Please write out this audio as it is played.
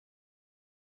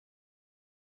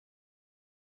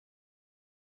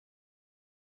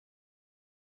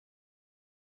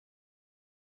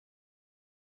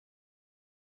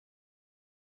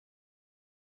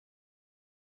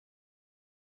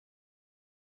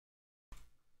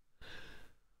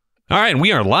All right, and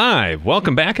we are live.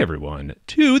 Welcome back, everyone,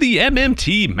 to the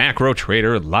MMT Macro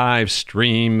Trader live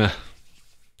stream.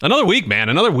 Another week, man.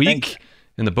 Another week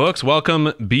in the books.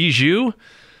 Welcome, Bijou.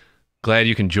 Glad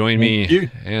you can join me.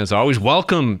 As always,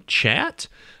 welcome, chat.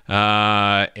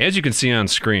 As you can see on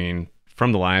screen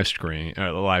from the live stream,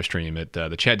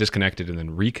 the chat disconnected and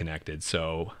then reconnected.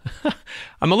 So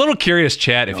I'm a little curious,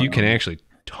 chat, if you can actually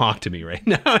talk to me right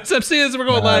now as I'm seeing as we're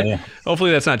going live. Yeah.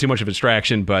 Hopefully that's not too much of a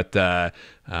distraction, but I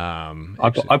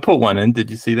put one in. Did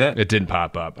you see that? It didn't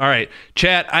pop up. All right,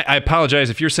 chat, I apologize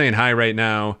if you're saying hi right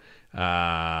now.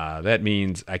 That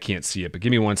means I can't see it, but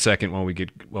give me 1 second while we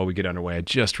get underway. I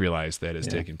just realized that is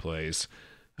taking place.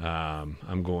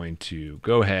 I'm going to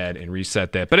go ahead and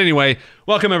reset that. But anyway,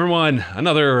 welcome everyone.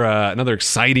 Another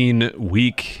exciting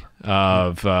week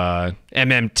of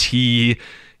MMT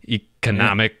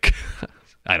economic.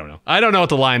 I don't know what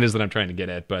the line is that I'm trying to get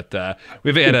at, but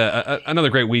we've had another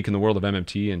great week in the world of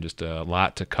MMT and just a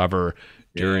lot to cover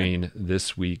during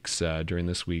this week's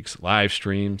live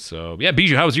stream. So yeah,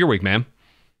 Bijou, how was your week, man?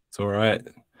 It's all right.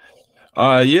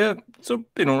 It's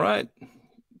been all right.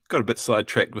 Got a bit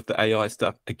sidetracked with the AI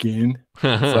stuff again.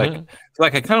 It's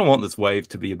like I kind of want this wave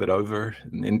to be a bit over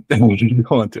and then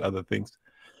go on to other things.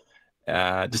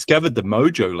 Discovered the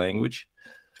Mojo language.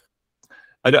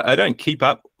 I don't keep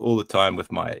up all the time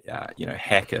with my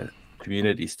hacker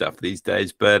community stuff these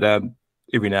days, but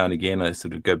every now and again I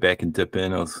sort of go back and dip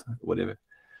in or whatever.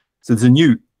 So there's a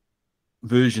new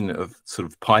version of sort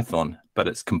of Python, but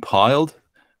it's compiled,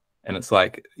 and it's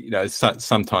like,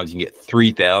 sometimes you get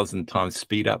 3,000 times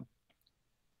speed up,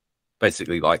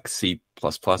 basically like C++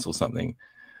 or something.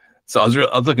 So I was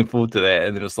looking forward to that,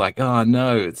 and then it's like, oh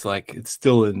no, it's like it's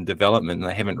still in development and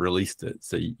they haven't released it,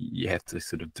 so you have to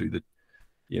sort of do the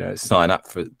sign up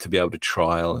to be able to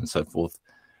trial and so forth.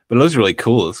 But it looks really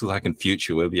cool. This is like in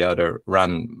future we'll be able to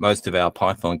run most of our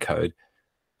Python code,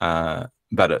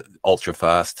 but ultra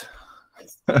fast,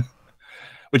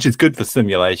 which is good for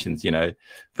simulations. For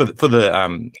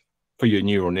your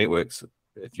neural networks,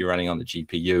 if you're running on the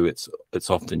GPU, it's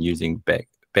often using back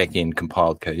end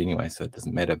compiled code anyway, so it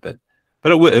doesn't matter. But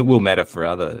it will matter for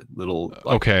other little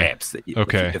apps that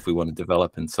if we want to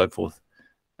develop and so forth.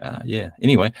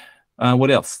 Anyway.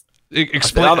 What else?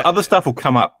 Explain. Other stuff will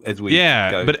come up as we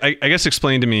go. But I guess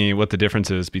explain to me what the difference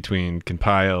is between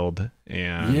compiled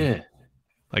and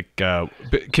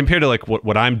compared to like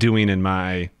what I'm doing in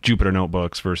my Jupyter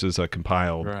notebooks versus a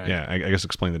compiled. Right. Yeah, I guess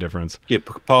explain the difference. Yeah,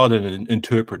 compiled and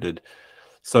interpreted.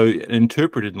 So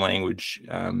interpreted language,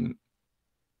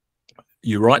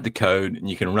 you write the code and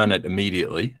you can run it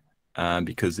immediately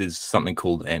because there's something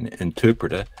called an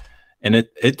interpreter, and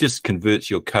it just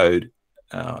converts your code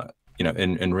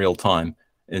in real time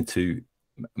into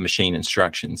machine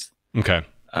instructions. Okay.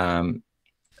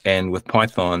 And with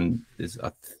Python,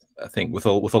 I think with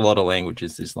a lot of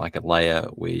languages, there's like a layer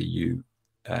where you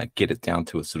get it down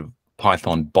to a sort of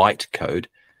Python byte code,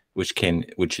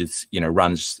 which is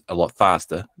runs a lot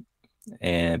faster,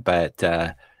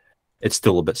 but it's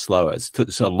still a bit slower.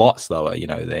 It's a lot slower,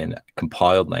 than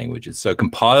compiled languages. So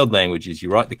compiled languages, you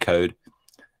write the code.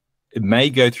 It may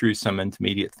go through some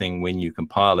intermediate thing when you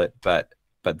compile it, but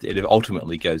it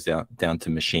ultimately goes down to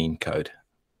machine code,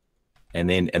 and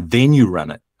then you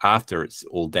run it after it's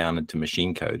all down into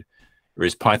machine code.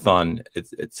 Whereas Python,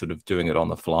 it's sort of doing it on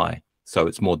the fly, so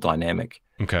it's more dynamic.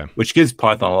 Okay, which gives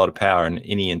Python a lot of power, and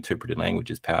any interpreted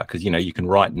language is power, because you can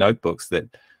write notebooks that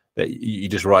you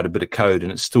just write a bit of code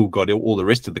and it's still got all the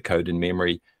rest of the code in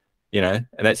memory, and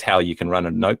that's how you can run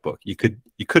a notebook. You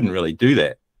couldn't really do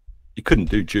that. You couldn't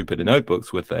do Jupyter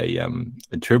notebooks with a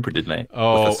interpreted language.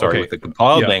 With a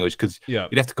compiled language, because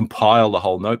you'd have to compile the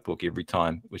whole notebook every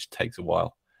time, which takes a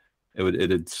while.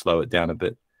 It'd slow it down a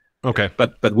bit. Okay,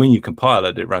 but when you compile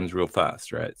it, it runs real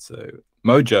fast, right? So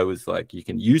Mojo is like you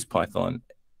can use Python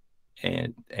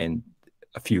and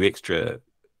a few extra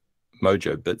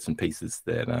Mojo bits and pieces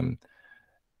that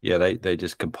they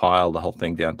just compile the whole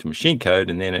thing down to machine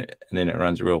code, and then it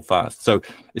runs real fast. So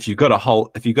if you've got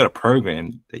a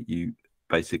program that you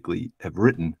basically have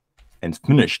written and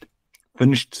finished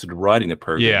sort of writing the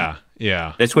program,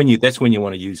 that's when you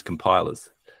want to use compilers.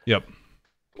 Yep.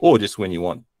 Or just when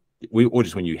you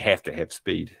have to have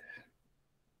speed.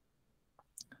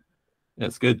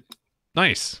 That's good.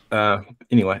 Nice.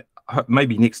 Anyway,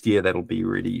 maybe next year that'll be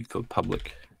ready for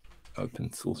public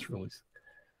open source release.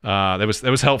 That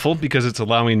was helpful because it's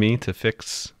allowing me to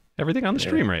fix everything on the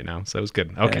stream right now. So that was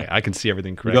good. Okay, I can see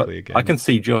everything correctly again. I can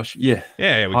see Josh. Yeah.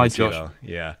 Yeah, we can see Josh.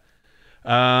 Yeah.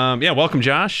 Welcome,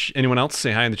 Josh. Anyone else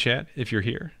say hi in the chat if you're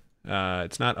here?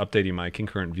 It's not updating my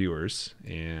concurrent viewers,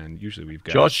 and usually we've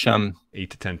got Josh, 8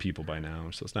 to 10 people by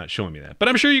now, so it's not showing me that. But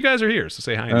I'm sure you guys are here, so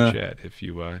say hi in the chat if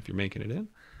you're making it in.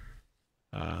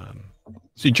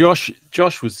 See, Josh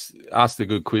was asked a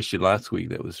good question last week.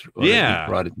 That was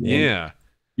right at the end.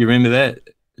 You remember that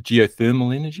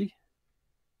geothermal energy?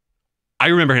 I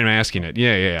remember him asking it.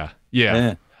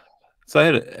 Yeah. So I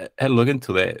had a look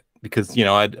into that because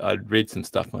I'd read some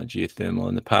stuff on geothermal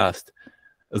in the past.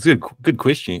 It was a good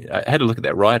question. I had to look at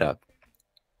that write-up.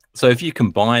 So if you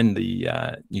combine the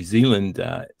New Zealand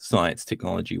science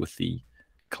technology with the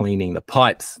cleaning the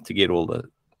pipes to get all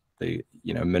the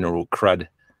mineral crud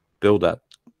buildup,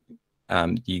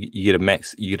 you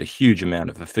get a huge amount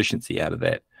of efficiency out of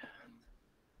that.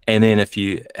 And then if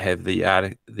you have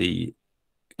the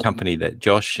company that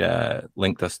Josh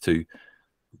linked us to,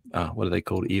 what are they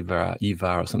called? Eva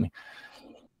or something.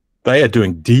 They are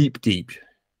doing deep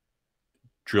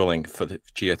drilling for the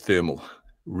geothermal,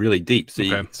 really deep.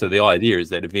 So, so the idea is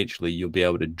that eventually you'll be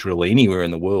able to drill anywhere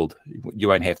in the world. You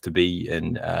won't have to be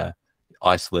in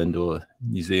Iceland or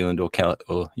New Zealand or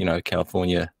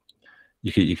California.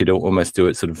 You could almost do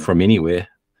it sort of from anywhere.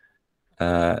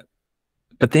 But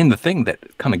then the thing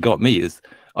that kind of got me is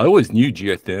I always knew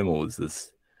geothermal was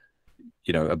this,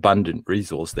 abundant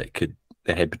resource that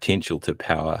had potential to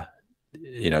power,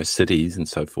 cities and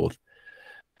so forth.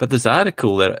 But this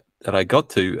article that I got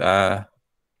to,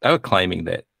 they were claiming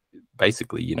that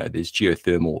basically, there's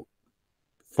geothermal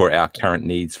for our current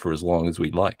needs for as long as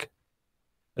we like.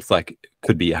 It's like it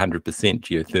could be 100%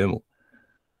 geothermal,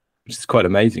 which is quite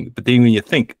amazing. But then when you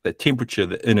think the temperature of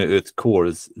the inner Earth's core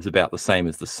is about the same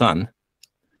as the sun,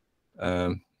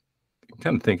 you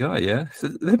kind of think, oh yeah, so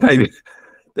that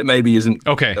maybe isn't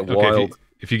wild.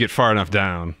 If you get far enough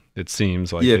down, it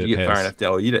seems like if you get far enough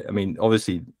down.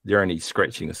 Obviously they're only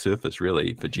scratching the surface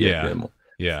really for geothermal.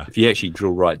 Yeah. If you actually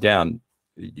drill right down,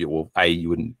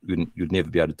 you'd never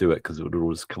be able to do it because it would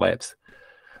always collapse.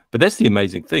 But that's the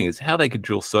amazing thing is how they could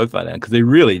drill so far down, because they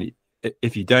really,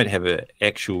 if you don't have an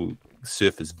actual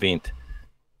surface vent,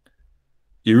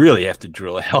 you really have to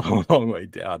drill a hell of a long way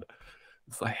down.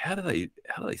 It's like how do they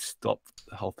stop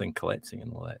the whole thing collapsing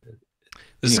and all that?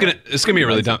 This is gonna be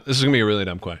a really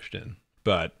dumb question.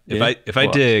 But if I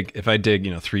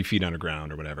dig 3 feet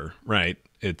underground or whatever, right?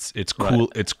 It's cool. Right.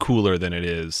 It's cooler than it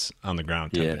is on the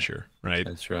ground temperature, right?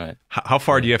 That's right. How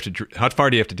far do you have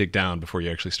to dig down before you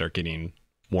actually start getting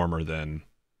warmer than?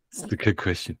 That's a good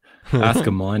question. Ask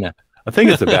a miner. I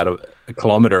think it's about a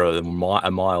kilometer or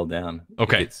a mile down.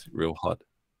 Okay, it's real hot.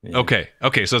 Yeah.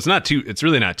 Okay. So it's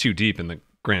really not too deep in the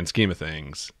grand scheme of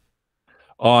things.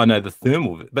 Oh no, the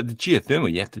thermal, but the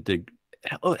geothermal, you have to dig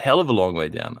a hell of a long way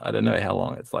down. I don't know how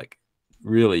long. It's like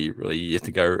really, you have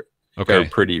to go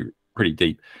pretty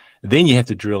deep. Then you have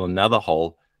to drill another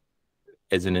hole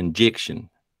as an injection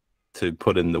to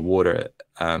put in the water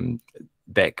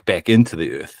back into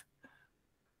the earth.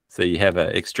 So you have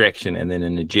an extraction and then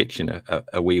an injection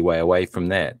a wee way away from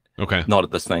that. Okay. Not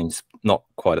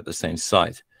quite at the same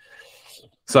site.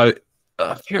 So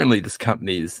apparently this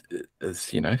company is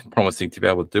promising to be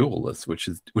able to do all this, which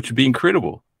would be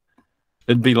incredible.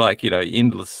 It'd be like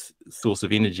endless source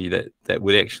of energy that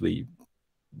would actually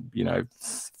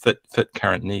fit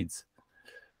current needs.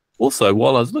 Also,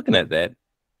 while I was looking at that,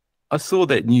 I saw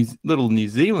that little New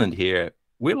Zealand here.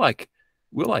 We're like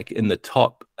in the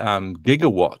top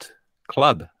gigawatt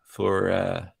club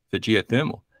for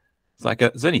geothermal. It's like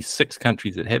there's only 6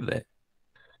 countries that have that.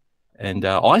 And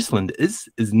Iceland is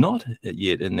not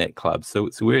yet in that club, so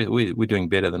we're doing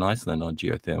better than Iceland on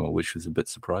geothermal, which was a bit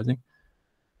surprising.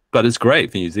 But it's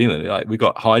great for New Zealand. Like, we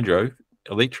got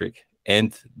hydroelectric,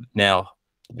 and now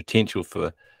the potential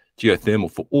for geothermal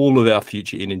for all of our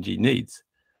future energy needs.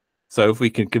 So if we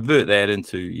can convert that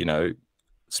into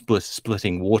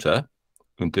splitting water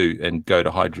and go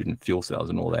to hydrogen fuel cells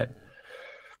and all that,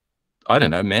 I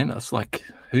don't know, man. It's like,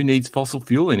 who needs fossil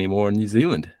fuel anymore in New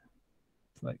Zealand?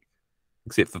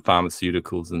 Except for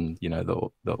pharmaceuticals and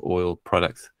the oil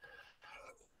products.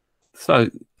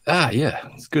 So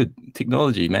it's good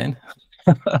technology, man.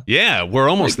 Yeah, we're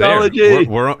almost there.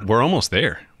 We're almost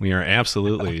there. We are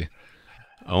absolutely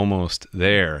almost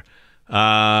there.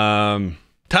 Ty,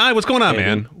 what's going on,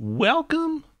 man?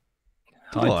 Welcome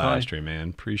to the live stream, man.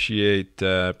 Appreciate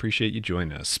you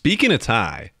joining us. Speaking of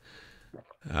Ty,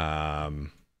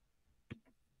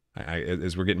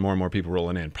 as we're getting more and more people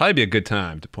rolling in, probably be a good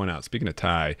time to point out, speaking of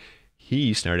Ty,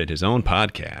 he started his own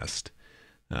podcast.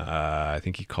 I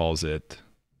think he calls it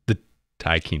the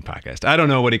Ty Keen Podcast. I don't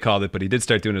know what he called it, but he did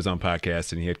start doing his own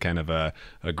podcast, and he had kind of a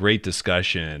great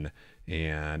discussion,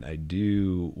 and I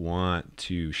do want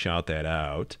to shout that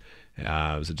out.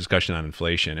 It was a discussion on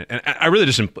inflation, and I really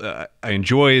just I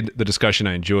enjoyed the discussion.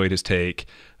 I enjoyed his take.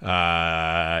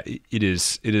 It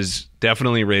is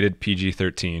definitely rated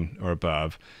PG-13 or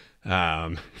above.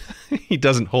 He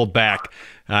doesn't hold back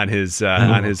on his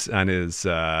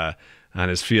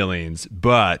feelings,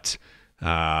 but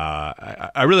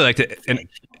I really liked it,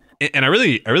 and I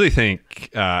really think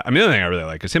I mean, the other thing I really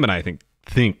like is him and I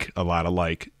think a lot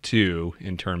alike too,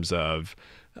 in terms of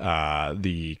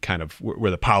the kind of where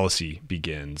the policy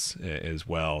begins as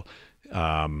well.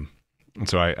 And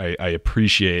so I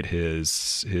appreciate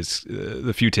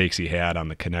the few takes he had on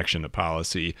the connection to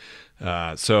policy.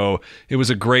 So it was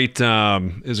a great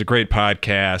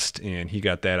podcast, and he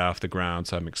got that off the ground.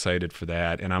 So I'm excited for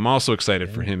that, and I'm also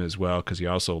excited for him as well, because he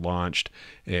also launched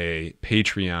a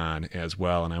Patreon as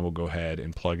well. And I will go ahead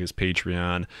and plug his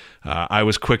Patreon. I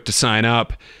was quick to sign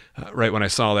up right when I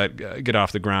saw that get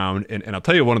off the ground, and I'll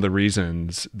tell you one of the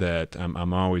reasons that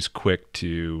I'm always quick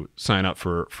to sign up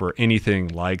for anything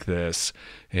like this,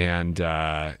 and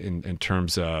in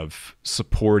terms of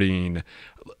supporting.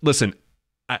 Listen,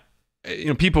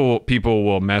 people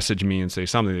will message me and say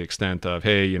something to the extent of,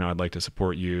 hey, I'd like to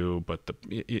support you, but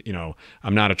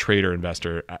I'm not a trader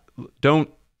investor. Don't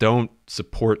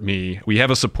support me. We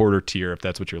have a supporter tier if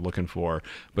that's what you're looking for,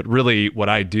 but really what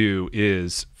I do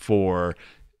is for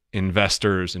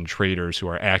investors and traders who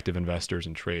are active investors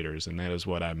and traders, and that is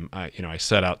what I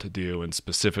set out to do, and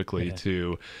specifically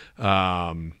to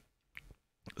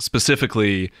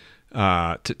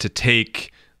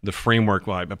take the framework.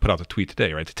 Well, I put out the tweet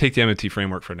today, right? To take the MMT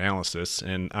framework for analysis,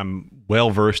 and I'm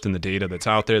well versed in the data that's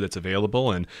out there, that's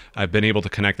available, and I've been able to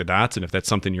connect the dots. And if that's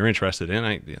something you're interested in,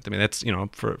 I mean, that's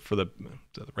for the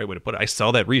right way to put it. I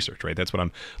sell that research, right? That's what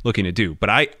I'm looking to do.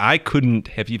 But I couldn't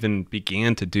have even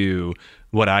began to do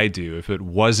what I do if it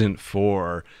wasn't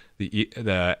for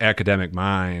the academic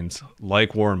minds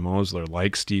like Warren Mosler,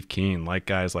 like Steve Keen, like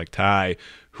guys like Ty,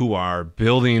 who are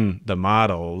building the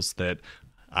models that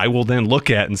I will then look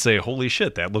at and say, holy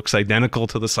shit, that looks identical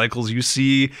to the cycles you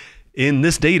see in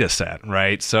this data set,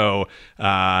 right? So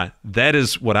that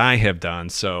is what I have done.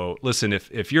 So listen,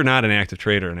 if you're not an active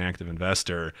trader, an active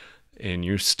investor, and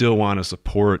you still want to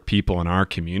support people in our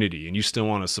community, and you still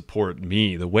want to support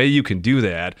me, the way you can do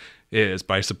that is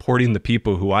by supporting the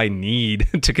people who I need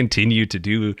to continue to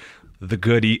do the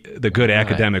good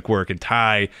academic work. And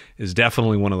Ty is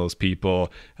definitely one of those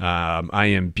people. I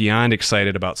am beyond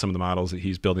excited about some of the models that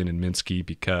he's building in Minsky,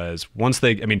 because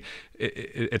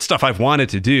it's stuff I've wanted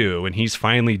to do, and he's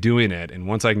finally doing it. And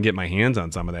once I can get my hands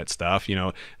on some of that stuff,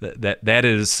 that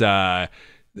is, the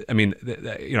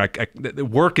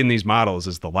work in these models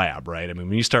is the lab, right? I mean,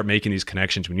 when you start making these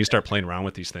connections, when you start playing around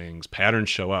with these things, patterns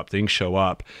show up, things show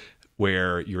up,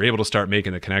 where you're able to start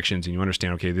making the connections, and you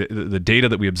understand, okay, the data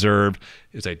that we observed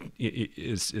is it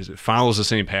follows the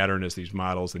same pattern as these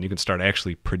models, and you can start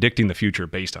actually predicting the future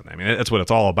based on that. I mean, that's what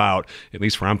it's all about, at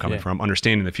least where I'm coming from,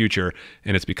 understanding the future.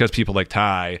 And it's because people like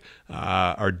Ty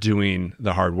are doing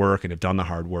the hard work and have done the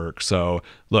hard work. So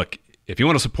look, if you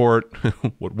want to support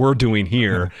what we're doing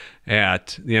here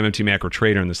at the MMT Macro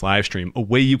Trader in this live stream, a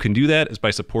way you can do that is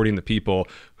by supporting the people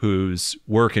whose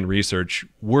work and research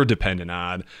we're dependent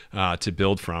on to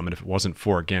build from. And if it wasn't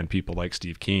for, again, people like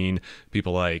Steve Keen,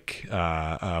 people like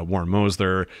Warren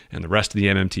Mosler, and the rest of the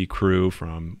MMT crew,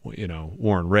 from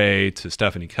Warren Ray to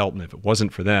Stephanie Kelton, if it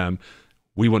wasn't for them,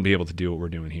 we wouldn't be able to do what we're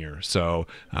doing here. So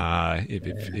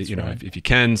if you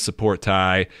can support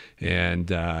Ty, and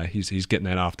he's getting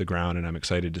that off the ground, and I'm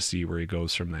excited to see where he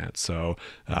goes from that. So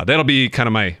that'll be kind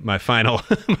of my final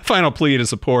final plea to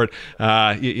support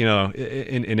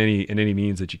in any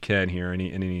means that you can here, in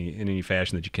any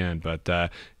fashion that you can. But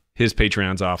his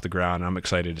Patreon's off the ground, and I'm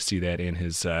excited to see that, in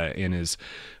his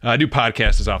new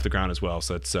podcast is off the ground as well.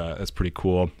 So that's pretty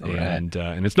cool. Right. And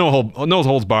it's no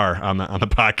holds bar on the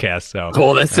podcast. So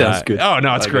cool. That sounds good. Oh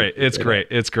no, it's great. It's great.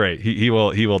 It's great. He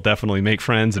will definitely make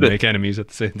friends and make enemies at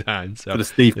the same time. So the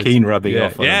Steve Keen rubbing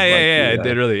off. It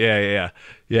did really.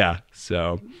 Yeah.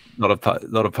 So not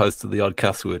opposed to the odd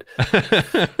cuss word.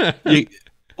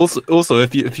 Also,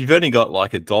 if you've only got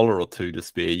like $1 or $2 to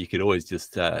spare, you could always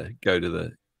just go to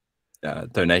the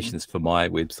donations for my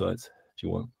websites if you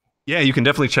want. Yeah, you can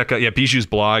definitely check out. Yeah, Bijou's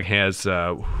blog has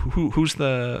who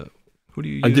do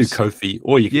you use? I do Ko-fi,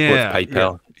 or you can put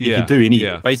PayPal. You can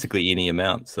do basically any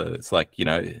amount. So it's like,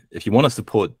 if you want to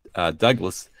support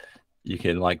Douglas, you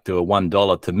can like do a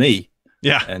 $1 to me.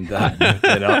 Yeah, and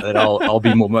I'll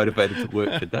be more motivated to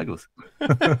work for Douglas.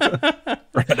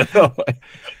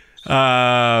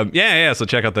 Yeah. So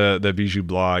check out the Bijou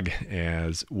blog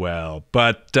as well.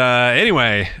 But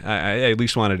anyway, I at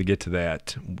least wanted to get to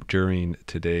that during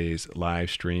today's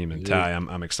live stream. And Ty,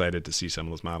 I'm excited to see some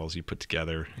of those models you put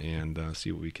together and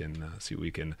see what we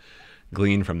can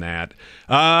glean from that.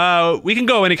 We can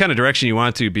go any kind of direction you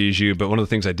want to, Bijou, but one of the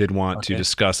things I did want to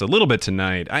discuss a little bit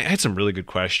tonight, I had some really good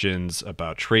questions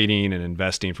about trading and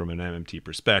investing from an MMT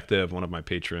perspective. One of my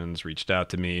patrons reached out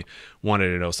to me, wanted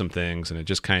to know some things, and it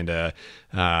just kind of,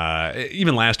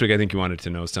 even last week, I think you wanted to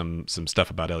know some stuff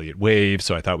about Elliott Wave,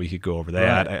 so I thought we could go over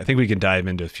that. Right. I think we can dive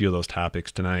into a few of those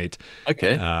topics tonight.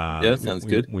 Okay. Yeah, that sounds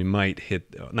good. We might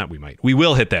hit, we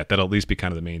will hit that. That'll at least be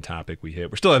kind of the main topic we hit.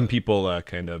 We're still having people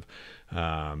kind of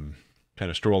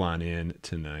stroll on in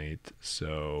tonight.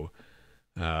 So,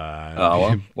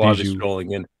 while they're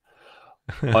strolling in,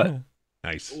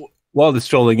 nice. While they're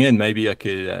strolling in, maybe I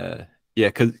could,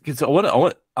 because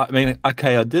I mean,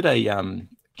 okay, I did a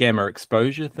gamma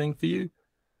exposure thing for you,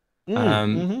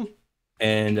 and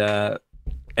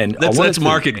that's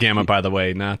market gamma, by the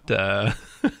way, not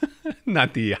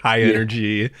not the high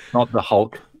energy, not the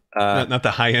Hulk. Not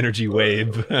the high energy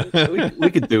wave. we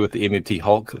could do with the MMT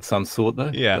Hulk of some sort, though.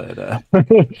 Yeah.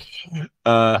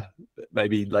 But,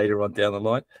 maybe later on down the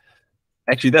line.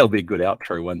 Actually, that'll be a good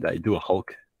outro one day. Do a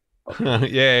Hulk.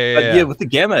 Yeah. With the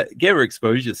gamma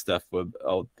exposure stuff with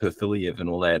Perfiliev and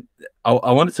all that,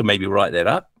 I wanted to maybe write that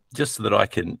up just so that I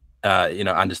can,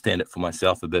 understand it for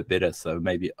myself a bit better. So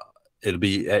maybe it'll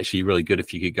be actually really good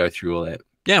if you could go through all that.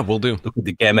 Yeah, we'll do. Look at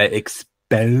the gamma exposure.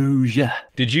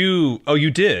 Did you? Oh,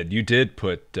 you did. You did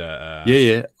put.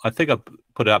 Yeah. I think I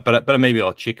put it up, but maybe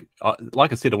I'll check.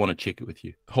 Like I said, I want to check it with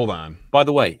you. Hold on. By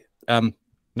the way,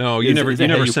 no, you never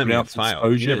sent me a file.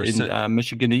 Exposure you never sent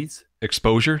Michiganese.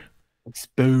 Exposure.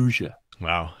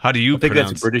 Wow. How do you? I think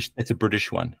pronounce... that's a British. That's a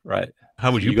British one, right?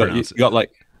 How would you pronounce it? You got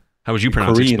like. How would you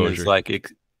pronounce Korean exposure? Is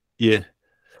like, yeah.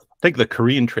 I think the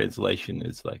Korean translation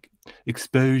is like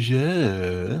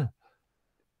exposure.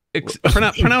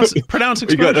 Pronounce exposure.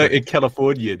 We got in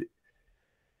California,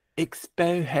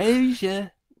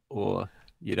 exposure, or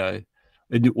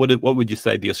what would you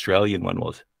say the Australian one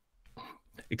was?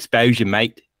 Exposure,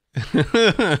 mate.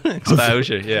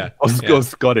 Exposure, yeah. Or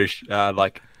Scottish,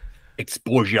 like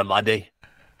exposure, laddie.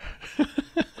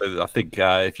 I think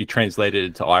if you translate it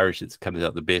into Irish, it comes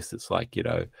out the best. It's like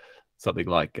something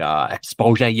like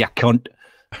exposure, you cunt.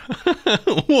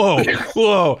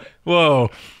 Whoa.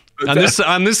 On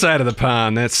this side of the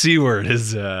pond, that C word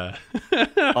is okay,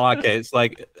 it's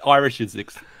like Irish is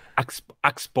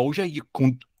exposure, you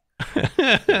cunt.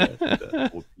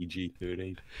 Or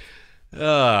PG-13.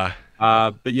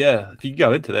 But yeah, if you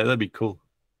go into that, that'd be cool.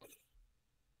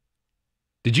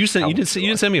 Did you send? You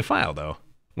didn't send me a file though.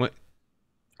 What?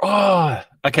 Oh,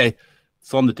 okay.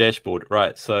 It's on the dashboard,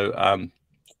 right? So,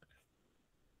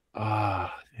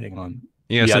 hang on.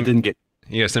 Yeah, I didn't get.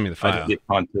 Yeah, send me the file. I didn't get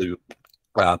time to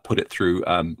put it through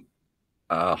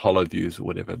HoloViews or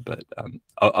whatever, but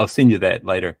I'll send you that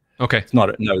later. Okay. It's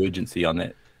no urgency on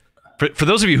that. For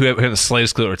those of you who have the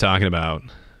slightest clue what we're talking about,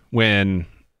 when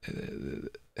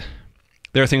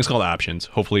there are things called options.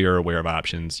 Hopefully you're aware of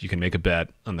options. You can make a bet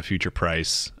on the future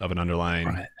price of an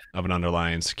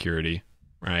underlying security,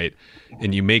 right?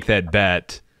 And you make that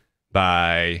bet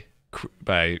by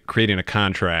creating a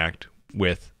contract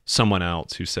with someone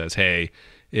else who says, "Hey,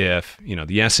 if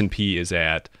the S&P is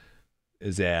at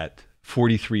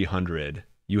 4,300,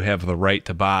 you have the right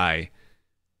to buy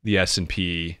the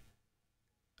S&P.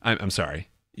 I'm sorry,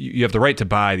 you have the right to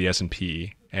buy the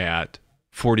S&P at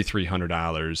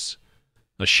 $4,300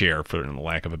 a share, for the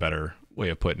lack of a better way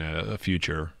of putting it, a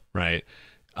future, right?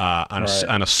 On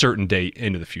a certain date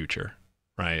into the future,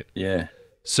 right? Yeah.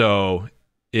 So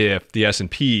if the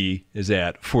S&P is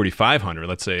at 4,500,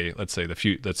 let's say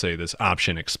this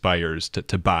option expires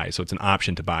to buy, so it's an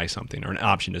option to buy something or an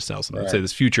option to sell something. Right.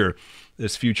 Let's say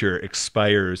this future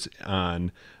expires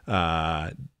on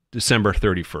December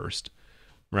 31st,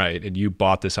 right? And you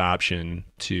bought this option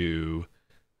to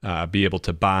be able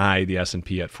to buy the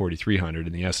S&P at 4,300,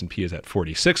 and the S&P is at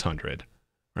 4,600,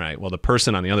 right? Well, the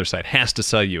person on the other side has to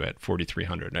sell you at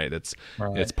 4,300, right? It's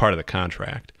part of the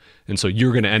contract, and so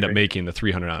you're going to end up making the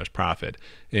 $300 profit.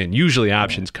 And usually,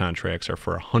 options contracts are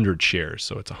for 100 shares,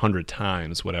 so it's 100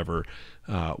 times whatever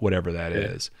that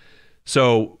is.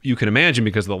 So you can imagine,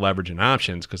 because of the leverage in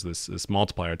options, because this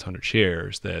multiplier, it's 100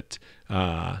 shares, that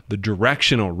the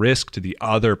directional risk to the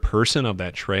other person of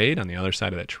that trade, on the other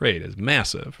side of that trade, is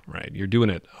massive, right? You're doing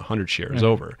it 100 shares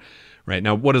over, right?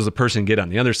 Now, what does the person get on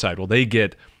the other side? Well, they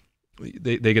get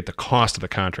the cost of the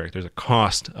contract. There's a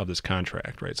cost of this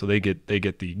contract, right? So they get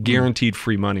the guaranteed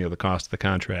free money of the cost of the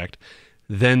contract.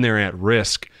 Then they're at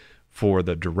risk for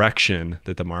the direction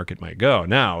that the market might go.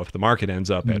 Now, if the market ends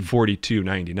up at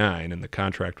 42.99 and the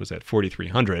contract was at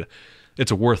 4,300, it's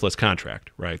a worthless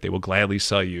contract, right? They will gladly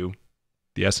sell you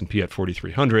the S&P at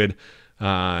 4,300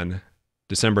 on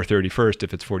December 31st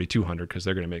if it's 4,200 because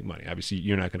they're going to make money. Obviously,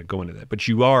 you're not going to go into that, but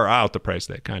you are out the price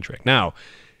of that contract. Now,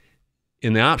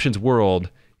 in the options world,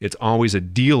 it's always a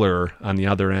dealer on the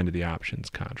other end of the options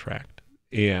contract.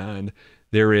 And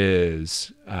there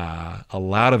is a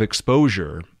lot of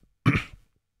exposure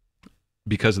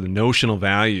because of the notional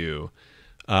value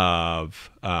of,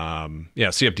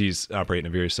 CFDs operate in a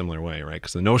very similar way, right?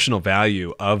 Because the notional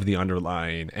value of the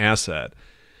underlying asset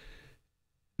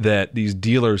that these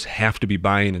dealers have to be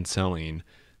buying and selling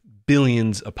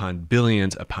billions upon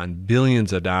billions upon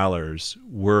billions of dollars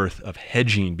worth of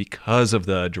hedging because of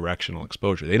the directional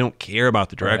exposure. They don't care about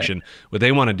the direction. Right. What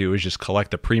they want to do is just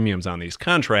collect the premiums on these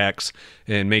contracts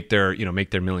and make their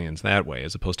millions that way,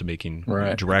 as opposed to making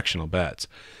directional bets.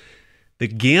 The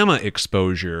gamma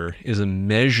exposure is a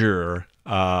measure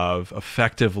of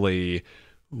effectively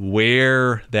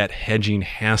where that hedging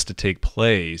has to take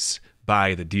place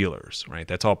by the dealers, right?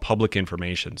 That's all public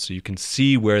information. So you can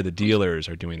see where the dealers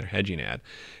are doing their hedging at.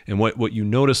 And what you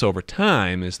notice over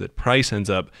time is that price ends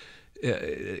up,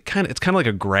 it's kind of like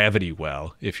a gravity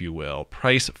well, if you will.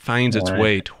 Price finds its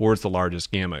way towards the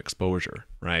largest gamma exposure,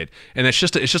 right? And it's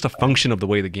just a function of the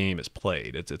way the game is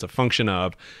played. It's a function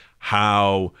of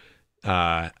how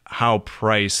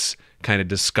price kind of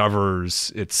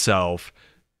discovers itself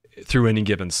through any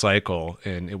given cycle,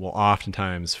 and it will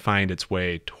oftentimes find its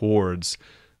way towards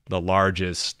the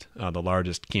largest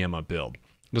gamma build.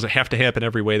 Does it have to happen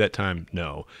every way that time?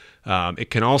 No. It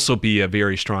can also be a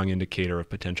very strong indicator of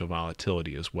potential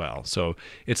volatility as well. So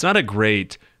it's not a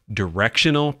great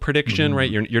directional prediction,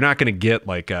 right? You're not going to get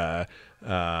like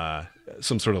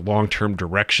some sort of long-term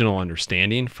directional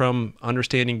understanding from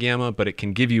understanding gamma, but it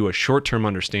can give you a short-term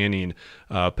understanding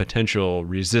of potential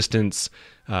resistance,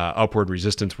 upward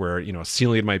resistance, where a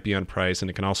ceiling might be on price,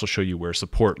 and it can also show you where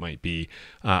support might be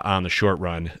on the short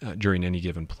run during any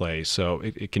given play. So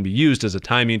it can be used as a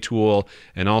timing tool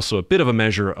and also a bit of a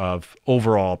measure of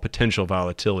overall potential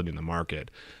volatility in the market.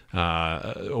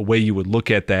 A way you would look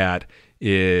at that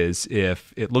is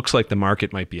if it looks like the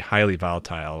market might be highly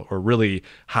volatile or really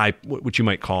high, what you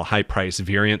might call high price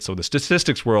variance. So the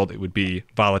statistics world, it would be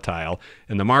volatile.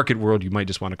 In the market world, you might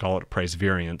just want to call it a price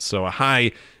variance. So a high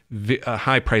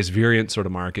price variance sort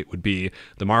of market would be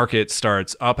the market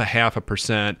starts up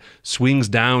 0.5%, swings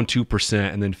down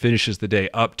 2%, and then finishes the day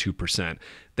up 2%.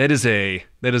 That is a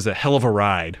hell of a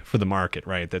ride for the market,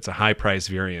 right? That's a high price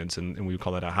variance, and we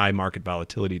call that a high market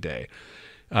volatility day.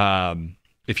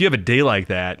 If you have a day like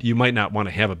that, you might not want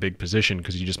to have a big position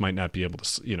because you just might not be able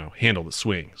to, handle the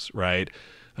swings, right?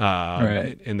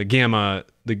 And the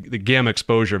gamma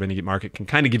exposure of any market can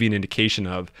kind of give you an indication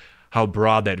of how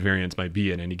broad that variance might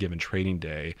be in any given trading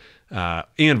day,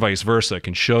 and vice versa,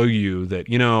 can show you that,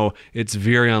 it's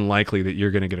very unlikely that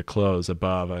you're going to get a close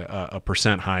above a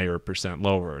percent higher or percent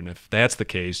lower. And if that's the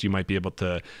case, you might be able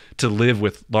to live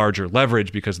with larger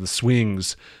leverage because the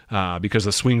swings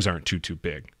aren't too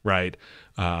big, right?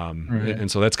 And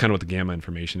so that's kind of what the gamma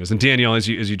information is. And Danielle, as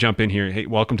you jump in here, hey,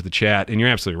 welcome to the chat. And you're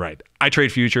absolutely right. I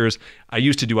trade futures. I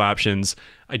used to do options.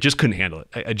 I just couldn't handle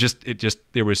it.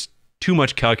 There was too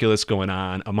much calculus going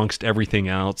on amongst everything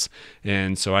else,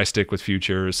 and so I stick with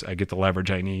futures. I get the leverage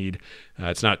I need.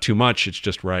 It's not too much; it's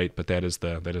just right. But that is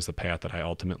the path that I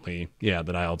ultimately.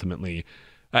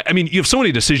 I mean, you have so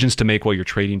many decisions to make while you're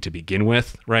trading to begin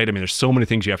with, right? I mean, there's so many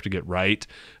things you have to get right.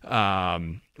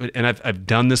 And I've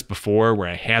done this before where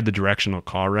I had the directional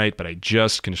call right, but I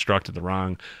just constructed the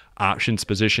wrong options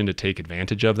position to take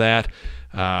advantage of that,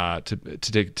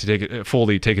 to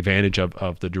fully take advantage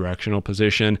of the directional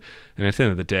position. And at the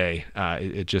end of the day,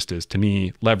 it just is, to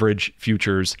me, leverage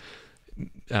futures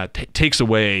takes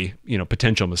away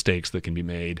potential mistakes that can be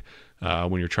made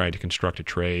when you're trying to construct a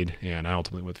trade, and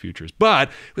ultimately with futures. But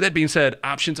with that being said,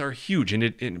 options are huge,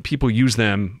 and people use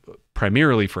them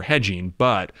primarily for hedging,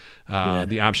 but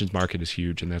the options market is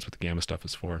huge, and that's what the gamma stuff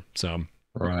is for. So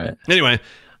anyway,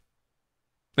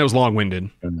 that was long-winded,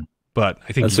 but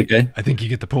I think I think you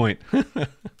get the point.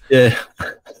 Yeah.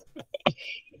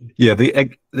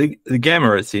 The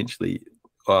gamma essentially,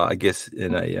 I guess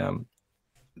in a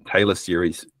Taylor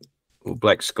series or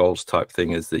Black Skulls type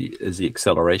thing, is the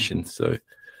acceleration. So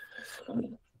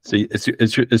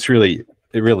it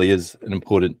really is an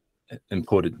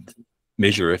important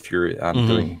measure if you're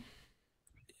doing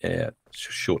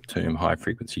short-term high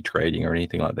frequency trading or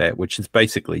anything like that, which is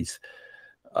basically,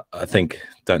 I think,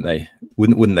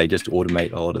 wouldn't they just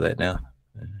automate a lot of that now?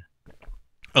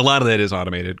 A lot of that is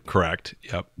automated. Correct.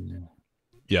 Yep. Yeah.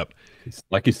 Yep.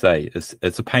 Like you say,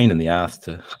 it's a pain in the ass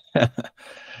to,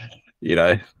 you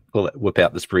know, whip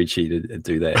out the spreadsheet and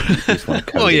do that. You just want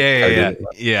to Well, code it, yeah, code yeah,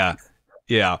 it. yeah,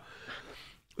 yeah.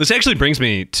 This actually brings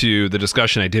me to the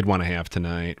discussion I did want to have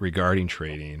tonight regarding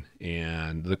trading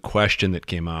and the question that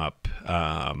came up.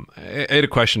 I had a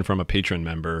question from a patron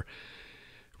member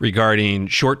regarding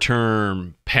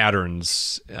short-term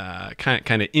patterns,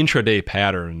 kind of intraday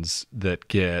patterns that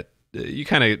get you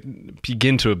kind of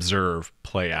begin to observe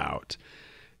play out,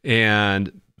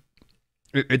 and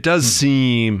it does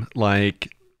seem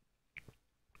like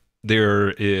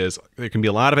there can be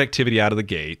a lot of activity out of the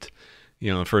gate,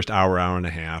 the first hour and a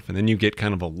half, and then you get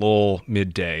kind of a lull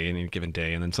midday in any given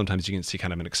day, and then sometimes you can see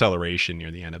kind of an acceleration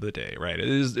near the end of the day, right?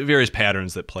 There's various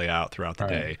patterns that play out throughout the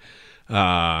day.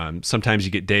 Sometimes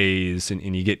you get days,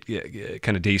 and you get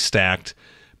kind of days stacked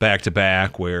back to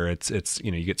back, where it's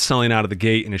you get selling out of the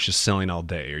gate and it's just selling all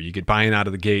day, or you get buying out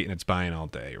of the gate and it's buying all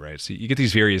day, right? So you get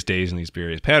these various days and these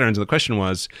various patterns. And the question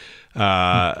was,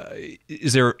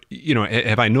 is there,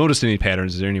 have I noticed any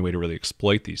patterns? Is there any way to really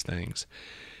exploit these things?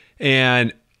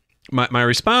 And my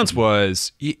response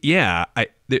was, yeah,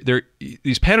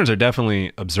 these patterns are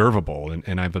definitely observable,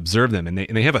 and I've observed them, and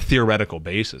they have a theoretical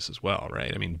basis as well,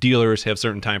 right? I mean, dealers have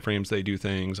certain time frames they do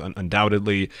things.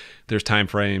 Undoubtedly, there's time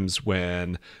frames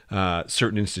when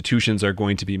certain institutions are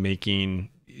going to be making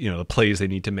the plays they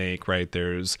need to make, right?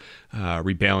 There's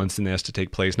rebalancing that has to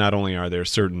take place. Not only are there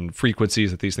certain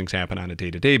frequencies that these things happen on a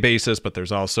day-to-day basis, but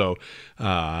there's also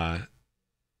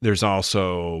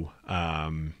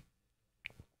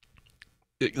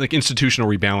like institutional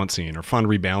rebalancing or fund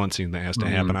rebalancing that has to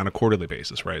happen on a quarterly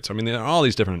basis, right? So I mean, there are all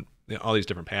these different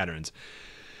patterns.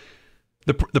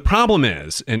 The problem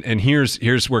is, and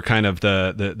here's where kind of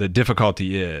the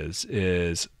difficulty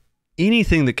is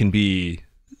anything that can be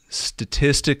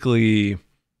statistically,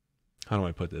 how do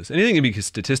I put this? Anything can be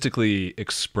statistically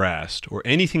expressed, or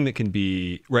anything that can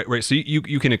be right. So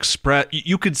you can express,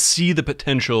 you could see the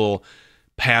potential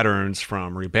patterns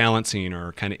from rebalancing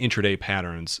or kind of intraday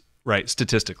patterns, right,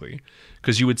 statistically,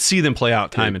 because you would see them play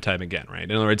out time and time again, right?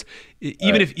 In other words,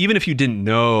 even if you didn't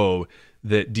know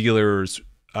that dealers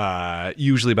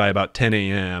usually by about 10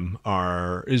 a.m.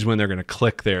 is when they're going to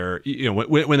click their,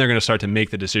 when they're going to start to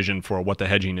make the decision for what the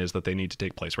hedging is that they need to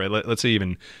take place, right? Let's say you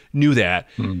even knew that.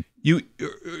 You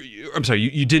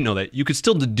didn't know that. You could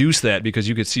still deduce that because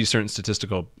you could see certain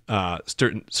statistical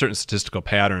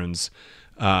patterns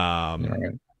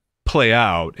play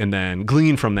out, and then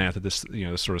glean from that this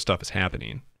this sort of stuff is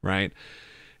happening, right?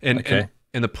 And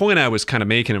the point I was kind of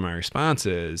making in my response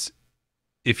is,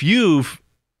 if you've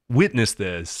witnessed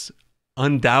this,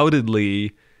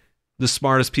 undoubtedly the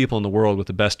smartest people in the world with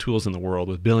the best tools in the world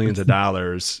with billions of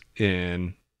dollars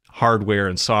in hardware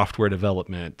and software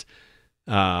development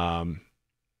have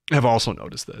also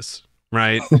noticed this,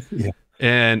 right?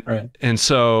 And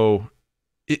so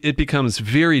it becomes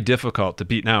very difficult to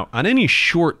beat. Now, on any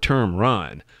short-term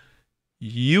run,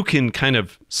 you can kind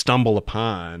of stumble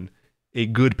upon a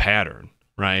good pattern,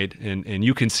 right? And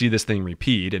you can see this thing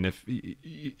repeat. And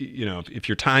if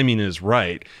your timing is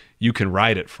right, you can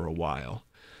ride it for a while.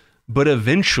 But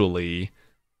eventually,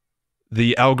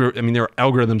 there are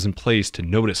algorithms in place to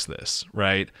notice this,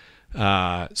 right?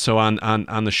 So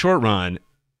on the short run,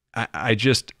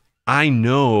 I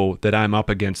know that I'm up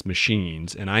against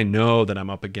machines, and I know that I'm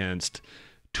up against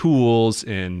tools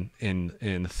and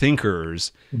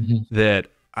thinkers that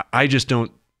I just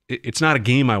don't. It's not a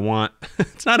game I want.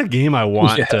 It's not a game I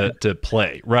want to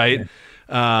play, right?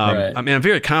 I mean, I'm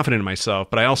very confident in myself,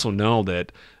 but I also know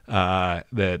that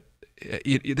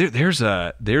there's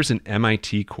an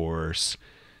MIT course.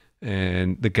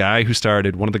 And one of the guys who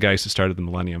started the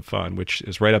Millennium Fund, which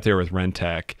is right up there with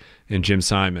Rentec and Jim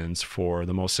Simons for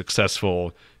the most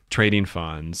successful trading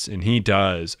funds, and he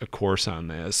does a course on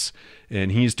this,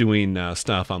 and he's doing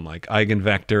stuff on like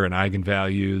eigenvector and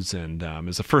eigenvalues, and it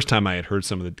was the first time I had heard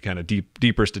some of the kind of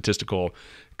deeper statistical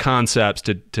concepts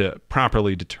to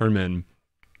properly determine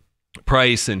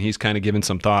price, and he's kind of given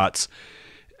some thoughts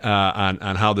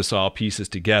on how this all pieces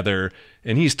together.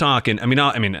 And he's talking,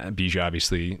 Bijou,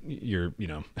 obviously you're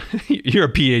you're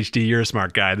a PhD, you're a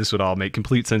smart guy. This would all make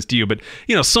complete sense to you. But,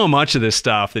 so much of this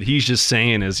stuff that he's just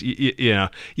saying is,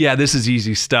 this is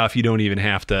easy stuff. You don't even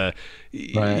have to,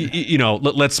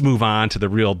 let's move on to the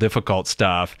real difficult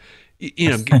stuff.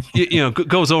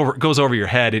 Goes over your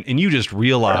head. And you just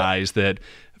realize that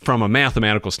from a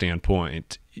mathematical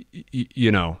standpoint,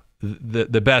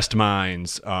 the best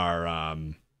minds are,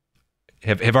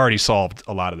 have already solved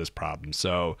a lot of this problem.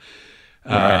 So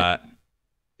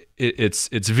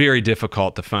it's very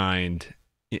difficult to find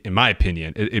in my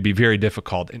opinion, it'd be very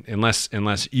difficult unless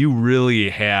you really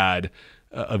had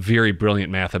a very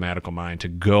brilliant mathematical mind to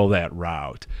go that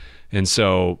route. And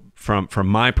so from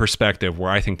my perspective,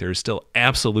 where I think there's still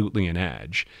absolutely an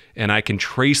edge, and I can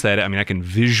trace that, I mean, I can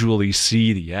visually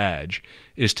see the edge,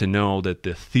 is to know that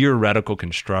the theoretical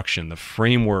construction, the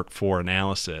framework for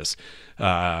analysis,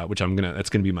 which that's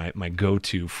gonna be my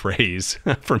go-to phrase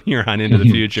from here on into the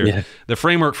future. Yeah. The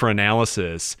framework for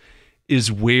analysis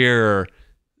is where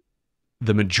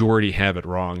the majority have it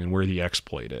wrong and where the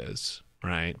exploit is,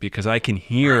 right? Because I can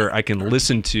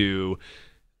listen to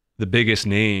the biggest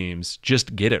names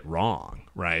just get it wrong,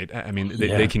 right? I mean,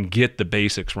 they can get the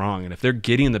basics wrong. And if they're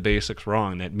getting the basics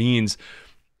wrong, that means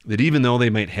that even though they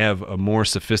might have a more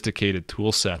sophisticated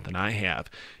tool set than I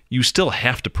have, you still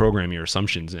have to program your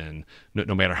assumptions in,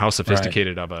 no matter how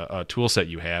sophisticated of a tool set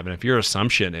you have. And if your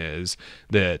assumption is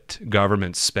that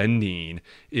government spending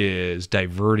is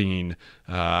diverting,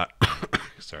 sorry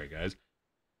guys,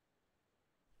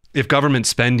 if government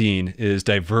spending is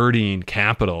diverting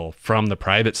capital from the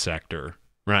private sector,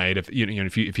 right? If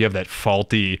you have that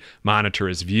faulty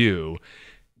monetarist view,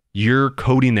 you're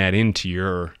coding that into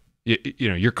your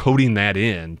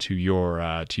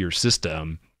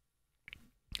system.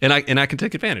 And I can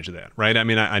take advantage of that, right? I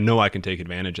mean, I know I can take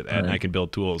advantage of that, and I can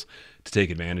build tools to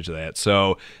take advantage of that.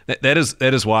 So that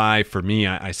is why, for me,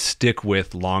 I stick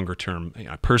with longer term.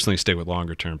 I personally stick with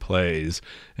longer term plays,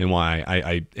 and why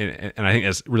I think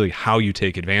that's really how you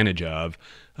take advantage of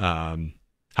kind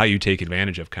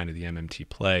of the MMT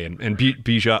play. And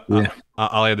Bijou,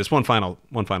 I'll add this one final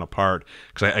part,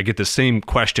 because I get the same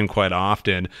question quite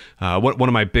often. One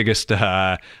of my biggest,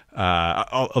 although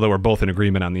we're both in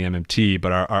agreement on the MMT,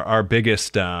 but our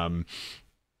biggest,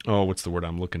 what's the word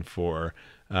I'm looking for?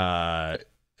 I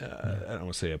don't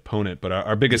want to say opponent, but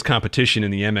our biggest competition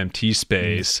in the MMT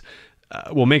space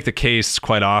will make the case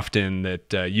quite often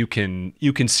that you can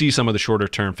see some of the shorter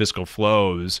term fiscal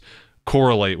flows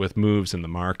correlate with moves in the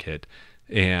market,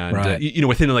 and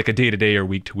within like a day-to-day or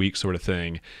week-to-week sort of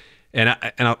thing. And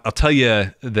I'll tell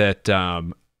you that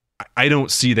I don't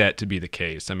see that to be the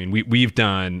case. I mean, we've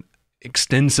done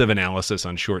extensive analysis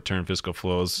on short-term fiscal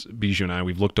flows. Bijou and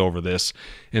we've looked over this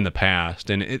in the past,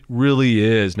 and it really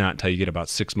is not until you get about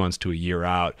 6 months to a year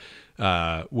out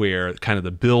where kind of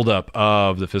the buildup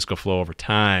of the fiscal flow over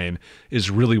time is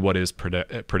really what is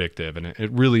predictive, and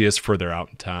it really is further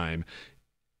out in time.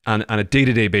 On a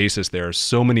day-to-day basis, there are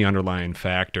so many underlying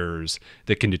factors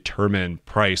that can determine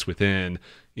price within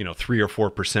 3 or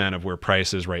 4% of where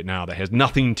price is right now. That has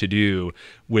nothing to do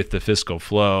with the fiscal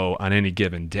flow on any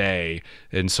given day.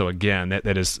 And so again,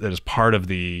 that is part of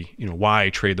the why I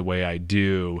trade the way I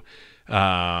do.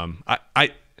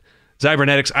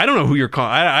 Cybernetics, I don't know who you're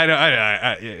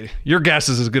calling. Your guess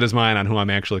is as good as mine on who I'm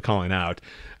actually calling out.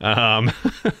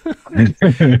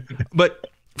 But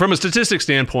from a statistics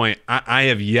standpoint, I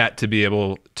have yet to be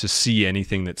able to see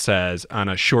anything that says on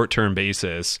a short-term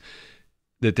basis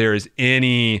that there's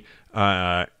any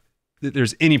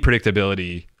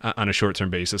predictability on a short-term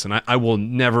basis. And I will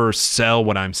never sell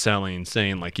what I'm selling,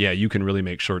 saying like, yeah, you can really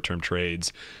make short-term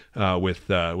trades with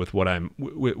what I'm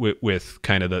with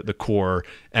kind of the core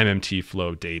MMT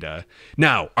flow data.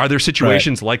 Now, are there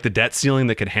situations like the debt ceiling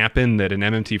that could happen that an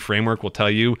MMT framework will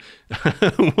tell you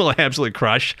will absolutely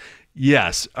crush?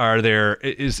 Yes.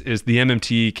 Is the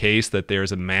MMT case that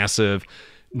there's a massive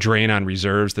drain on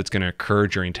reserves that's going to occur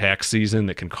during tax season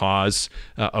that can cause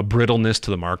a brittleness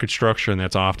to the market structure, and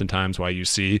that's oftentimes why you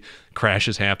see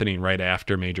crashes happening right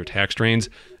after major tax drains?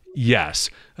 Yes.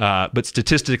 But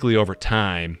statistically over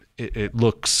time, it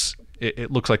looks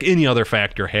like any other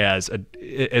factor has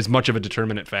as much of a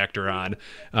determinant factor on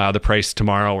the price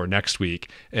tomorrow or next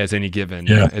week as any given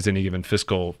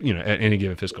fiscal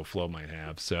flow might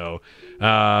have. So,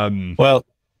 well,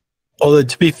 although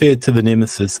to be fair to the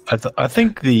nemesis, I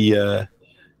think the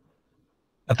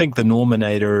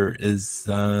nominator is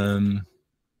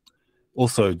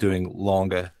also doing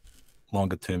longer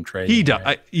term trading. He does,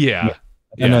 I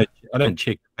don't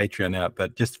check Patreon out,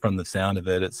 but just from the sound of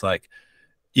it, it's like.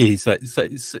 Yeah, he's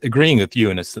agreeing with you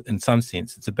in some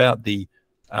sense. It's about the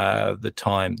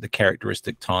time, the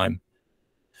characteristic time,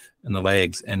 and the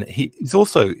lags. And he's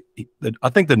also, I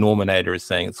think the nominator is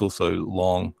saying it's also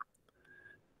long,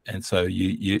 and so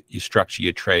you structure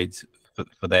your trades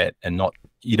for that, and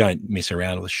you don't mess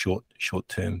around with short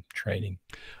term trading.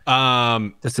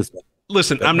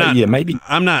 Listen, I'm not. Yeah, maybe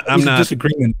I'm not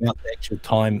disagreeing about the actual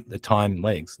time. The time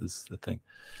lags is the thing.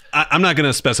 I'm not going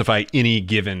to specify any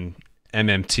given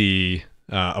MMT,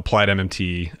 applied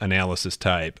MMT analysis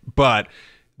type, but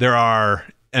there are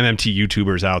MMT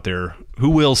YouTubers out there who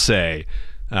will say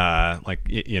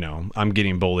I'm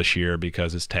getting bullish here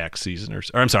because it's tax season, or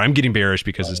I'm sorry, I'm getting bearish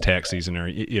because it's tax season,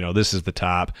 or this is the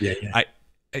top. Yeah,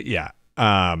 yeah.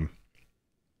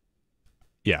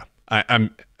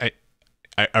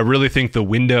 I really think the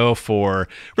window for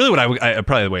really what I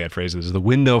probably the way I'd phrase it is the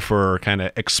window for kind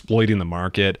of exploiting the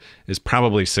market is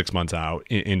probably 6 months out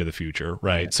into the future,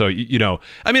 right? Yeah. So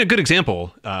a good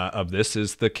example of this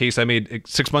is the case I made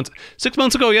 6 months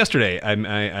ago yesterday.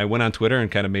 I went on Twitter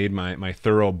and kind of made my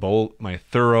thorough bull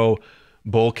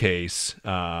case.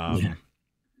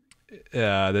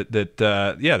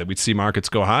 That we'd see markets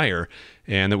go higher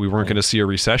and that we weren't going to see a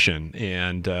recession.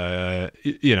 And, lo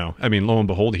and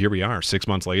behold, here we are 6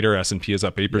 months later. S&P is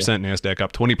up 8%, NASDAQ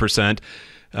up 20%.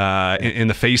 In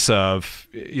the face of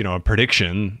a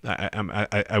prediction,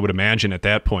 I would imagine at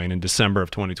that point in December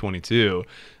of 2022,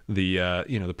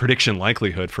 the prediction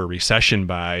likelihood for a recession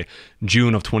by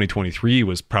June of 2023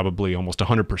 was probably almost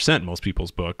 100% in most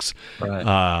people's books.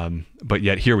 Right. But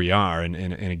yet here we are, and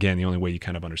again, the only way you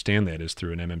kind of understand that is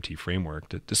through an MMT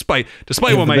framework. Despite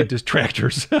what my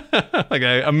detractors, like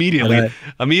I immediately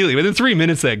within 3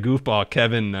 minutes, that goofball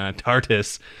Kevin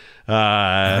Tartis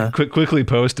quickly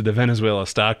posted the Venezuela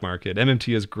stock market.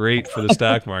 MMT is great for the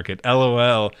stock market.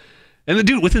 LOL. And the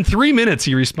dude, within 3 minutes,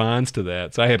 he responds to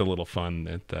that. So I had a little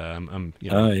fun. I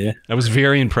was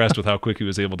very impressed with how quick he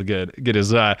was able to get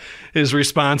his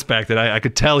response back. That I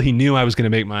could tell he knew I was going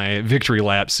to make my victory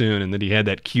lap soon, and that he had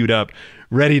that queued up,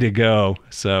 ready to go.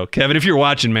 So Kevin, if you're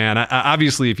watching, man,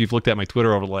 obviously if you've looked at my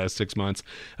Twitter over the last 6 months,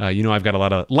 I've got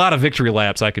a lot of victory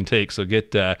laps I can take. So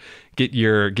get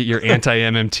your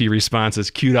anti-MMT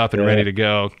responses queued up and ready to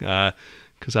go.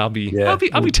 Because I'll be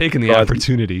taking the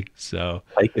opportunity. So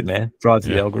take it, man. Drives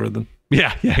the algorithm.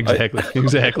 Yeah, exactly,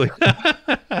 exactly.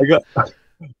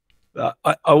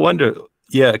 I wonder,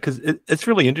 because it's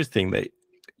really interesting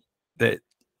that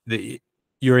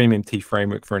your MMT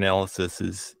framework for analysis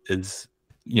is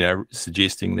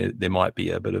suggesting that there might be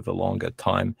a bit of a longer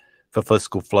time for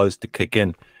fiscal flows to kick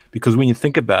in, because when you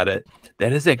think about it,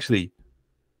 that is actually,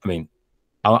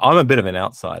 I'm a bit of an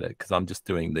outsider because I'm just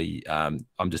doing the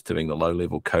low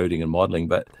level coding and modeling,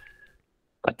 but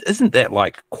isn't that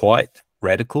like quite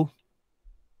radical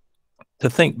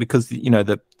to think? Because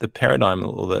the paradigm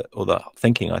or the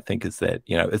thinking, I think, is that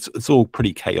it's all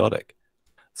pretty chaotic.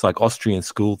 It's like Austrian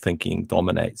school thinking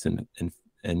dominates in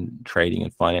trading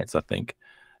and finance, I think,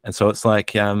 and so it's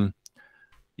like if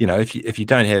you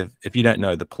don't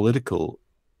know the political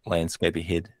landscape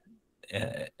ahead.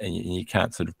 And you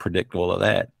can't sort of predict all of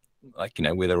that, like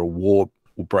whether a war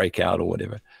will break out or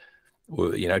whatever,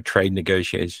 or trade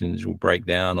negotiations will break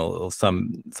down, or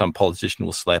some politician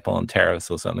will slap on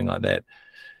tariffs or something like that.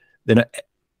 Then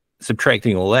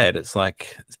subtracting all that, it's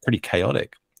pretty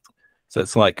chaotic. So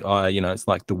it's like it's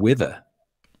like the weather.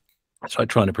 It's like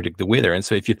trying to predict the weather. And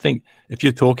so if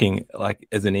you're talking like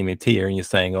as an MMTer and you're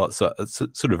saying, it's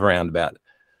sort of around about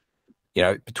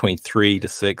between 3 to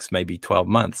 6, maybe 12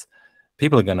 months.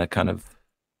 People are going to kind of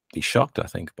be shocked, I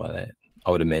think, by that.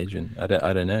 I would imagine. I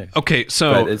don't know. Okay,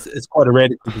 so but it's quite a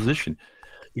radical position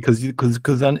because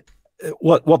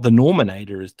what the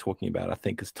nominator is talking about, I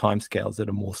think, is timescales that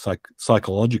are more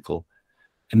psychological,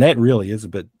 and that really is a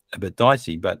bit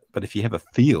dicey. But if you have a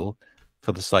feel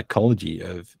for the psychology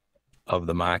of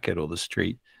the market or the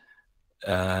street,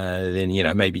 then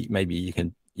maybe you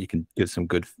can give some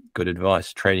good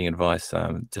advice, trading advice,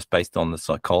 just based on the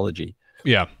psychology.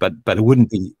 Yeah, but it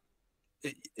wouldn't be,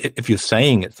 if you're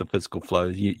saying it's the fiscal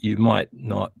flows, you might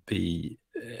not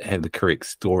have the correct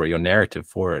story or narrative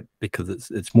for it, because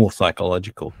it's more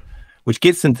psychological, which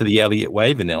gets into the Elliott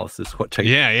wave analysis, which I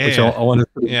want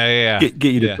to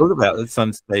get you to talk about at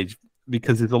some stage,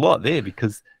 because there's a lot there,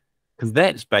 because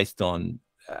that's based on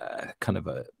kind of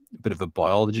a bit of a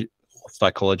biology or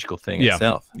psychological thing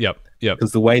itself. Yep.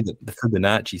 Because the way that the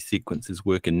Fibonacci sequences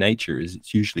work in nature is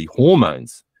it's usually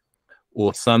hormones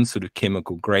or some sort of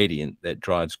chemical gradient that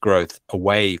drives growth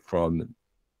away from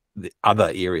the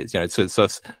other areas. So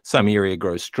if some area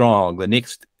grows strong, the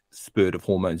next spurt of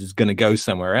hormones is going to go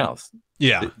somewhere else.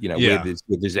 Where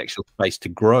there's actual space to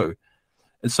grow.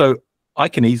 And so I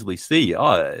can easily see,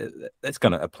 that's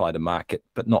going to apply to market,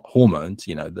 but not hormones.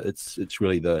 It's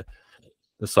really the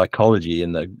psychology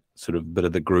and the sort of bit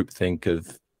of the group think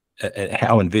of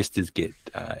how investors get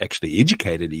actually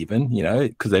educated, even,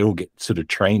 because they all get sort of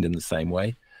trained in the same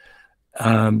way.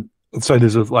 So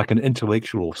there's like an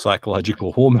intellectual,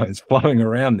 psychological hormones flowing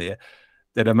around there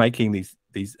that are making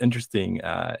these interesting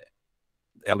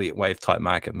Elliott wave type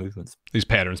market movements. These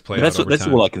patterns play out. That's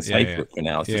time. all I can say for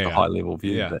now. It's just a high level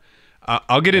view. Yeah.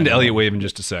 I'll get into Elliott wave in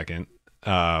just a second.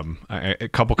 A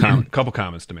couple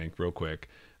comments to make real quick.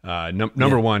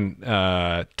 Number one,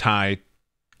 Ty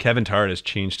Kevin Tart has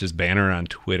changed his banner on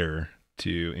Twitter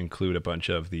to include a bunch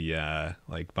of the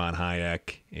like von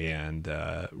Hayek and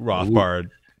Ooh, Rothbard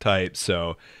types.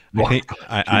 So I wow, think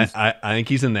jeez. I think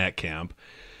he's in that camp.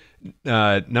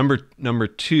 Number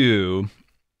two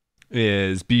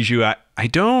is Bijou. I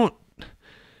don't,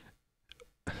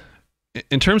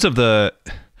 in terms of the,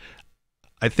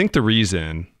 I think the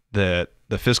reason that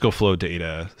the fiscal flow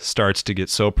data starts to get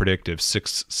so predictive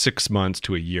six months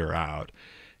to a year out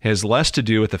has less to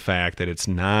do with the fact that it's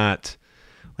not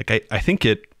like I think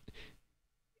it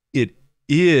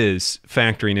is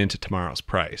factoring into tomorrow's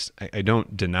price. I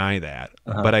don't deny that,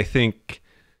 Uh-huh. but I think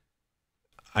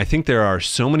there are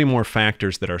so many more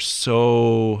factors that are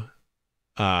so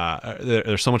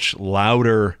they're so much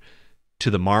louder to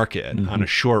the market on Hmm. a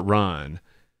short run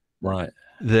Right.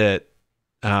 that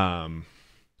and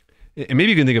maybe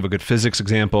you can think of a good physics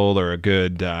example or a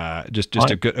good just I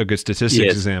a good statistics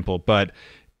Yes. example. But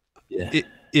Yeah.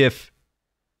 if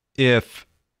if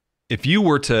if you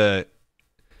were to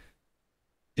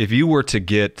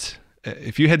get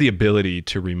if you had the ability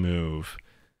to remove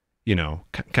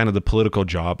kind of the political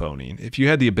jawboning, if you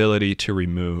had the ability to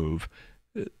remove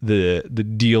the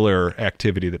dealer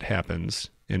activity that happens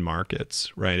in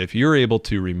markets, right? If you're able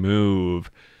to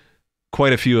remove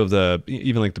quite a few of the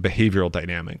even like the behavioral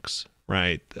dynamics,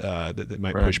 right, that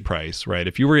might Right. push price, right?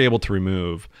 If you were able to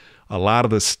remove a lot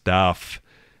of the stuff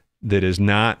that is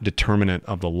not determinant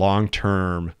of the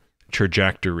long-term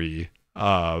trajectory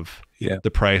of Yeah.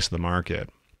 the price of the market,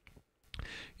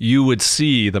 you would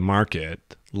see the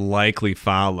market likely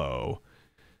follow.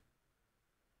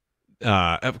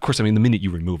 Of course, I mean, the minute you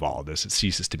remove all of this, it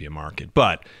ceases to be a market.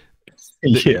 But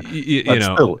Yeah. But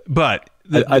still, but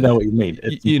I know what you mean.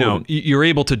 It's important. you're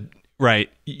able to, right.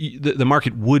 The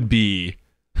market would be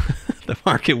the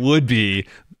market would be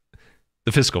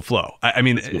the fiscal flow. I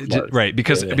mean, It's what flows. right,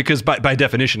 Yeah. Yeah. because by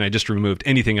definition, I just removed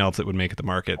anything else that would make it the I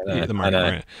market, know.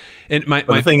 right? And my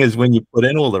But the thing is, when you put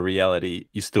in all the reality,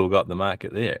 you still got the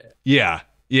market there. yeah,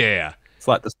 yeah. It's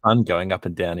like the sun going up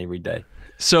and down every day.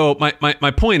 So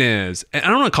my point is, and I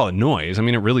don't want to call it noise. I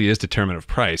mean, it really is determinative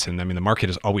price, and I mean the market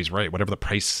is always right. Whatever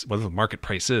the market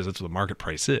price is, that's what the market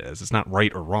price is. It's not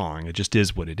right or wrong. It just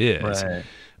is what it is. Right.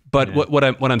 But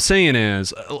Yeah. what I'm saying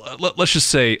is, let's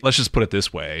just put it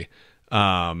this way.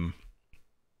 Um,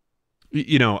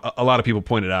 a lot of people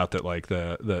pointed out that like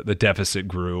the deficit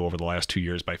grew over the last 2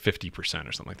 years by 50%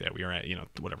 or something like that. We were at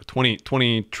whatever 20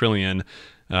 trillion,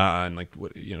 and like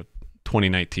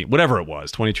 2019, whatever it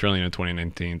was, 20 trillion in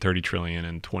 2019, 30 trillion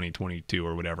in 2022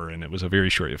 or whatever. And it was a very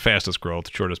fastest growth,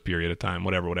 shortest period of time,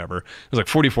 whatever. It was like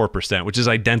 44%, which is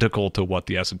identical to what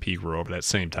the S&P grew over that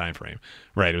same time frame,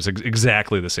 right? It was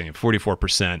exactly the same,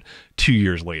 44% 2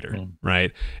 years later,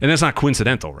 right? And that's not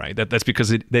coincidental, right? That's because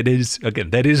that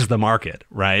is the market,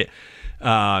 right?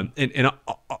 And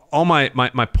all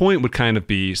my point would kind of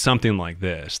be something like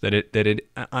this, that it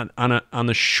on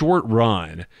the short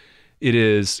run, it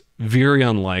is very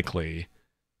unlikely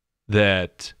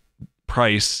that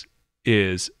price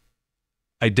is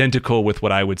identical with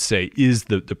what I would say is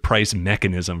the price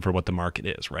mechanism for what the market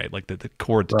is, right? Like the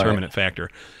core determinant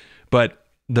factor. But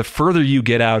the further you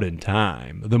get out in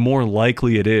time, the more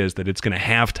likely it is that it's going to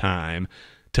have time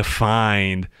to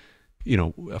find,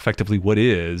 effectively what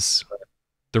is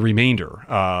the remainder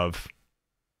of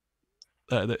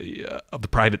the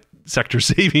private sector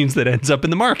savings that ends up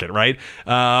in the market, right?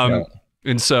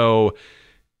 And so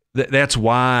that's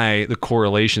why the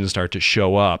correlations start to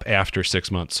show up after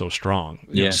 6 months so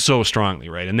so strongly,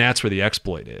 right? And that's where the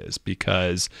exploit is,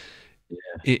 because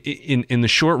in the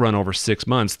short run, over 6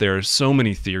 months, there are so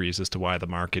many theories as to why the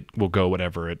market will go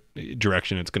whatever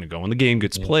direction it's going to go, and the game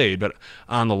gets played. But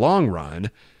on the long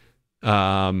run,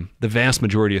 the vast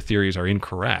majority of theories are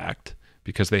incorrect,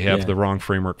 because they have the wrong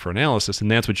framework for analysis, and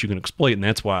that's what you can exploit. And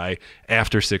that's why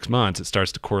after 6 months, it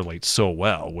starts to correlate so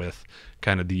well with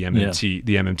kind of the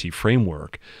MMT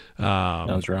framework.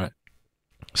 That's right.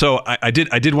 So I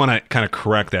did want to kind of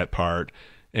correct that part.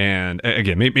 And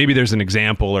again, maybe there's an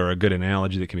example or a good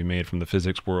analogy that can be made from the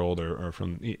physics world or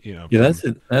from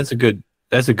That's a good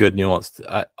nuance.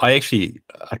 I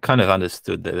kind of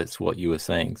understood that it's what you were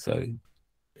saying. So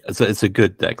it's a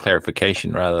good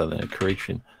clarification rather than a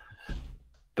correction.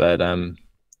 But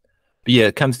yeah,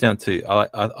 it comes down to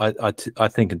I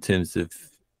think in terms of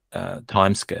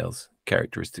time scales,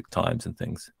 characteristic times and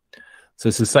things. So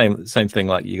it's the same thing.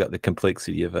 Like you got the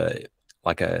complexity of a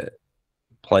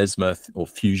plasma or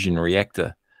fusion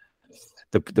reactor.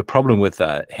 The problem with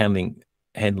handling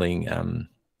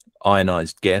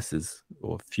ionized gases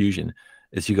or fusion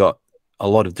is you got a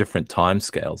lot of different time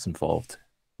scales involved.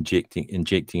 injecting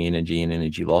energy and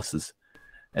energy losses.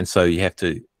 And so you have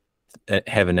to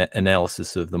have an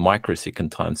analysis of the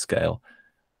microsecond time scale,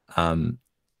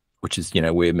 which is,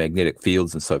 where magnetic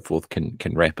fields and so forth can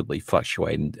rapidly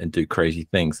fluctuate and do crazy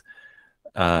things.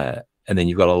 And then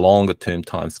you've got a longer term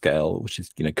time scale, which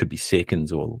is, could be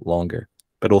seconds or longer,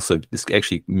 but also there's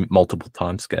actually multiple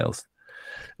time scales.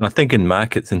 And I think in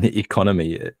markets and the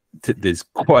economy, there's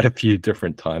quite a few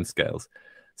different time scales,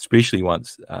 especially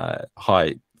once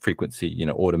high frequency,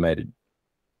 automated,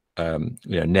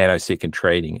 nanosecond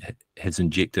trading has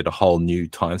injected a whole new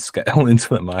time scale into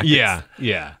the market.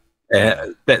 Yeah.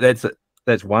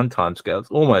 That's one time scale. It's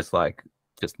almost like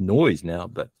just noise now,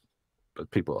 but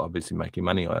people are obviously making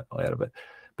money out of it.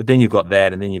 But then you've got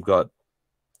that, and then you've got,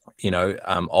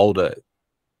 older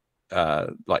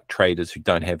like traders who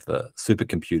don't have the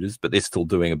supercomputers, but they're still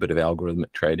doing a bit of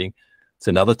algorithmic trading. It's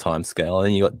another time scale. And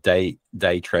then you've got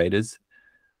day traders,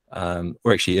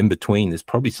 or actually in between. There's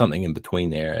probably something in between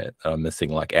there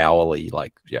missing, like hourly,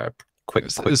 like quick.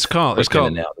 There's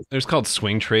called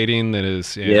swing trading. That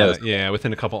is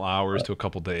within a couple hours to a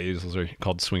couple days. Those are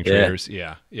called swing traders.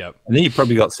 Yep. And then you've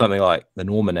probably got something like the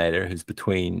nominator, who's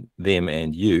between them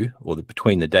and you, or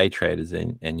between the day traders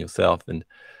and yourself. And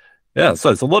so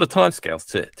it's a lot of time scales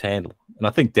to handle. And I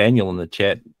think Daniel in the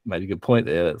chat made a good point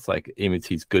there. It's like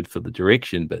MMT is good for the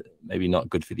direction, but maybe not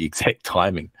good for the exact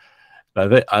timing. I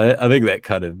think that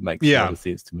kind of makes a lot of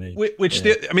sense to me.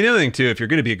 The other thing too, if you're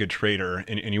going to be a good trader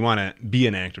and you want to be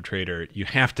an active trader, you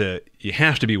have to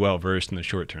be well versed in the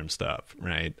short term stuff,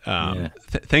 right?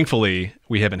 Thankfully,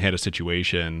 we haven't had a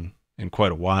situation in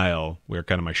quite a while where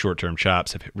kind of my short term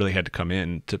chops have really had to come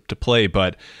in to play.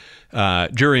 But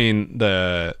during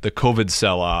the COVID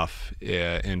sell off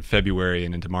in February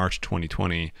and into March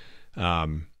 2020.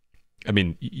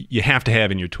 You have to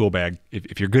have in your tool bag,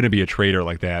 if you're going to be a trader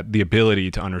like that, the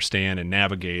ability to understand and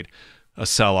navigate a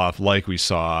sell-off like we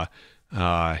saw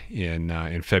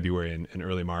in February and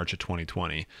early March of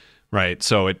 2020, right?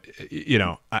 So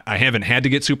I haven't had to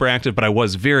get super active, but I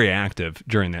was very active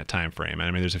during that time frame.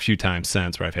 There's a few times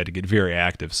since where I've had to get very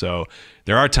active. So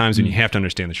there are times when you have to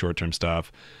understand the short-term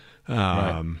stuff.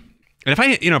 And if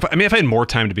I had more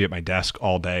time to be at my desk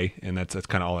all day, and that's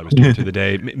kind of all I was doing through the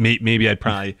day, maybe I'd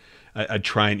try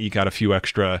and eke out a few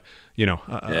extra,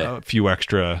 a few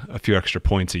extra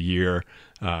points a year.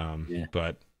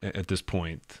 But at this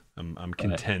point, I'm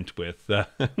content with the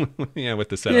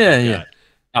setup.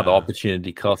 Other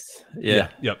opportunity costs.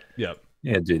 Yep.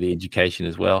 Do the education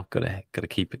as well. Got to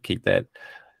keep that.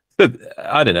 But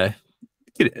I don't know.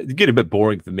 It'd get a bit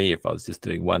boring for me if I was just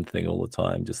doing one thing all the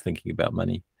time, just thinking about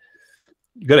money.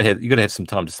 You got to have some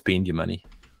time to spend your money.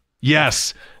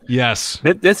 Yes. That's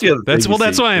the other thing.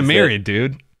 That's why I'm married,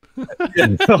 dude. You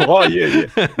got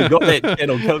that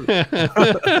channel covered.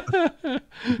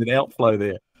 There's an outflow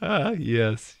there.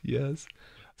 Yes.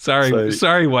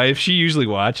 Sorry, wife. She usually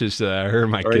watches her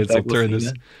and my kids will turn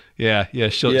this.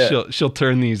 She'll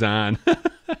turn these on.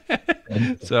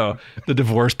 So the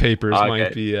divorce papers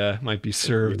might be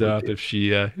served up if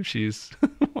she's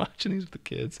watching these with the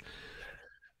kids.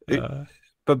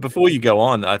 But before you go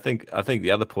on, I think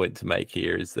the other point to make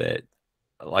here is that,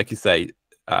 like you say,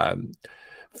 when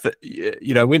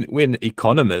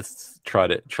economists try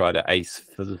to ace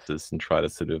physicists and try to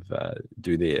sort of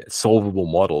do their solvable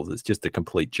models, it's just a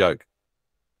complete joke.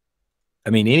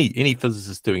 Any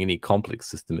physicist doing any complex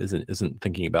system isn't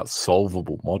thinking about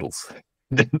solvable models.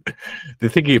 They're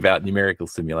thinking about numerical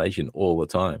simulation all the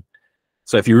time.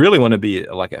 So if you really want to be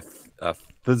like a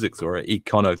physics or an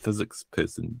econophysics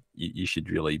person, you should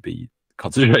really be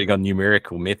concentrating on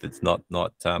numerical methods, not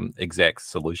exact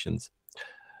solutions.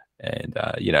 And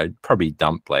probably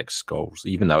dump black skulls,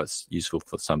 even though it's useful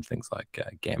for some things like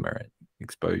gamma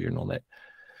exposure and all that.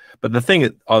 But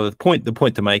the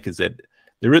point to make is that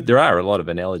there are a lot of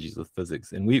analogies with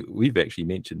physics, and we've actually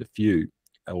mentioned a few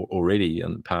already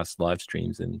on the past live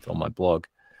streams and on my blog.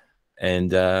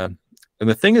 And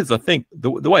the thing is, I think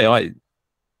the way I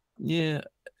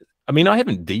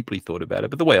haven't deeply thought about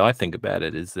it, but the way I think about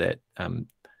it is that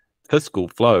fiscal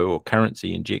flow or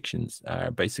currency injections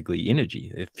are basically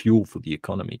energy. They're fuel for the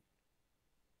economy.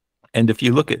 And if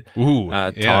you look at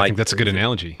I think that's a good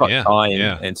analogy.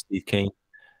 And Steve King,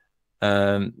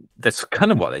 that's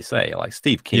kind of what they say. Like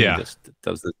Steve King just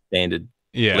does the standard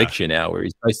lecture now where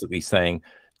he's basically saying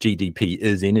GDP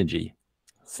is energy.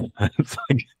 It's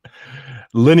like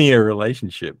linear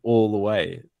relationship all the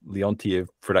way, Leontief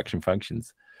production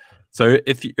functions. So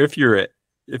if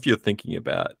you're thinking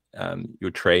about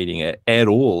your trading at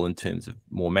all in terms of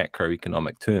more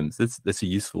macroeconomic terms, that's a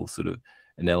useful sort of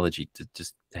analogy to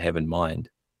just have in mind.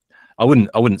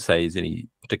 I wouldn't say there's any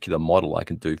particular model I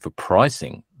can do for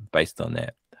pricing based on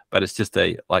that. But it's just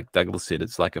like Douglas said,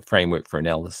 it's like a framework for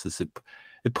analysis. It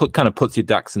kind of puts your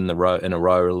ducks in a row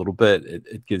a little bit.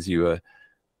 It gives you a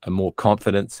more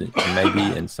confidence in maybe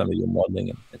in some of your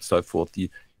modeling and so forth. You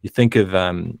think of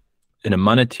in a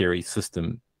monetary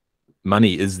system,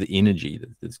 money is the energy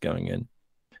that's going in,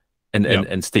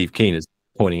 and Steve Keen is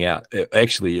pointing out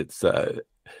actually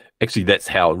that's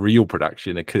how real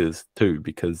production occurs too,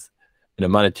 because in a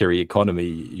monetary economy,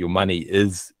 your money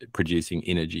is producing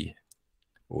energy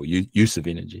or use of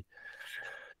energy.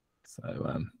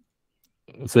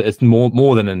 So it's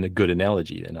more than a good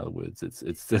analogy. In other words, it's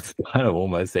kind of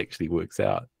almost actually works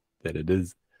out that it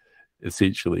is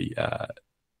essentially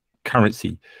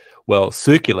currency,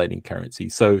 circulating currency.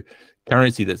 So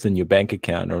currency that's in your bank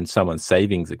account or in someone's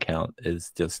savings account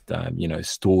is just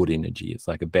stored energy. It's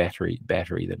like a battery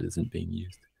that isn't being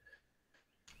used.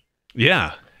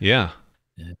 Yeah.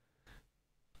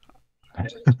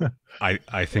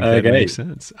 I think that makes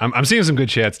sense. I'm seeing some good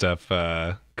chat stuff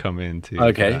come in too.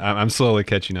 Okay, I'm slowly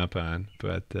catching up on,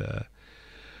 but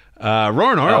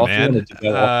Roaring Oro, man.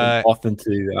 Off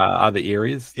into other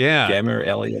areas. Yeah, Gamma,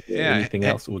 Elliot, anything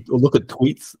else? Or look at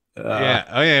tweets. Yeah.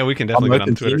 Oh yeah, we can definitely get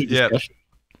on Twitter. Yeah.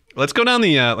 Let's go down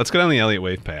the Elliott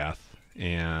wave path,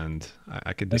 and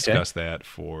I could discuss that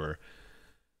for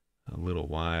a little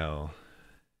while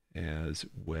as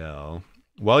well.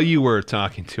 While you were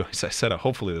talking to us, I said,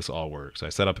 hopefully this all works. I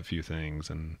set up a few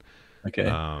things, and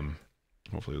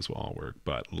hopefully this will all work.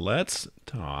 But let's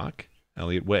talk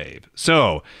Elliott wave.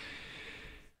 So,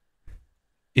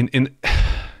 in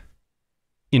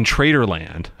trader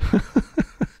land,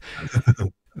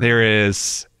 there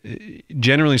is,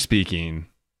 generally speaking,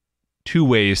 two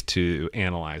ways to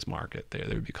analyze market. There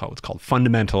would be what's called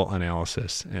fundamental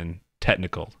analysis and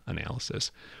technical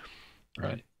analysis.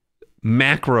 Right.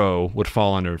 Macro would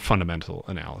fall under fundamental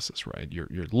analysis, right? You're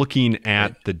looking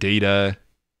at the data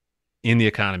in the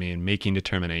economy and making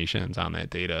determinations on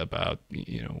that data about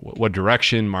what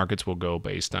direction markets will go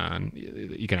based on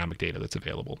the economic data that's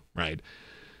available, right?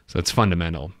 So it's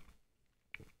fundamental.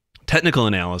 Technical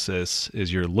analysis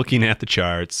is you're looking at the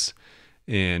charts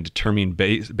and determining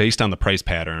based on the price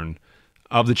pattern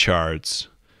of the charts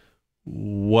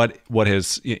what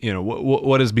is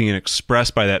being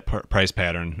expressed by that price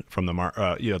pattern from the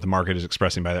the market is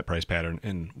expressing by that price pattern,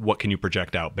 and what can you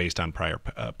project out based on prior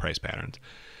price patterns.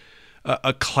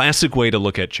 A classic way to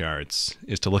look at charts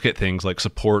is to look at things like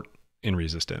support and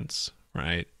resistance,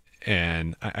 right?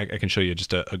 And I can show you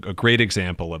just a great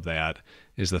example of that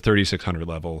is the 3,600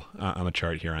 level on the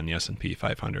chart here on the S&P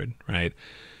 500, right?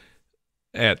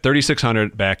 At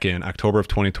 3,600 back in October of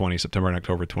 2020, September and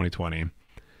October 2020,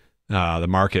 the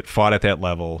market fought at that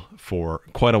level for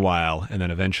quite a while and then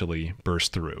eventually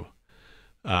burst through.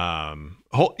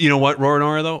 You know what, Roaring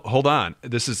Oro, though? Hold on.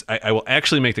 I will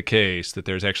actually make the case that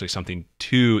there's actually something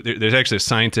there's actually a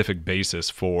scientific basis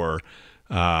for,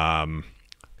 that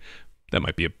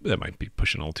might be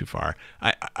pushing a little too far.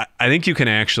 I think you can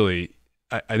actually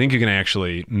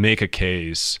make a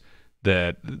case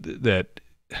that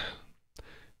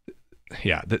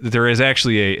there is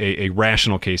actually a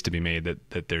rational case to be made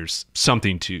that there's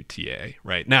something to TA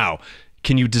right now.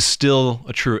 Can you distill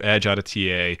a true edge out of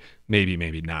TA? Maybe,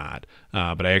 maybe not.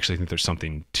 But I actually think there's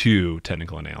something to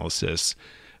technical analysis.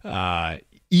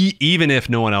 Even if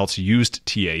no one else used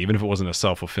TA, even if it wasn't a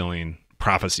self-fulfilling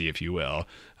prophecy, if you will,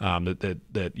 that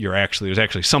there's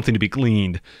actually something to be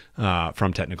gleaned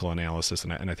from technical analysis,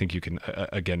 and I think you can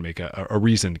again make a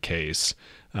reasoned case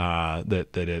that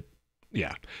it.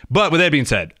 Yeah. But with that being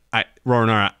said, Roaring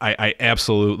Oro, I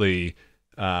absolutely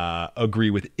agree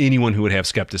with anyone who would have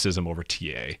skepticism over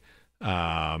TA.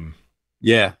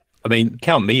 Yeah. I mean,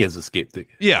 count me as a skeptic.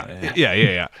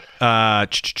 Yeah.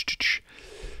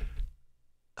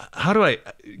 How do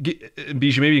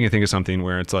Bijou, maybe you can think of something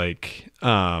where it's like,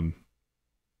 like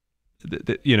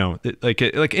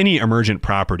any emergent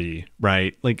property,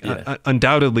 right? Like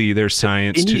undoubtedly there's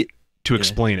science to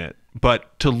explain it.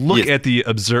 But to look at the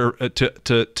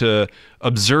to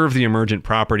observe the emergent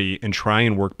property and try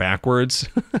and work backwards,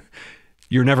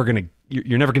 you're never gonna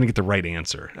get the right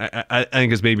answer. I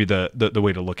think is maybe the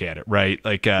way to look at it, right?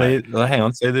 Like, hang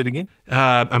on, say that again.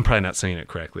 I'm probably not saying it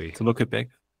correctly. To look at back.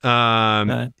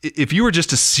 No. If you were just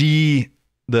to see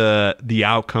the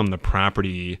outcome, the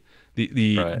property,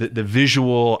 the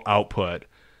visual output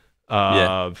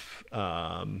of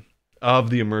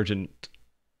the emergent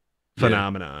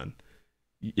phenomenon.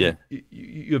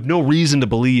 You have no reason to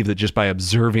believe that just by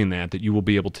observing that you will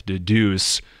be able to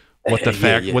deduce what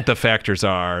the factors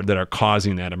are that are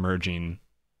causing that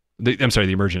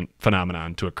the emergent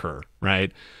phenomenon to occur,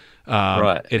 right?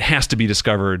 Right. It has to be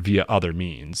discovered via other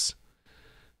means.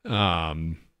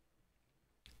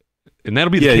 And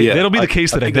that'll be the case, that'll be the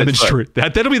case that I demonstrate.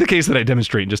 Right. That'll be the case that I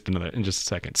demonstrate in just a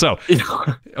second. So,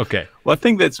 okay. Well, I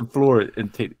think that's a flaw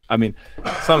in I mean,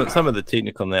 some of the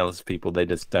technical analysis people, they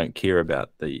just don't care about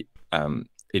the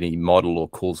any model or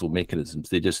causal mechanisms.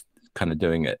 They're just kind of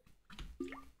doing it,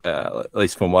 at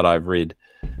least from what I've read,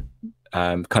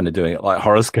 kind of doing it like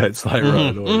horoscopes, like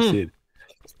Ryan always said.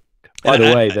 By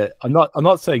the way, that I'm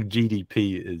not saying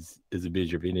GDP is a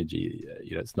measure of energy.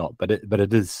 You know, it's not, but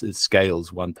it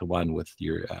scales 1-to-1 with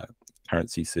your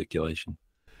currency circulation.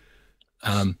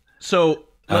 So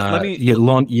let me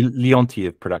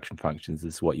Leontief production functions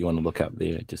is what you want to look up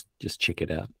there. Just check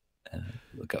it out.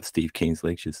 Look up Steve Keen's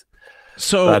lectures.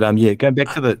 So, but going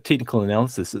back to the technical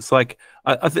analysis, it's like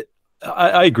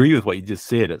I agree with what you just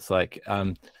said. It's like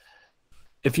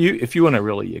if you want to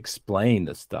really explain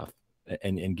this stuff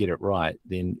and get it right,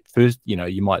 then first, you know,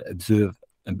 you might observe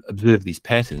these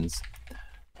patterns.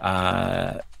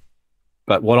 But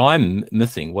what I'm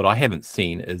missing, what I haven't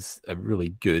seen, is a really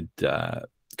good,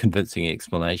 convincing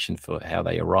explanation for how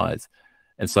they arise.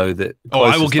 And so that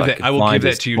I will give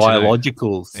that to you.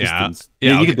 Biological systems,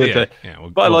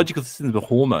 biological systems with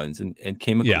hormones and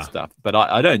chemical stuff. But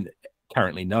I don't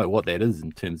currently know what that is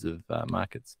in terms of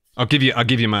markets. I'll give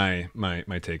you my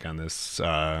take on this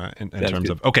in terms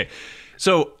of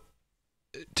So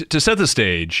to set the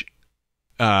stage,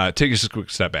 take just a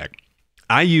quick step back.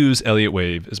 I use Elliott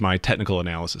Wave as my technical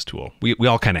analysis tool. We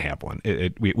all kind of have one.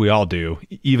 We all do,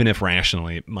 even if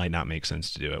rationally it might not make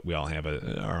sense to do it. We all have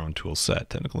our own tool set,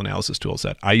 technical analysis tool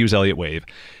set. I use Elliott Wave,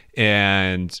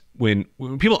 and when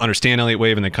people understand Elliott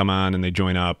Wave and they come on and they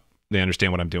join up, they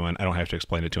understand what I'm doing. I don't have to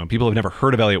explain it to them. People have never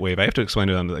heard of Elliott Wave. I have to explain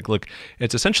to them, like, look,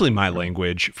 it's essentially my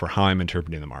language for how I'm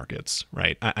interpreting the markets,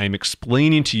 right? I'm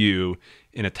explaining to you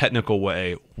in a technical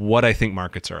way what I think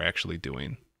markets are actually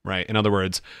doing, right? In other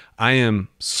words, I am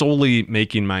solely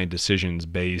making my decisions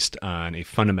based on a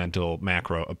fundamental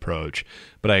macro approach,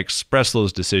 but I express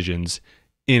those decisions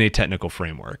in a technical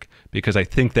framework because I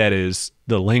think that is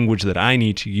the language that I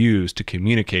need to use to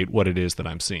communicate what it is that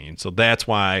I'm seeing. So that's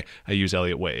why I use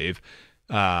Elliott Wave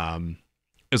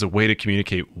as a way to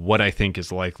communicate what I think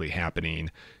is likely happening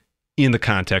in the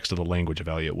context of the language of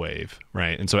Elliott Wave,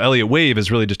 right? And so Elliott Wave is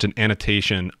really just an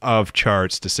annotation of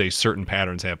charts to say certain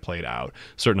patterns have played out,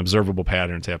 certain observable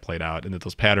patterns have played out, and that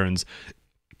those patterns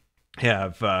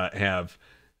have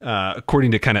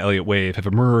according to kind of Elliott Wave, have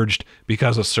emerged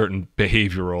because of certain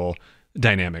behavioral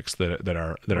dynamics that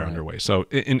are underway. So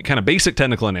in kind of basic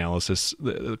technical analysis,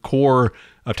 the core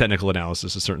of technical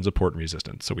analysis is certain support and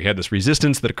resistance. So we had this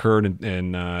resistance that occurred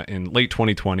in late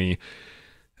 2020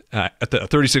 at the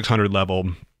 3,600 level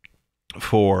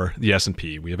for the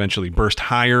S&P. We eventually burst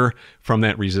higher from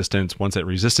that resistance. Once that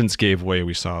resistance gave way,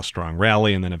 we saw a strong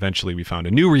rally, and then eventually we found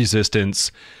a new resistance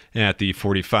at the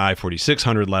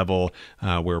 4,600 level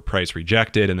where price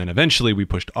rejected, and then eventually we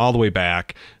pushed all the way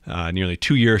back nearly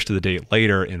 2 years to the date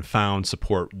later and found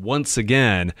support once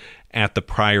again at the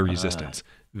prior resistance.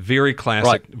 Very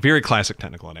classic, very classic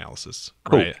technical analysis.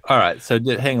 Cool. Right? All right. So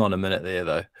hang on a minute there,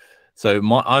 though. So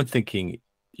I'm thinking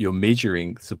you're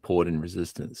measuring support and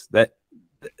resistance. That,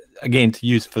 again, to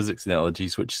use physics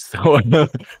analogies, which is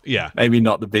maybe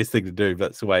not the best thing to do,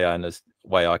 but it's the way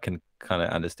I can kind of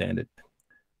understand it.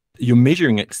 You're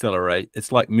measuring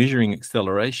it's like measuring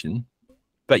acceleration,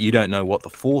 but you don't know what the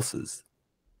force is.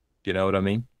 Do you know what I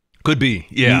mean? Could be,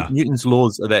 yeah. Newton's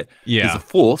laws are that there's a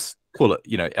force, call it,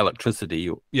 electricity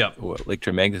or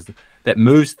electromagnetism, that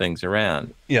moves things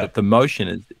around. Yeah. But the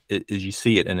motion is you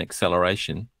see it in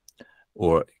acceleration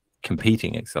or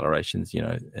competing accelerations, in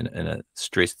a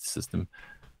stressed system.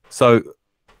 So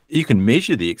you can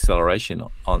measure the acceleration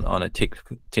on a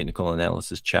technical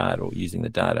analysis chart or using the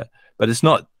data, but it's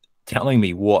not telling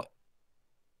me what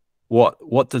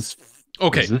does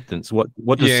resistance, what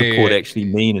does support actually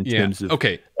mean in terms of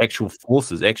actual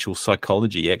forces, actual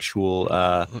psychology, actual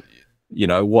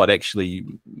what actually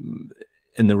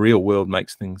in the real world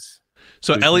makes things.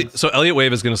 So Elliott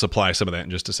Wave is going to supply some of that in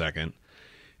just a second.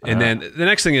 And then the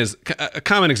next thing is a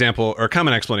common example or a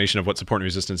common explanation of what support and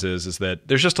resistance is that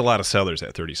there's just a lot of sellers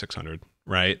at 3,600,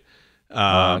 right?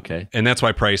 And that's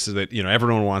why price is that,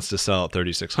 everyone wants to sell at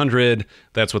 3,600.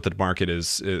 That's what the market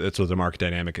is. That's what the market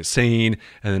dynamic is saying.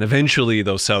 And then eventually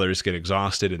those sellers get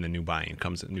exhausted and then new buyers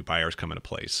come into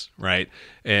place, right?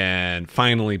 And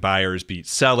finally buyers beat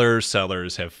sellers.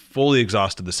 Sellers have fully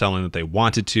exhausted the selling that they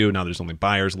wanted to. Now there's only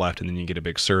buyers left, and then you get a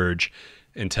big surge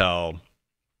until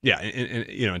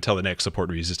the next support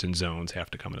and resistance zones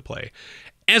have to come into play.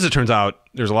 as it turns out,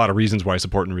 there's a lot of reasons why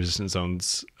support and resistance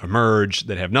zones emerge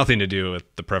that have nothing to do with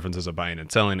the preferences of buying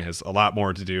and selling. It has a lot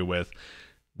more to do with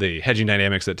the hedging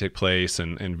dynamics that take place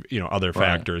and other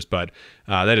factors. But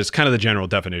that is kind of the general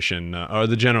definition or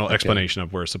the general explanation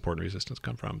of where support and resistance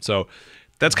come from. So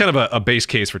that's kind of a base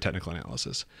case for technical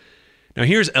analysis. Now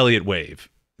here's Elliott wave.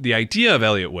 The idea of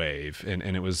Elliott wave, and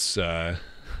it was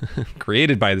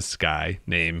created by this guy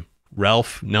named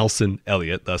Ralph Nelson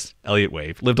Elliott, thus Elliott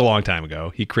wave, lived a long time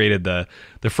ago. He created the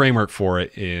framework for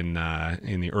it in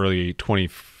the early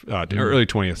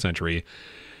 20th century,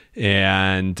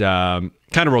 and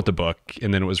kind of wrote the book.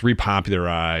 And then it was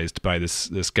repopularized by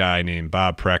this guy named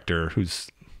Bob Prechter, who's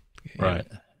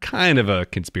kind of a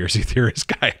conspiracy theorist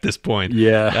guy at this point.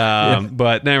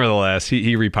 But nevertheless,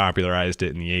 he repopularized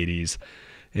it in the 80s,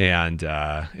 and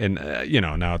now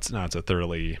it's a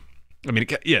thoroughly, I mean,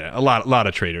 a lot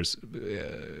of traders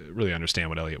really understand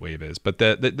what Elliott wave is. But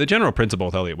the general principle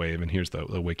with Elliott wave, and here's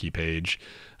the wiki page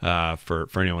for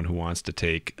anyone who wants to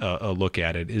take a look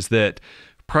at it, is that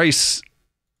price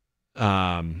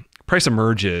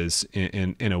emerges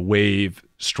in a wave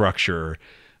structure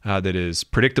that is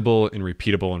predictable and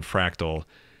repeatable and fractal,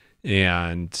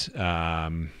 and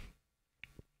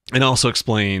also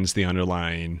explains the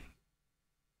underlying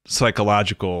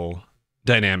psychological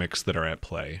dynamics that are at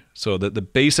play. So the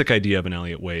basic idea of an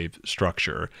Elliott wave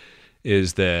structure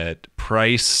is that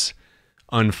price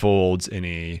unfolds in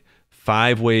a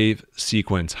 5-wave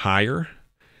sequence higher,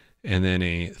 and then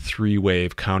a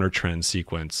 3-wave counter trend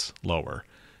sequence lower.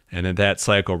 And then that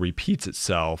cycle repeats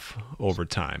itself over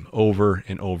time, over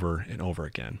and over and over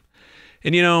again.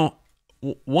 And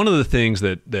one of the things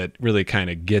that really kind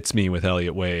of gets me with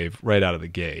Elliott wave right out of the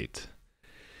gate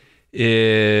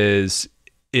is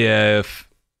if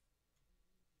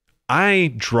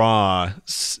I draw,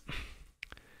 let's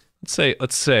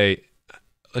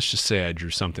just say I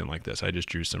drew something like this. I just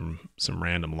drew some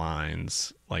random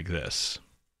lines like this.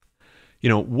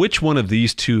 Which one of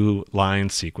these two line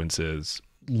sequences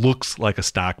looks like a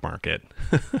stock market,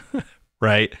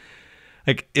 right?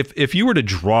 Like if you were to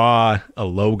draw a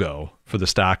logo for the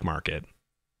stock market,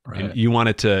 and you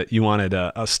wanted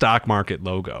a stock market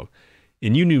logo,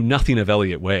 and you knew nothing of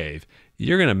Elliott wave,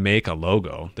 you're going to make a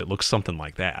logo that looks something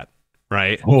like that,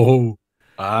 right?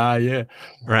 Yeah.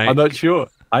 Right. I'm not sure.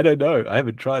 I don't know. I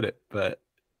haven't tried it, but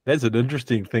that's an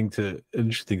interesting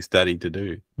study to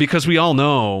do. Because we all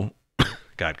know,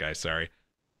 God, guys, sorry.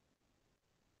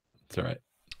 It's all right.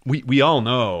 We all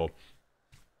know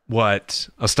what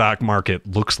a stock market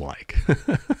looks like,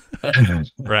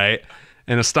 right?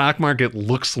 And a stock market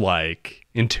looks like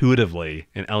intuitively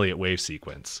an Elliott wave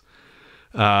sequence.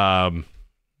 God,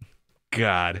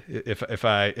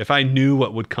 if I knew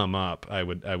what would come up, I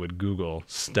would Google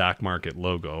stock market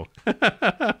logo.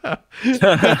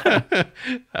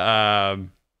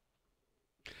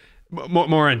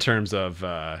 More in terms of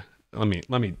let me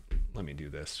do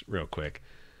this real quick.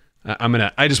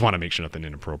 I just want to make sure nothing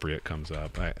inappropriate comes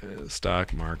up.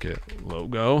 Stock market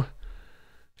logo,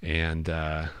 and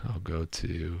I'll go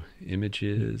to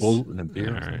images. All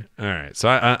right. So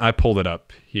I pulled it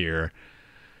up here,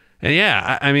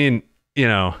 and I mean,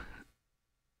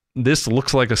 this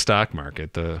looks like a stock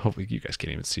market. Hopefully you guys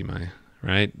can't even see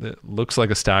right. It looks like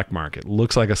a stock market.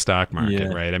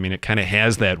 Right? I mean, it kind of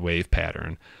has that wave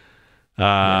pattern.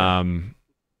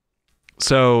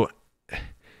 So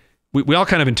we all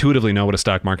kind of intuitively know what a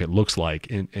stock market looks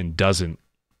like and doesn't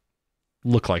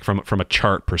look like from a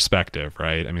chart perspective,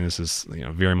 right? I mean, this is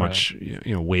very much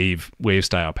wave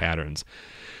style patterns.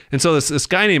 And so this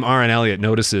guy named R.N. Elliott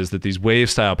notices that these wave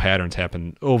style patterns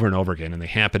happen over and over again, and they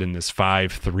happen in this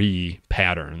 5-3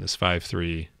 pattern,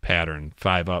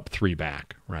 5 up, 3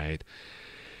 back, right?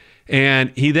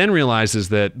 And he then realizes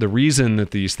that the reason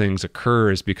that these things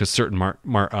occur is because certain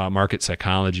market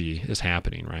psychology is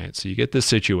happening, right? So you get this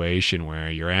situation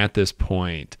where you're at this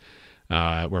point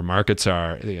where markets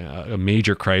are, a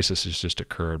major crisis has just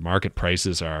occurred. Market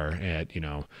prices are at,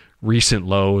 recent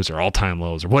lows or all-time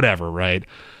lows or whatever, right?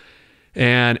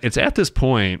 And it's at this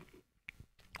point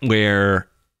where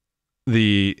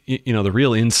the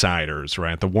real insiders,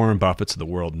 right, the Warren Buffetts of the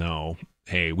world know,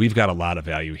 hey, we've got a lot of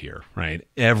value here, right?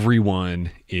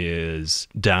 Everyone is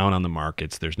down on the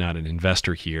markets. There's not an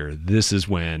investor here. This is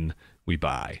when we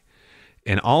buy.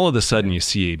 And all of a sudden you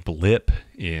see a blip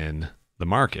in the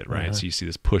market, right? So you see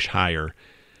this push higher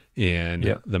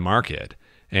in the market.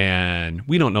 And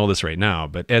we don't know this right now,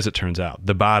 but as it turns out,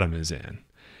 the bottom is in.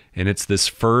 And it's this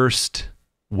first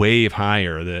wave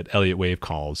higher that Elliott wave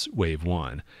calls wave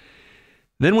 1.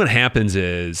 Then what happens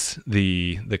is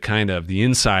the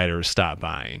insiders stop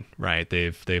buying, right?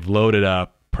 They've loaded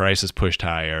up, prices pushed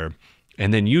higher,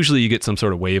 And then usually you get some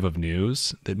sort of wave of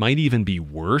news that might even be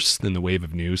worse than the wave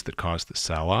of news that caused the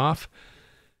sell-off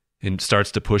and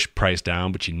starts to push price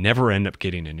down, but you never end up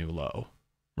getting a new low,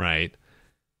 right?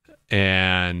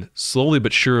 And slowly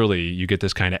but surely, you get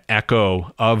this kind of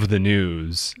echo of the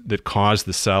news that caused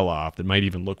the sell-off that might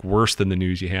even look worse than the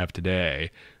news you have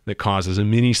today, that causes a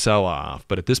mini sell-off.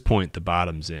 But at this point, the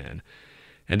bottom's in.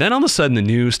 And then all of a sudden, the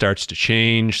news starts to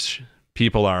change.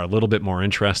 People are a little bit more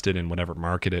interested in whatever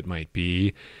market it might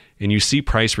be. And you see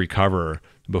price recover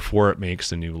before it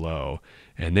makes a new low.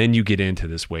 And then you get into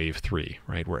this wave 3,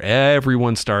 right? Where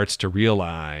everyone starts to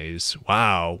realize,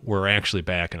 wow, we're actually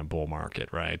back in a bull market,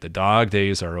 right? The dog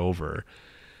days are over.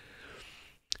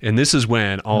 And this is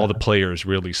when all the players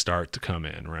really start to come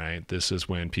in, right? This is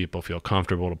when people feel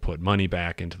comfortable to put money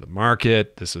back into the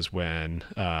market. This is when,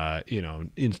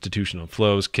 institutional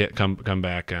flows come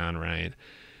back on, right?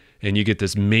 And you get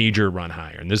this major run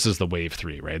higher. And this is the wave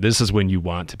 3, right? This is when you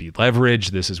want to be leveraged.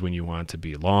 This is when you want to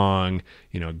be long.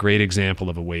 A great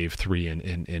example of a wave 3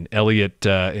 in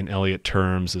Elliott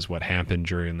terms is what happened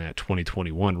during that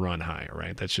 2021 run higher,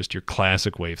 right? That's just your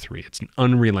classic wave 3. It's an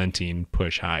unrelenting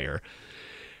push higher.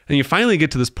 And you finally get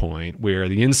to this point where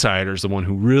the insiders, the one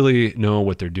who really know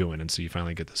what they're doing, and so you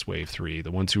finally get this wave 3,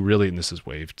 the ones who really, and this is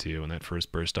wave 2, and that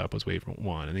first burst up was wave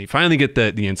 1. And then you finally get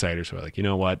the insiders who are like, you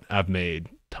know what, I've made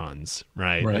tons,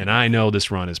 right? And I know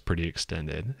this run is pretty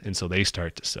extended. And so they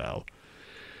start to sell.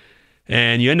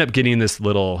 And you end up getting this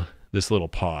little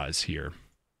pause here.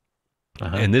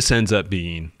 And this ends up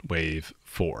being wave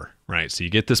 4, right? So you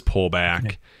get this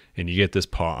pullback and you get this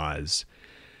pause.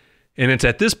 And it's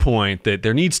at this point that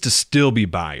there needs to still be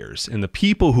buyers. And the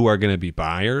people who are going to be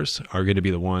buyers are going to be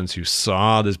the ones who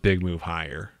saw this big move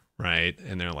higher, right?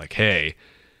 And they're like, hey,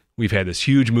 we've had this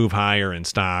huge move higher in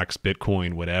stocks,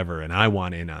 Bitcoin, whatever, and I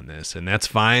want in on this. And that's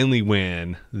finally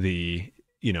when the,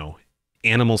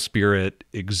 animal spirit,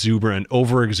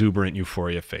 over exuberant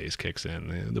euphoria phase kicks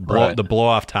in. The blow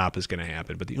off top is going to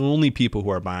happen. But the only people who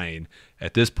are buying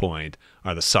at this point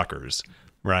are the suckers,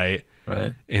 right?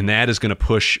 Right. And that is going to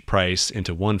push price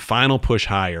into one final push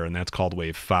higher, and that's called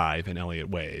wave 5, an Elliott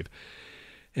wave.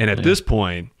 And at this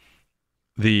point,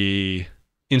 the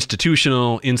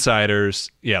institutional insiders,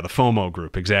 the FOMO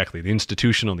group, exactly. The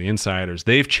institutional, the insiders,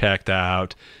 they've checked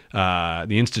out. The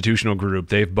institutional group,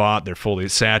 they've bought, they're fully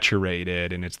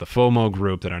saturated, and it's the FOMO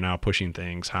group that are now pushing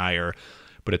things higher.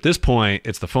 But at this point,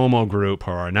 it's the FOMO group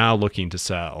who are now looking to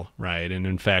sell, right? And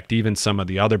in fact, even some of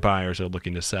the other buyers are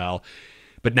looking to sell.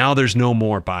 But now there's no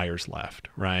more buyers left,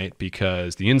 right?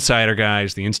 Because the insider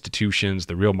guys, the institutions,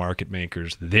 the real market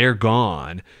makers, they're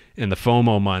gone, and the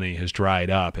FOMO money has dried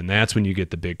up. And that's when you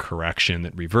get the big correction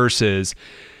that reverses.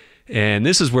 And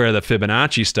this is where the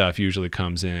Fibonacci stuff usually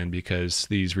comes in, because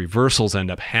these reversals end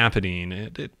up happening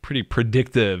at pretty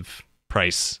predictive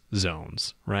price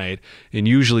zones, right? And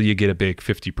usually you get a big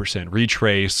 50%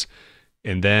 retrace,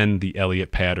 and then the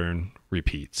Elliott pattern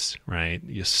repeats, right?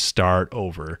 You start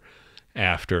over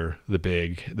after the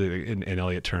big, in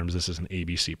Elliott terms, this is an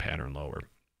ABC pattern lower.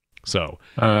 So,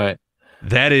 all right,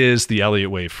 that is the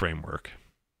Elliott wave framework.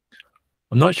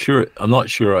 I'm not sure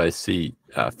I see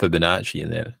Fibonacci in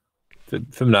there.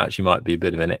 Fibonacci might be a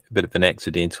bit of an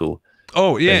accidental.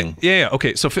 Oh yeah, thing. yeah.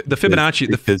 Okay, so the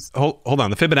Fibonacci, hold on,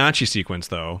 the Fibonacci sequence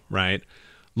though, right?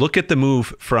 Look at the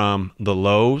move from the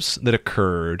lows that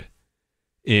occurred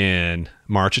in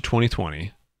March of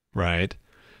 2020, right,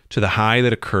 to the high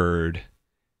that occurred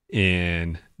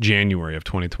in January of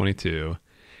 2022.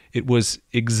 It was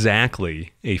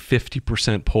exactly a 50%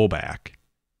 pullback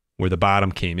where the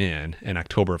bottom came in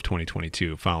October of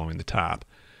 2022 following the top,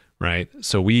 right?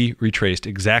 So we retraced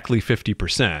exactly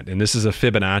 50%. And this is a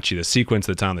Fibonacci, the sequence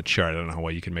that's on the chart. I don't know how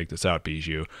well you can make this out,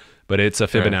 Bijou, but it's a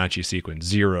Fibonacci sequence: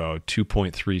 0,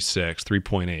 2.36,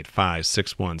 3.8, 5,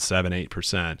 6, 1, 7,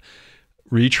 8%.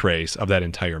 Retrace of that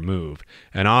entire move.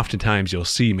 And oftentimes you'll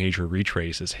see major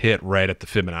retraces hit right at the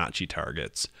Fibonacci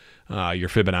targets. Your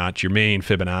main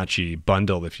Fibonacci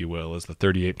bundle, if you will, is the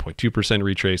 38.2%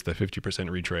 retrace, the 50%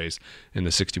 retrace, and the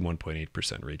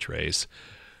 61.8% retrace.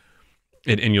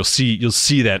 And you'll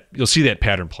see that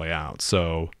pattern play out.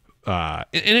 So and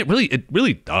it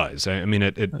really does. I mean,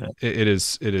 it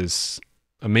is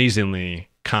amazingly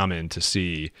common to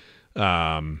see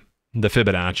the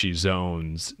Fibonacci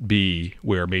zones be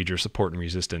where major support and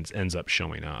resistance ends up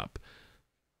showing up.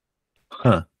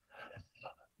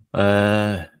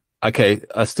 Okay,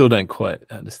 I still don't quite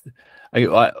understand.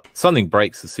 Something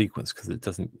breaks the sequence because it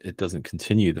doesn't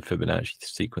continue the Fibonacci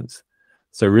sequence.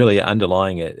 So really,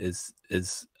 underlying it is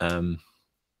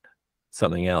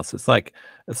something else. It's like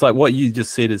what you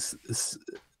just said is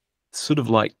sort of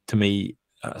like, to me,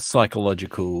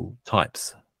 psychological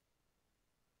types.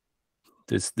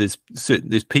 There's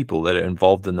people that are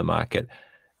involved in the market,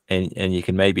 and you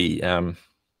can maybe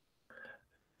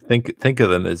think of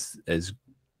them as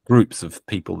groups of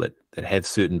people that have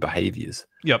certain behaviors.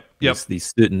 Yep. There's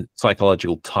these certain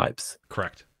psychological types.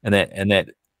 Correct. And that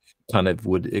kind of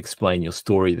would explain your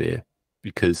story there,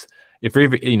 because if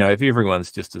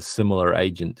everyone's just a similar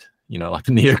agent, like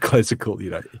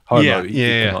neoclassical, Homo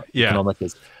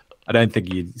economicus, I don't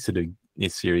think you sort of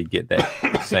necessarily get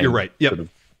that same. You're right. Yep. Sort of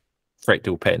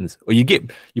fractal patterns, or you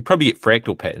probably get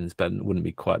fractal patterns, but it wouldn't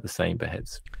be quite the same.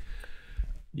 Perhaps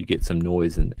you get some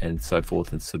noise and so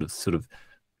forth, and sort of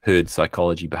herd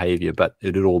psychology behavior, but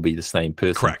it'd all be the same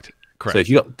person. Correct. So if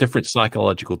you got different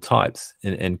psychological types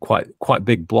and quite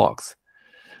big blocks,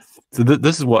 so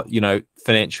this is what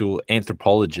financial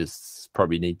anthropologists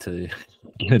probably need to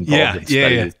get involved in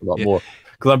studying a lot more,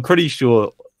 because I'm pretty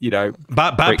sure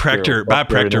Bob Proctor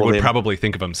would probably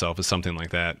think of himself as something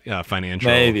like that. Financial,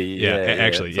 maybe.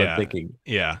 Actually, I'm thinking,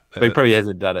 but he probably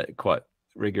hasn't done it quite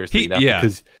rigorously enough.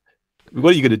 Because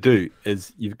what you're going to do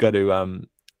is you've got to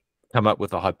come up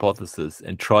with a hypothesis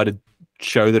and try to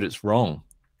show that it's wrong.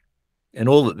 And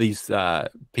all that these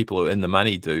people who are in the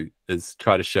money do is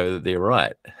try to show that they're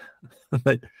right.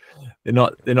 They're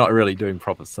not really doing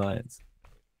proper science.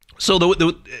 So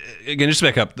again, just to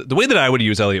back up, the way that I would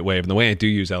use Elliott wave, and the way I do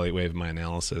use Elliott wave in my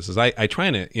analysis, is I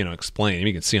try to explain. And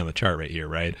you can see on the chart right here,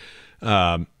 right?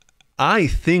 I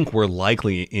think we're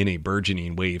likely in a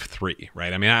burgeoning wave 3,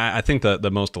 right? I mean, I think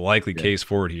the most likely case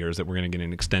forward here is that we're going to get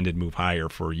an extended move higher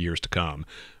for years to come,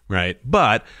 right?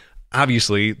 But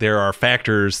obviously, there are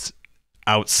factors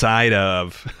outside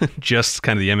of just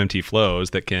kind of the MMT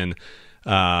flows that can,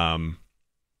 that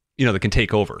can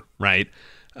take over, right?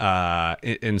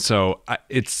 And so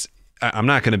I'm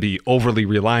not going to be overly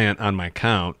reliant on my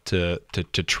count to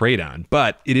trade on,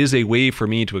 but it is a way for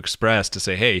me to express, to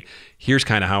say, hey, here's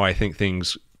kind of how I think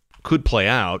things could play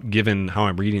out given how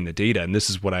I'm reading the data, and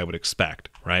this is what I would expect,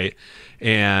 right?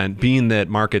 And being that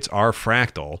markets are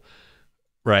fractal,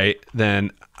 right,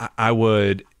 then I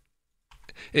would,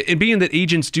 and being that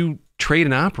agents do trade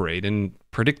and operate in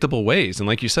predictable ways, and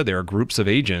like you said, there are groups of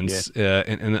agents,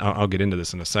 and I'll get into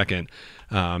this in a second,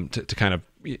 to kind of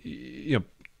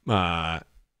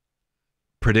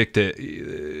predict it.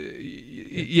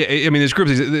 I mean, there's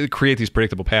groups that create these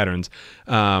predictable patterns,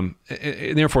 and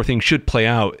therefore things should play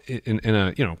out in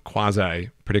a quasi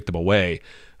predictable way.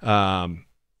 I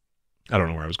don't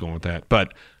know where I was going with that,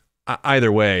 but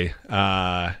either way,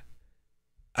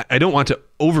 I don't want to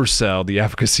oversell the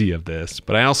efficacy of this,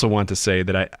 but I also want to say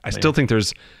that I still think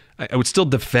I would still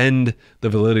defend the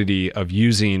validity of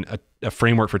using a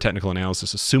framework for technical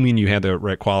analysis, assuming you had the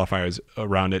right qualifiers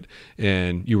around it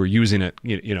and you were using it,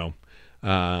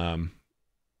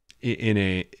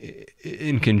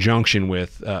 in conjunction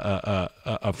with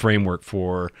a framework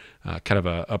for kind of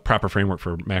a proper framework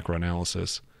for macro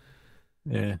analysis.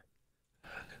 Yeah,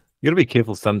 you got to be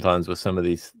careful sometimes with some of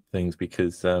these things,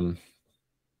 because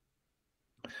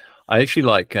I actually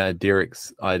like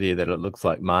Derek's idea that it looks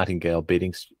like martingale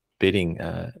betting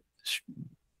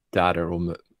data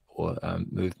or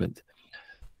movement,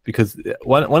 because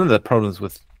one of the problems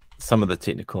with some of the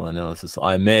technical analysis,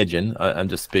 I imagine, I'm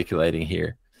just speculating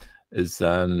here, is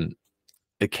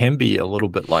it can be a little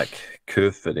bit like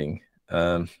curve fitting.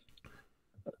 Have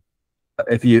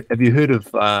you heard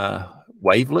of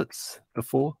wavelets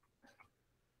before?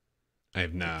 I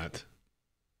have not.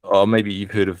 Or maybe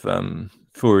you've heard of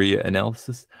Fourier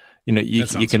analysis. You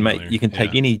can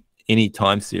take any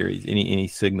time series, any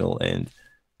signal, and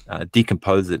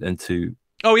decompose it into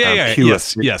pure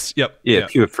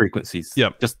frequencies.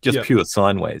 Just pure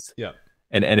sine waves.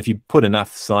 And if you put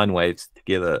enough sine waves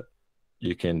together,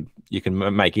 you can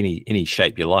make any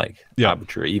shape you like,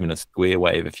 arbitrary, even a square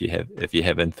wave if you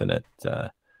have infinite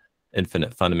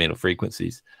fundamental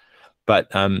frequencies. But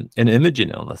in image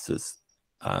analysis,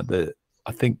 I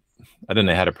don't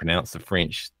know how to pronounce the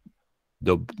French,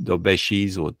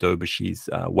 Dobeshi's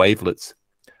wavelets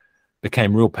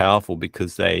became real powerful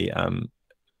because they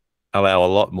allow a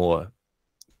lot more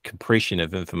compression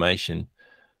of information.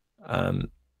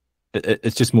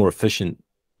 It's just more efficient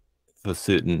for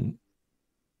certain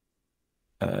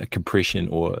compression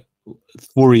or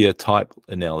Fourier type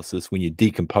analysis when you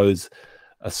decompose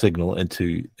a signal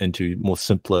into more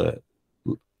simpler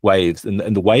waves,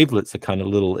 and the wavelets are kind of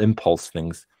little impulse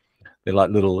things. They're like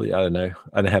little, I don't know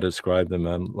how to describe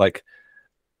them. Like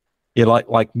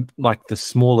the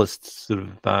smallest sort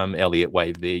of Elliott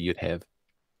wave there you'd have,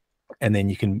 and then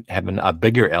you can have a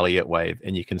bigger Elliott wave,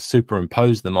 and you can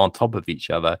superimpose them on top of each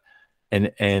other,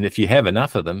 and if you have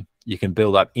enough of them, you can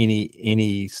build up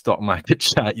any stock market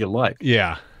chart you like.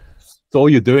 Yeah. So all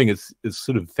you're doing is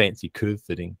sort of fancy curve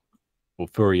fitting or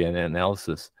Fourier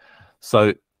analysis.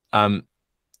 So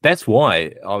that's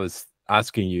why I was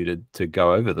asking you to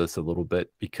go over this a little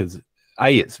bit, because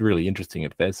A, it's really interesting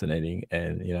and fascinating,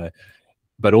 and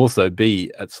but also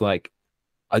B, it's like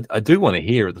I do want to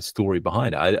hear the story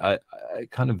behind it. I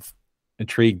kind of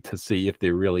intrigued to see if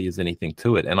there really is anything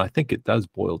to it, and I think it does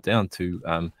boil down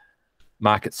to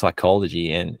market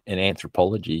psychology and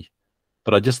anthropology.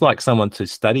 But I just like someone to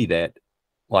study that,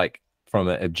 like from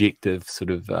an objective sort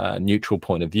of neutral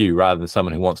point of view, rather than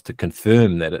someone who wants to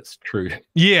confirm that it's true.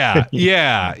 Yeah.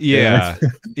 Yep.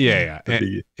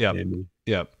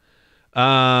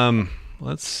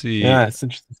 Let's see. Yeah, it's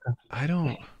interesting stuff.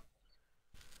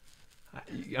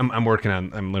 I'm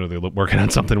literally working on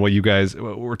something while you guys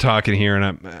we're talking here,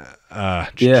 and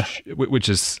which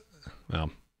is,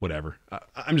 well, whatever.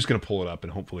 I'm just going to pull it up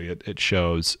and hopefully it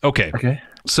shows. Okay.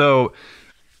 So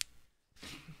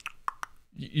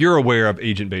you're aware of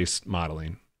agent-based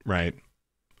modeling, right?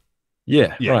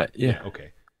 Yeah. Right. Yeah.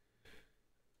 Okay.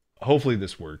 Hopefully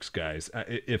this works, guys.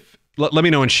 Let me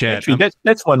know in chat. Actually,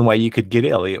 that's one way you could get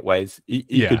Elliott waves.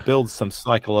 You could build some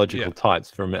psychological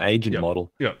types from an agent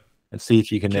model. Yeah. And see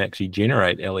if you can actually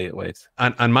generate Elliott waves.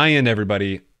 On my end,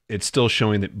 everybody, it's still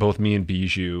showing that both me and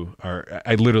Bijou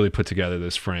I literally put together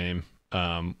this frame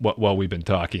while we've been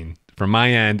talking. From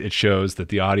my end, it shows that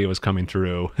the audio is coming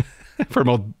through for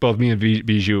both me and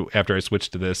Bijou after I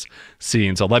switched to this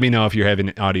scene. So let me know if you're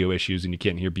having audio issues and you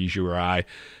can't hear Bijou or I.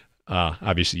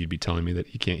 Obviously, you'd be telling me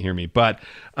that you can't hear me. But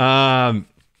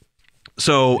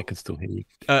so I can still hear you.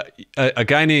 A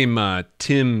guy named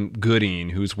Tim Gooding,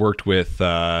 who's worked with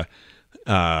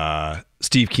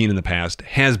Steve Keen in the past,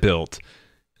 has built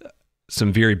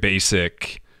some very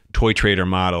basic toy trader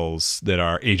models that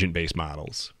are agent-based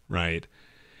models, right?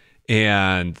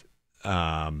 And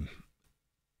I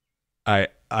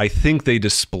think they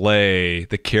display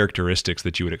the characteristics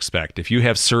that you would expect. If you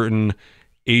have certain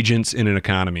agents in an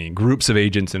economy, groups of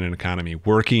agents in an economy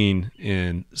working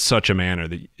in such a manner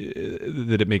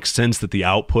that it makes sense that the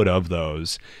output of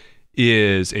those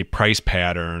is a price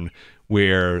pattern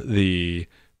where the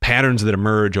patterns that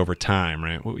emerge over time,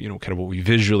 right? Kind of what we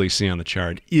visually see on the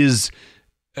chart is,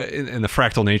 and the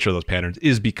fractal nature of those patterns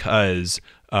is because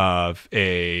of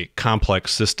a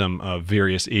complex system of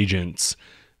various agents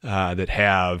that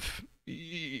have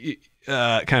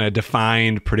kind of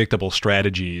defined, predictable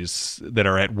strategies that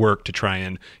are at work to try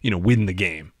and win the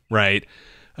game, right?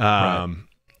 And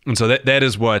so that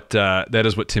is what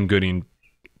Tim Gooding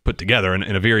put together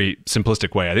in a very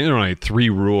simplistic way. I think there are only 3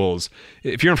 rules.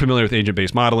 If you're unfamiliar with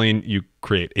agent-based modeling, you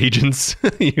create agents,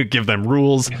 you give them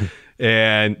rules,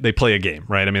 and they play a game,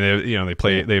 right? I mean,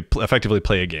 they effectively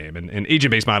play a game. And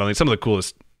agent-based modeling, some of the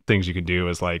coolest things you can do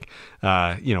is like,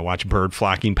 watch bird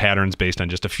flocking patterns based on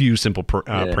just a few simple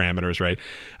parameters, right?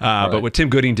 But what Tim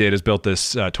Gooding did is built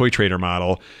this toy trader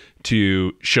model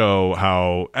to show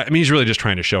how. I mean, he's really just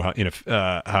trying to show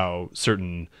how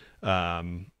certain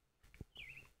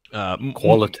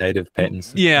qualitative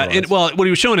patterns. Yeah. What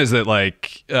he was showing is that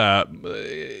like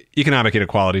economic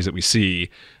inequalities that we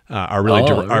see are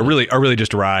really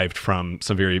just derived from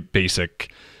some very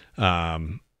basic.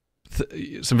 Kind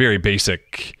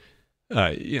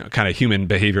of human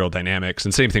behavioral dynamics,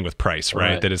 and same thing with price,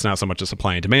 right? That it's not so much a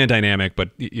supply and demand dynamic, but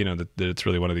that it's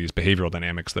really one of these behavioral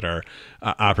dynamics that are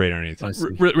operating underneath.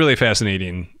 Really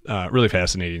fascinating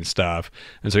stuff.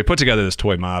 And so he put together this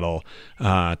toy model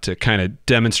to kind of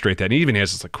demonstrate that. And he even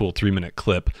has this cool 3-minute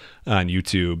clip on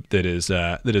YouTube that is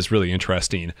really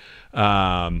interesting.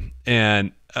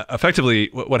 And effectively,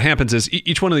 what happens is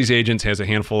each one of these agents has a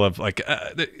handful of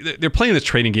they're playing this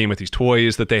trading game with these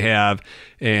toys that they have,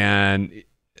 and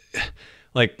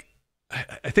I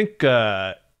think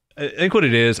what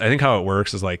it is, I think how it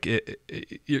works is like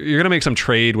you're gonna make some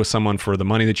trade with someone for the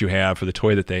money that you have for the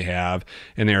toy that they have,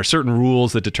 and there are certain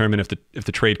rules that determine if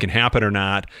the trade can happen or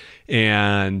not,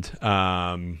 and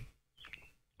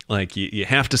you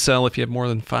have to sell if you have more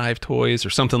than 5 toys or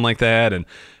something like that, and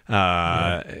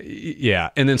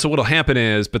and then so what'll happen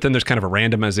is, but then there's kind of a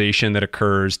randomization that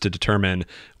occurs to determine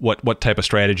what type of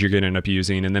strategy you're going to end up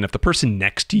using, and then if the person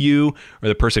next to you or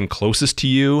the person closest to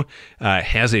you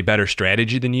has a better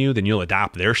strategy than you, then you'll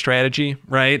adopt their strategy,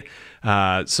 right?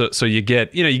 So you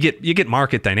get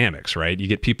market dynamics, right? You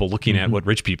get people looking at what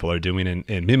rich people are doing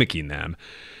and mimicking them.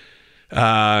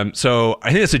 So I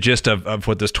think that's the gist of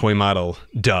what this toy model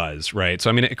does, right? So,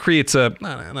 I mean, it creates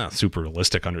not super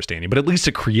realistic understanding, but at least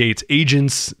it creates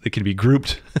agents that can be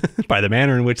grouped by the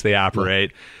manner in which they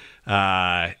operate.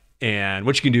 And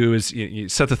what you can do is you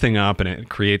set the thing up, and it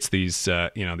creates these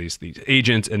these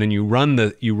agents, and then you run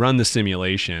the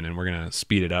simulation. And we're gonna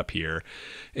speed it up here.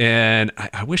 And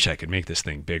I wish I could make this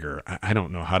thing bigger. I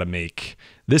don't know how to make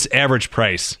this. Average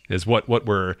price is what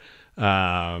we're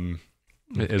what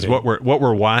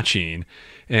we're watching.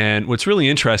 And what's really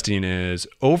interesting is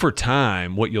over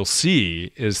time, what you'll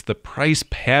see is the price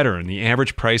pattern, the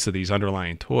average price of these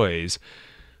underlying toys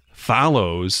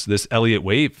follows this Elliott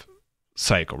wave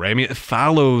cycle, right? I mean, it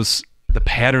follows the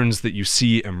patterns that you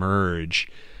see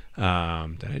emerge. Did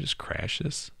I just crash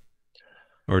this?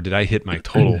 Or did I hit my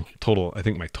total? I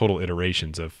think my total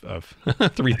iterations of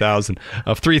 3,000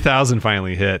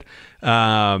 finally hit.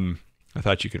 I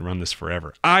thought you could run this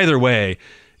forever. Either way,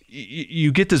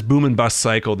 you get this boom and bust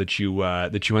cycle that you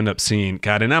end up seeing.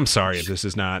 God, and I'm sorry if this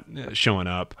is not showing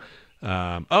up.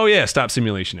 Oh yeah, stop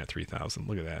simulation at 3,000.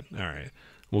 Look at that. All right,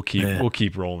 we'll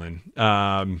keep rolling.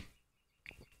 So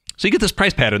you get this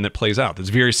price pattern that plays out that's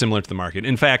very similar to the market.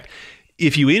 In fact,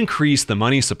 if you increase the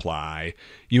money supply,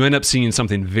 you end up seeing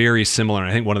something very similar.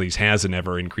 I think one of these has an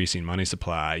ever increasing money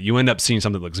supply. You end up seeing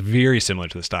something that looks very similar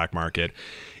to the stock market.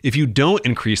 If you don't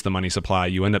increase the money supply,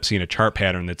 you end up seeing a chart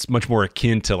pattern that's much more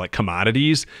akin to like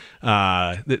commodities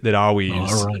that always.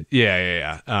 All right.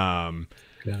 Yeah. Got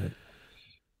it.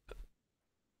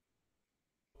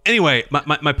 Anyway,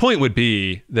 my point would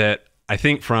be that I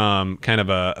think from kind of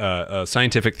a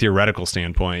scientific theoretical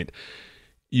standpoint,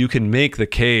 you can make the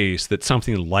case that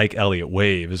something like Elliott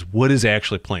wave is what is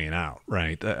actually playing out,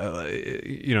 right?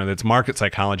 That's market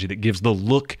psychology that gives the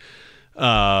look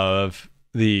of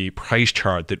the price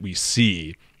chart that we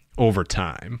see over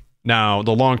time. Now,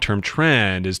 the long-term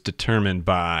trend is determined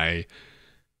by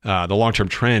the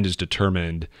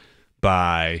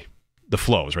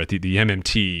flows, right? The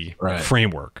MMT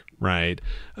framework, right?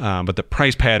 But the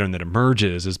price pattern that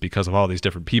emerges is because of all these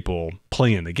different people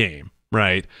playing the game,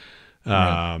 right?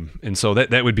 And so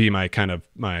that would be my kind of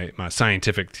my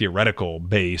scientific theoretical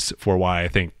base for why I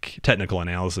think technical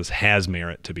analysis has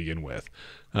merit to begin with,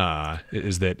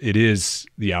 is that it is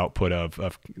the output of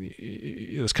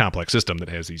this complex system that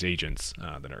has these agents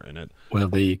that are in it. Well,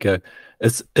 there you go.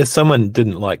 If someone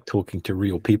didn't like talking to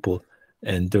real people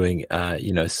and doing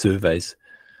surveys,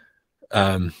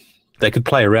 they could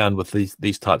play around with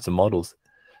these types of models.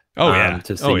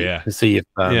 To see if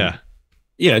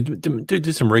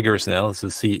do some rigorous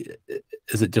analysis. See,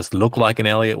 does it just look like an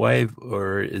Elliott wave,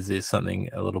 or is there something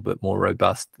a little bit more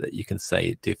robust that you can say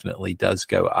it definitely does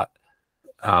go up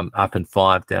in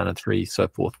 5, down in 3, so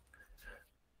forth?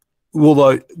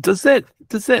 Although, does that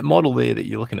model there that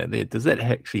you're looking at there, does that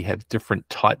actually have different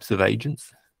types of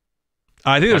agents?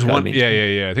 I think there's one.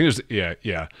 Yeah. I think there's I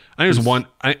think there's one.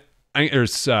 I think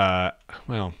there's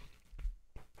well.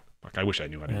 I wish I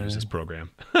knew how to use this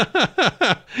program.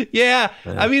 Yeah.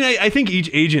 I mean, I think each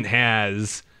agent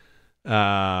has.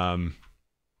 Yeah,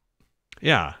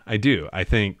 I do. I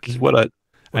think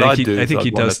I think he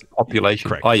does population.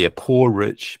 Correct. Oh yeah, poor,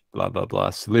 rich, blah blah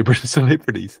blah.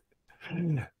 Celebrities,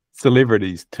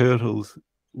 turtles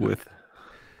with.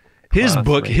 His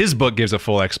book gives a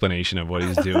full explanation of what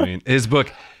he's doing. His book.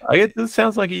 It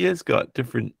sounds like he has got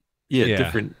different.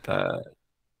 Different.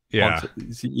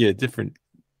 Different.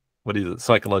 What is it?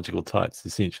 Psychological types,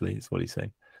 essentially, is what he's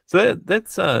saying. So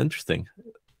that's interesting.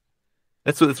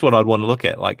 That's what I'd want to look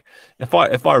at. Like, if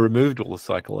I removed all the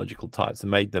psychological types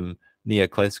and made them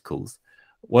neoclassicals,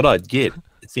 what I'd get,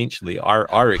 essentially,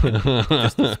 I reckon,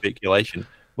 just a speculation,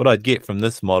 what I'd get from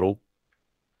this model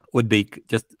would be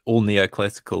just all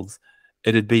neoclassicals.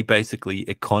 It'd be basically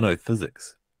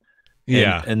econophysics.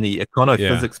 Yeah. And the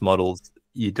econophysics models,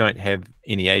 you don't have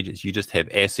any agents. You just have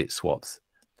asset swaps.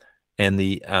 And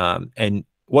and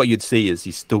what you'd see is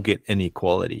you still get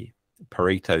inequality,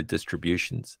 Pareto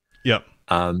distributions. Yep.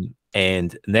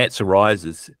 And that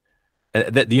arises.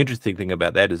 The interesting thing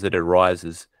about that is that it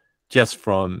arises just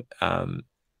from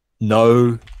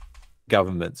no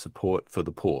government support for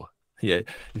the poor. Yeah,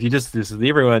 if you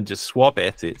everyone just swap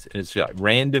assets, and it's like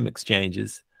random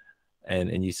exchanges,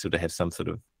 and you sort of have some sort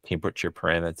of temperature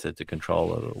parameter to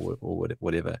control it or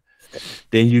whatever,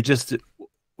 then you just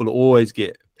will always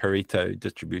get Pareto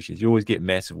distributions. You always get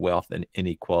massive wealth and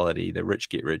inequality. The rich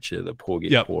get richer, the poor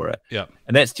get poorer. Yeah,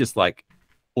 and that's just like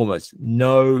almost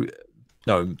no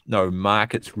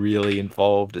markets really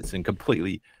involved. It's in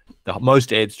completely the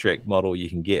most abstract model you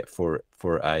can get for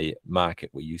a market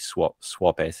where you swap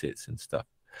assets and stuff.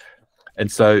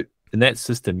 And so in that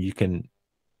system, you can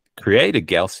create a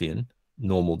Gaussian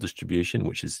normal distribution,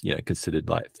 which is considered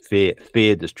like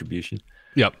fair distribution.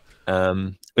 Yep.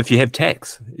 If you have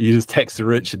tax, you just tax the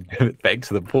rich and give it back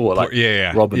to the poor, like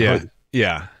Robin Hood.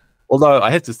 Yeah. Although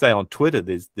I have to say on Twitter,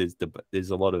 there's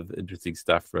a lot of interesting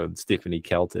stuff from Stephanie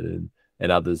Kelton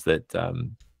and others that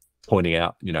pointing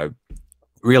out,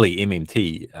 really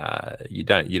MMT, you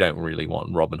don't really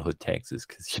want Robin Hood taxes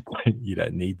because you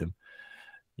don't need them.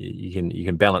 You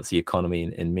can balance the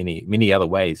economy in many other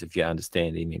ways if you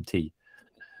understand MMT.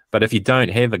 But if you don't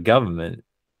have a government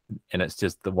and it's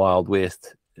just the Wild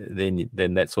West, then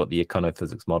that's what the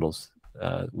econophysics models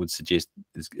would suggest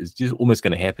is just almost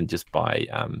going to happen just by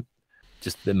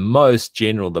just the most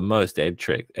general, the most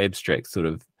abstract sort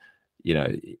of,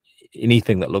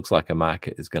 anything that looks like a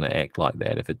market is going to act like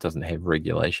that if it doesn't have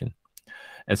regulation.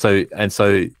 And so I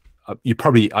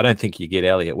don't think you get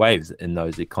Elliott waves in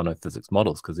those econophysics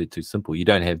models because they're too simple. You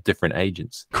don't have different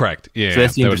agents. Correct. Yeah. So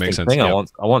that's the that would make interesting sense. thing. Yep.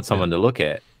 I want someone to look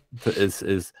at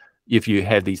is if you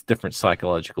have these different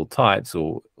psychological types,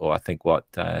 or I think what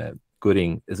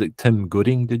Gooding, is it Tim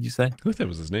Gooding? Did you say? I think that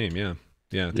was his name. Yeah.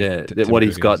 Yeah. What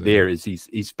he's got there is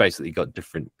he's basically got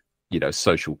different,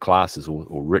 social classes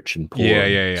or rich and poor.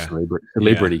 Yeah.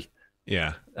 Celebrity.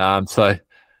 Yeah. So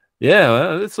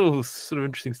yeah, that's all sort of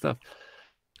interesting stuff.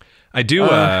 I do.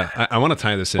 I want to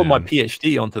tie this in. Put my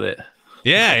PhD onto that.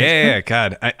 Yeah.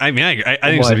 God, I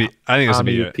think this would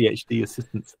be a PhD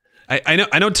assistants.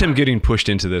 I know Tim Gooding pushed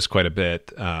into this quite a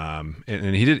bit,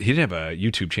 and he did have a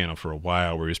YouTube channel for a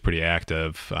while where he was pretty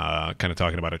active, kind of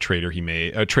talking about a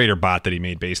trader bot that he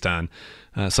made based on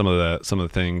some of the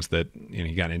things that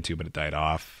he got into, but it died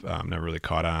off, never really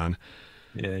caught on.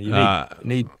 Yeah, you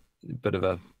need a bit of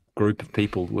a group of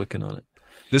people working on it.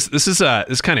 This is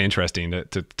kind of interesting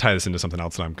to tie this into something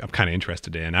else that I'm kind of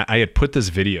interested in. I had put this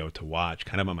video to watch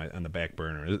kind of on the back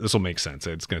burner. This will make sense.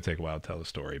 It's going to take a while to tell the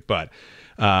story, but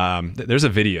there's a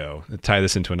video to tie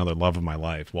this into another love of my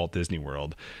life, Walt Disney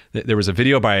World. There was a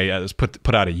video it was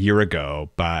put out a year ago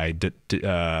by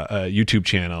a YouTube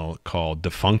channel called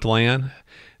Defunct Land.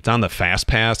 It's on the Fast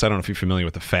Pass. I don't know if you're familiar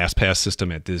with the Fast Pass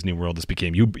system at Disney World. This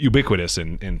became ubiquitous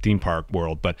in theme park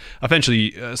world, but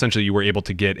essentially you were able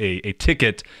to get a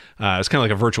ticket. It's kind of like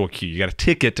a virtual queue. You got a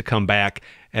ticket to come back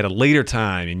at a later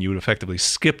time, and you would effectively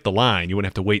skip the line. You wouldn't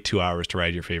have to wait 2 hours to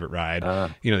ride your favorite ride.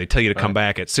 They tell you to come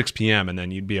back at 6 p.m., and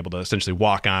then you'd be able to essentially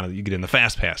walk on. You get in the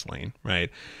Fast Pass lane, right?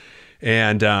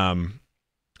 And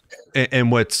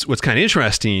what's kind of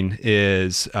interesting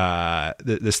is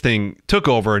this thing took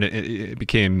over and it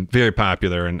became very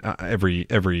popular, and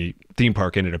every theme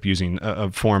park ended up using a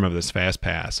form of this Fast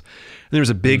Pass. And there was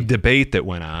a big debate that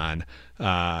went on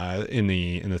in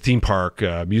the theme park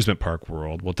amusement park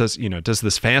world. Well, does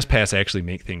this Fast Pass actually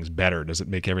make things better? Does it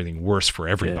make everything worse for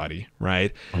everybody?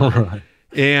 Right.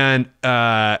 And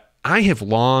I have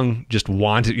long just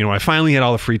wanted, I finally had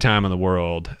all the free time in the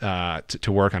world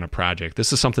to work on a project.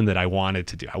 This is something that I wanted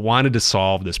to do. I wanted to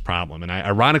solve this problem. And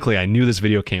ironically, I knew this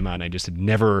video came out and I just had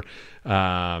never,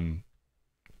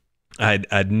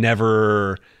 I'd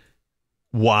never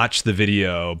watched the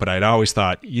video, but I'd always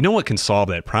thought, what can solve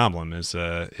that problem is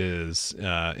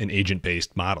an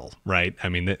agent-based model, right? I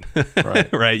mean,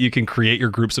 right. Right? You can create your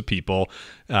groups of people,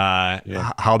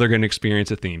 how they're going to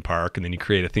experience a theme park, and then you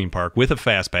create a theme park with a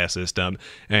Fast Pass system,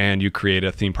 and you create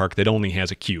a theme park that only has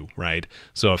a queue, right?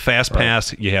 So a Fast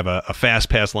Pass, you have a Fast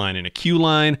Pass line and a queue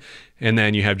line, and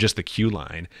then you have just the queue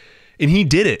line. And he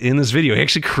did it in this video. He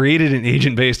actually created an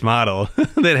agent-based model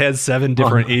that has 7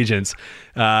 different agents,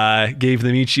 gave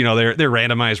them each, their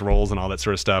randomized roles and all that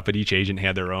sort of stuff. But each agent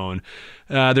had their own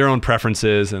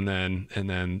preferences, and then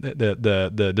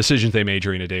the decisions they made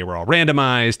during a day were all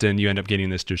randomized, and you end up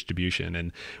getting this distribution.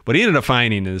 And what he ended up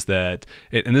finding is that,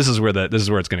 and this is where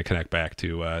it's going to connect back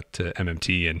to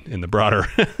MMT and the broader,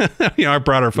 our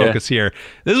broader focus here.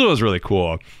 This is what was really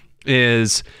cool,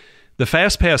 is the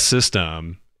Fast Pass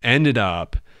system ended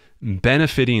up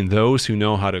benefiting those who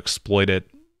know how to exploit it.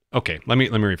 Okay, let me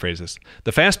rephrase this.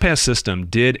 The Fast Pass system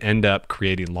did end up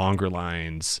creating longer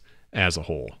lines as a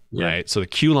whole, right? So the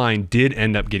queue line did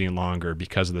end up getting longer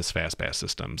because of this Fast Pass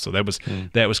system. So that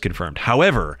was confirmed.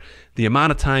 However, the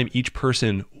amount of time each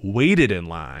person waited in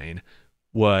line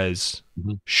was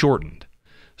shortened.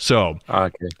 So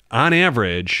on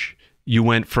average, you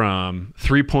went from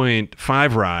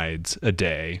 3.5 rides a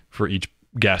day for each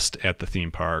guest at the theme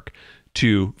park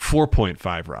to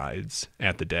 4.5 rides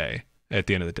at the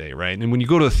end of the day, right? And when you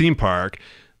go to the theme park,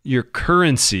 your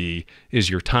currency is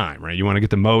your time, right? You want to get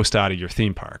the most out of your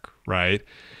theme park, right?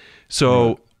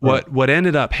 So what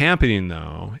ended up happening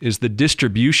though is the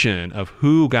distribution of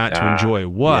who got to enjoy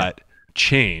what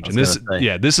changed. And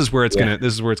this is where it's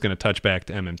gonna touch back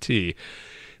to MMT.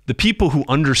 The people who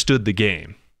understood the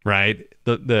game, right?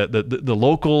 The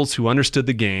locals who understood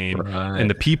the game and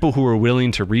the people who were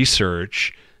willing to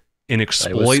research and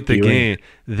exploit the game,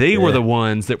 they were the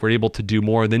ones that were able to do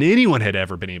more than anyone had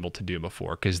ever been able to do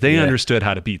before, because they understood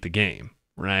how to beat the game,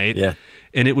 right? Yeah.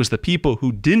 And it was the people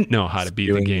who didn't know how to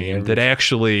beat the game that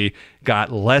actually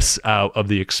got less out of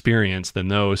the experience than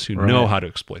those who know how to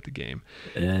exploit the game.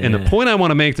 And the point I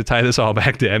want to make to tie this all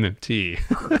back to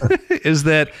MMT is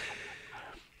that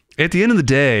at the end of the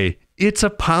day, it's a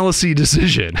policy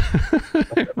decision,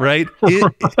 right?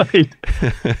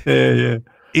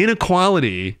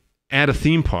 Inequality at a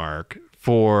theme park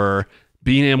for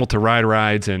being able to ride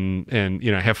rides and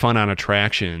have fun on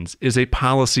attractions is a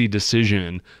policy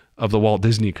decision of the Walt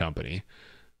Disney Company,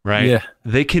 right? Yeah.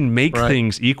 They can make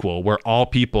things equal where all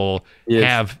people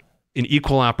have an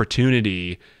equal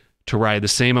opportunity to ride the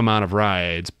same amount of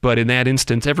rides. But in that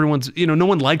instance, everyone's, no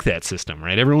one liked that system,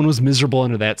 right? Everyone was miserable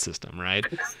under that system, right?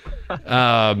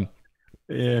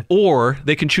 Or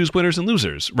they can choose winners and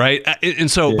losers, right?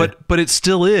 And so, but it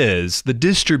still is the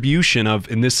distribution of,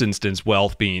 in this instance,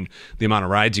 wealth being the amount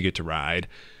of rides you get to ride,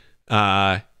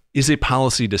 is a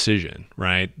policy decision,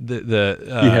 right?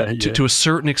 To a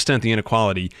certain extent, the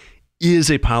inequality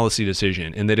is a policy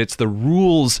decision, and that it's the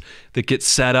rules that get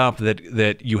set up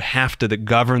that you have to that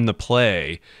govern the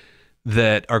play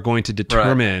that are going to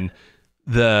determine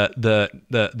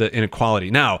the inequality.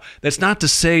 Now, that's not to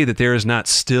say that there is not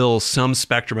still some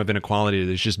spectrum of inequality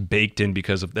that's just baked in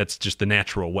because of that's just the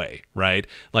natural way, right?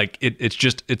 Like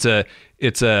it's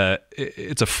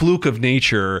a fluke of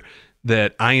nature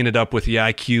that I ended up with the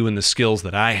IQ and the skills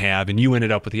that I have, and you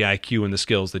ended up with the IQ and the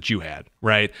skills that you had,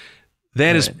 right?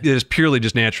 That is purely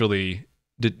just naturally.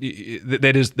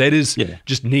 That is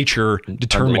just nature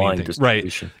determining things,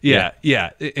 right? Yeah,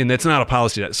 and that's not a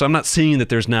policy. So I'm not saying that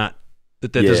there's not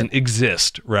that doesn't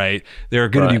exist, right? There are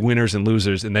going to be winners and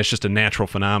losers, and that's just a natural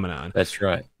phenomenon. That's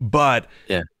right. But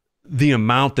the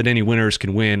amount that any winners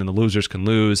can win and the losers can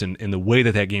lose, and the way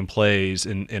that game plays,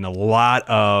 and a lot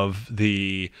of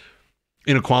the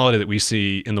inequality that we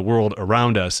see in the world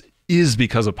around us is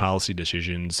because of policy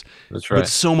decisions. That's right. But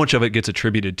so much of it gets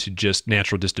attributed to just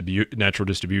natural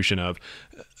distribution of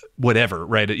whatever,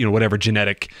 right? Whatever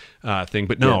genetic thing.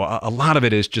 But no, a lot of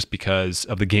it is just because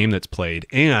of the game that's played.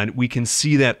 And we can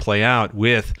see that play out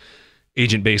with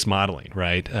agent-based modeling,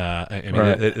 right?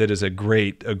 That is a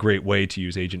great way to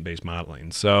use agent-based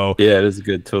modeling. So it is a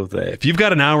good tool there. If you've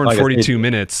got an hour and 42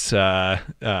 minutes to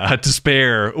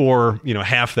spare, or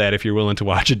half that if you're willing to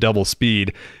watch at double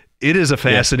speed, it is a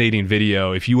fascinating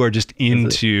video. If you are just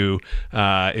into,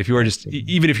 even if you're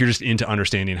just into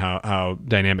understanding how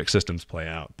dynamic systems play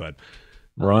out. But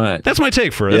that's my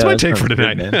take for it. That's my take for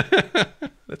tonight.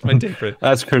 That's my take for it.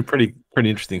 That's pretty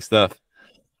interesting stuff.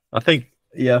 I think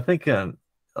a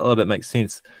lot of it makes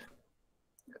sense.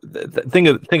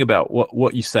 Think about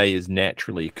what you say is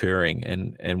naturally occurring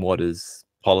and what is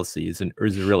policy is a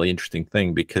really interesting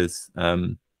thing, because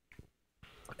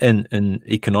in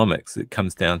economics it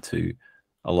comes down to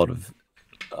a lot of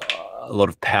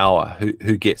power,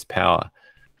 who gets power,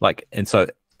 and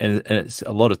it's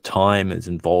a lot of time is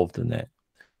involved in that,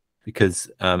 because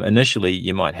initially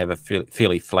you might have a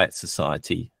fairly flat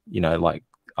society, like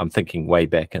I'm thinking way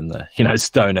back in the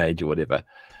Stone Age or whatever,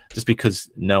 just because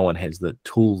no one has the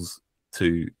tools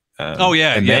to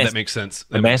that makes sense.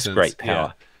 Amass great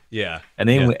power. And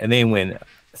then when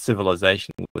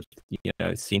civilization with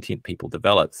sentient people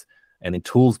develops, and then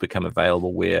tools become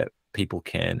available where people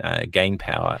can gain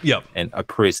power and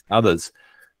oppress others,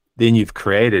 then you've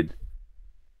created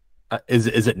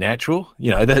is it natural?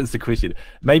 That's the question.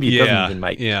 Maybe it doesn't even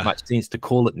make much sense to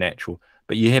call it natural,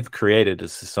 but you have created a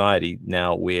society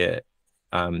now where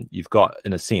you've got,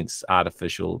 in a sense,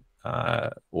 artificial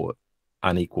or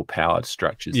unequal powered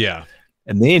structures.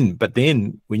 But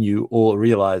then when you all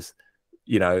realize,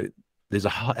 there's a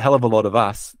hell of a lot of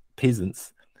us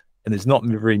peasants, and there's not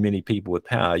very many people with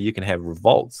power, you can have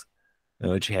revolts,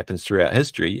 which happens throughout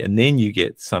history, and then you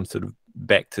get some sort of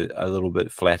back to a little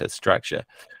bit flatter structure.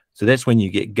 So that's when you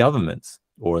get governments,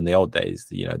 or in the old days,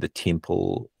 the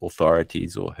temple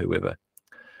authorities or whoever.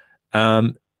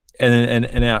 And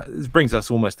now this brings us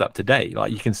almost up to date.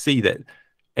 Like, you can see that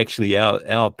actually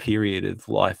our period of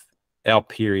life, our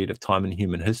period of time in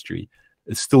human history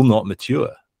is still not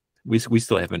mature. We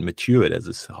still haven't matured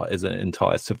as an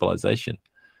entire civilization.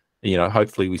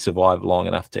 Hopefully we survive long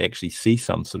enough to actually see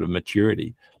some sort of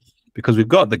maturity, because we've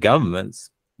got the governments,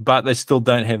 but they still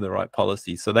don't have the right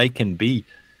policy. So they can be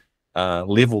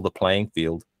level the playing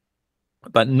field,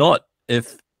 but not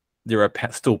if there are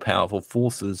still powerful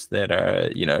forces that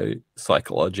are,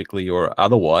 psychologically or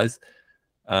otherwise,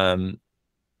 other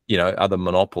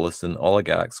monopolists and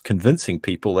oligarchs convincing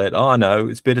people that, no,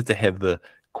 it's better to have the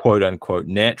quote unquote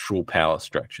natural power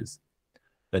structures.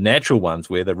 the natural ones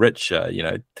where the rich,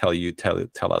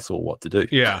 tell us all what to do.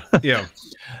 Yeah, yeah.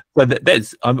 So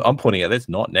that's I'm pointing out that's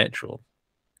not natural.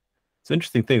 It's an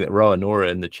interesting thing that Roa Nora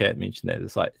in the chat mentioned that.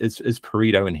 It's like, is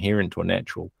Pareto inherent or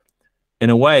natural? In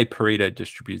a way, Pareto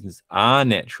distributions are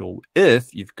natural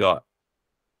if you've got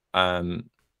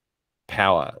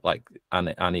power, like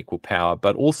unequal power,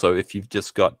 but also if you've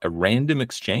just got a random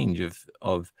exchange of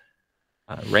assets,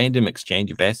 and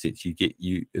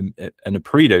a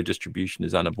Pareto distribution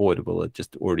is unavoidable. It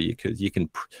just already occurs. You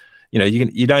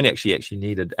don't actually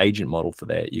need an agent model for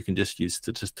that. You can just use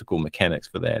statistical mechanics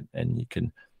for that, and you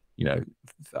can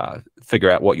figure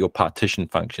out what your partition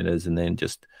function is, and then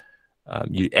just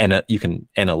you can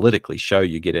analytically show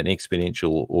you get an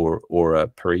exponential or a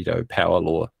Pareto power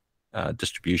law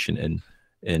distribution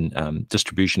in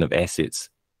distribution of assets.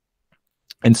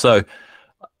 And so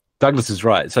Douglas is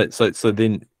right. So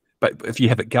then, but if you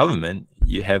have a government,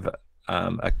 you have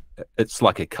it's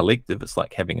like a collective. It's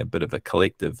like having a bit of a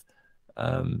collective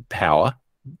power,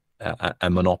 a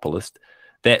monopolist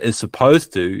that is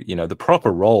supposed to, the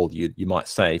proper role you might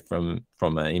say from an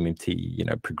MMT,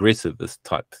 progressivist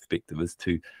type perspective is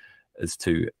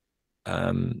to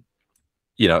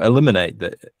eliminate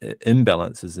the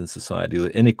imbalances in society, the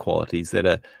inequalities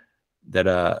that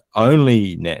are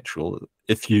only natural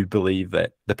if you believe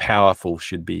that the powerful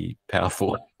should be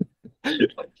powerful.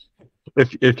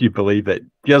 if you believe that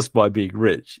just by being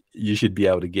rich, you should be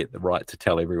able to get the right to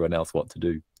tell everyone else what to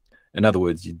do. In other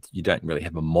words, you don't really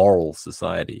have a moral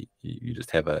society. You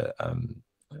just have a,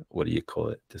 what do you call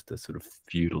it? Just a sort of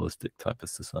feudalistic type of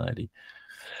society.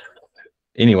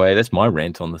 Anyway, that's my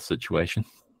rant on the situation.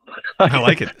 I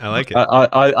like it.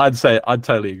 I'd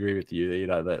totally agree with you.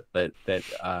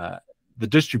 That the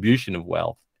distribution of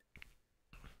wealth,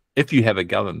 if you have a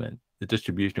government, the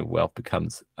distribution of wealth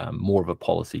becomes more of a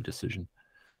policy decision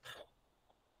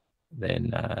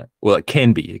than it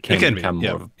can be. It can become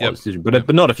more of a policy decision,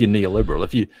 but not if you're neoliberal.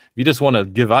 If you just want to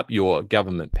give up your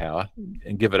government power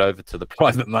and give it over to the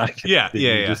private market, you're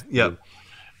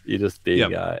just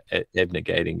being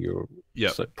abnegating your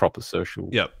proper social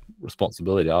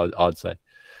responsibility, I'd say,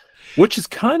 which is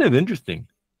kind of interesting.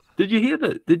 Did you hear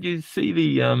that? Did you see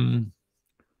the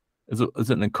is it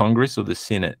in the Congress or the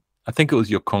Senate? I think it was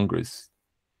your Congress,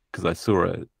 because I saw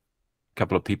a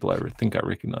couple of people I think I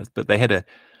recognized, but they had a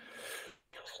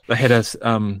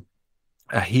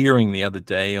hearing the other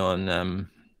day on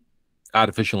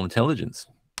artificial intelligence.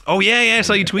 Oh yeah, I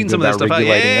saw you tweeting some of that stuff out.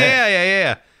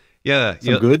 Yeah.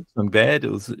 Some good, some bad.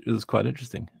 It was quite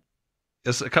interesting.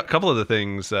 Yes, a couple of the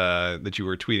things that you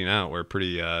were tweeting out were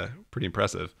pretty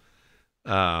impressive.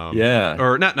 Or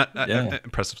not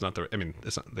impressive. Not the. I mean,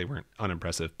 they weren't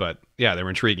unimpressive, but yeah, they were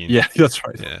intriguing. Yeah, that's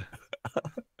right. Yeah,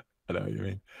 I know what you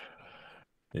mean.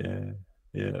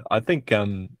 Yeah. I think.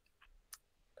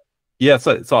 Yeah,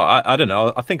 so I don't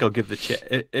know. I think I'll give the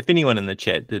chat. If anyone in the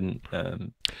chat didn't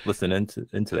listen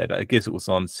into that, I guess it was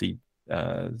on CBS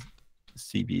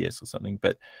or something,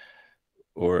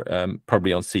 or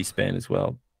probably on C-SPAN as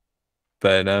well.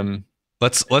 But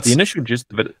let's the initial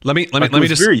gist of it. Let me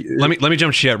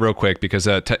jump chat real quick, because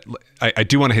I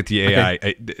do want to hit the AI.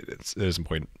 Okay. It is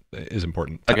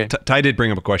important. Okay. Ty did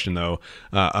bring up a question though.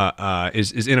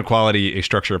 Is inequality a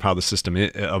structure of how the system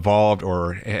evolved,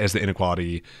 or has the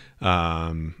inequality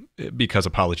because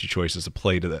of policy choices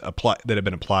that have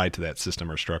been applied to that system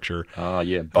or structure?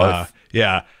 Yeah, both.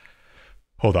 Yeah.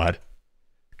 Hold on.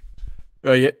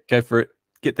 Oh yeah, go for it.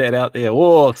 Get that out there.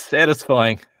 Oh,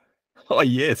 satisfying. Oh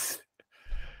yes.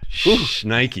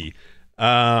 Nike.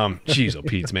 Jeez, oh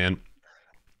Pete's, man.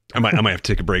 I might have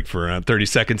to take a break for 30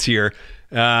 seconds here.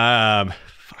 Fuck.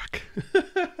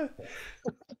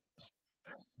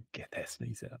 Get that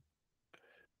sneeze out.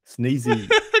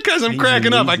 Sneezy. Because I'm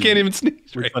cracking up. I can't even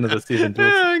sneeze right now. Of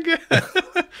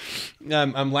the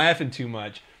I'm laughing too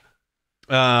much.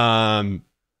 All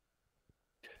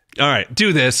right,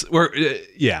 do this.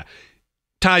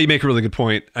 Ty, you make a really good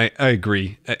point. I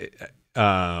agree.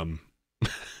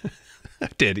 I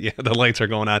did. Yeah, the lights are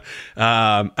going on.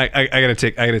 I gotta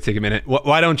take a minute.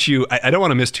 Why don't you? I don't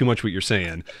want to miss too much what you're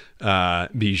saying,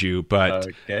 Bijou. But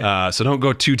okay. So don't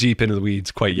go too deep into the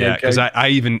weeds quite yet, because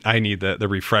I need the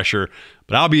refresher.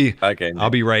 But I'll be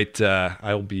right.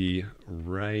 I'll be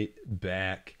right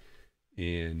back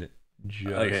in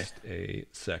just a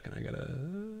second. I gotta.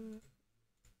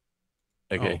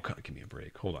 Okay. Oh, God, give me a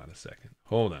break. Hold on a second.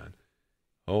 Hold on.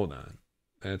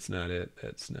 That's not it.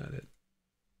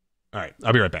 All right,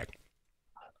 I'll be right back.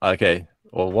 Okay.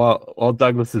 Well, while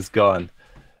Douglas is gone,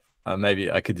 maybe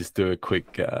I could just do a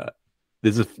quick.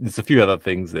 There's a few other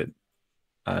things that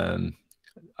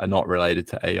are not related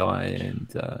to AI,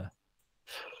 and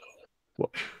what,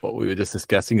 what we were just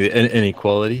discussing, the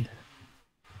inequality.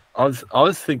 I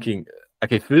was thinking,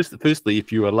 okay, firstly,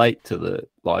 if you were late to the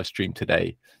live stream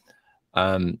today,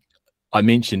 um, I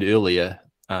mentioned earlier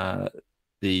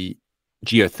the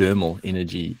geothermal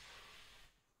energy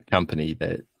company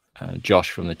that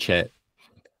Josh from the chat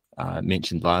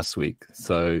mentioned last week.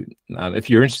 So if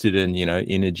you're interested in,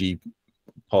 energy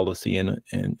policy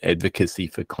and advocacy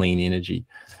for clean energy,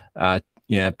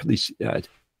 yeah, please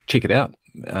check it out.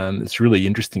 It's really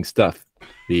interesting stuff.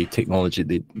 The technology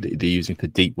they're using for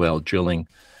deep well drilling.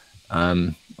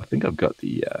 I think I've got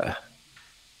the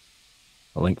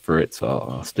a link for it, so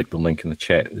I'll stick the link in the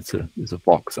chat. There's a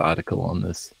Vox article on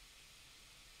this.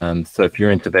 So if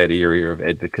you're into that area of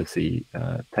advocacy,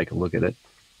 take a look at it.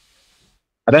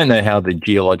 I don't know how the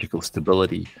geological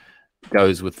stability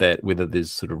goes with that, whether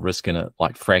there's sort of risk in it,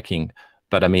 like fracking.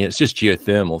 But I mean, it's just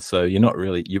geothermal, so you're not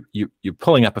really you're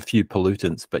pulling up a few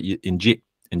pollutants, but you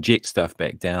inject stuff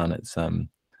back down. It's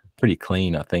pretty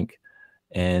clean, I think.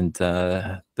 And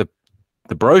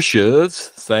the brochures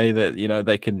say that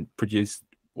they can produce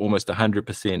almost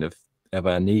 100% of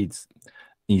our needs.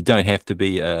 You don't have to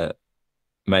be a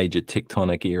major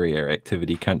tectonic area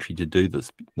activity country to do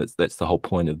this. That's the whole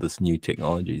point of this new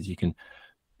technologies. You can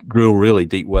drill really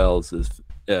deep wells as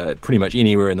pretty much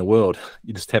anywhere in the world.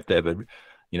 You just have to have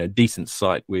a decent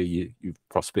site where you've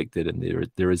prospected, and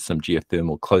there is some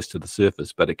geothermal close to the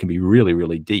surface, but it can be really,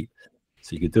 really deep.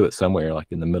 So you could do it somewhere like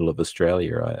in the middle of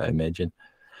Australia, I imagine.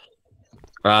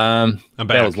 That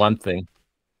was one thing.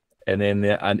 And then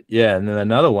and then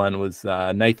another one was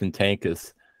Nathan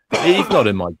Tankus. He's not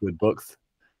in my good books.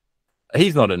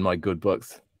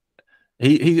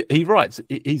 He writes.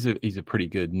 He's a pretty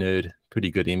good nerd,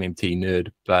 pretty good MMT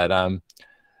nerd. But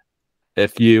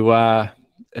if you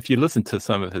listen to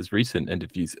some of his recent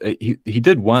interviews, he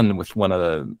did one with one of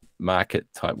the market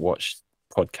type watch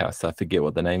podcasts. I forget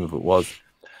what the name of it was.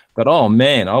 But oh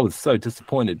man, I was so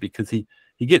disappointed because he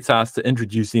gets asked to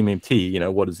introduce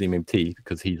MMT. What is MMT?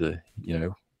 Because he's in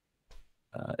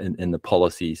the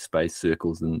policy space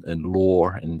circles and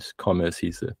law and commerce,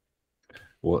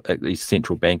 or at least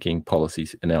central banking policy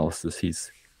analysis.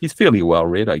 He's fairly well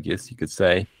read, I guess you could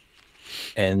say,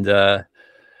 and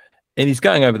he's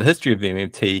going over the history of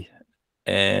MMT,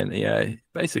 and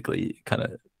basically kind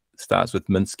of starts with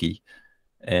Minsky,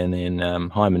 and then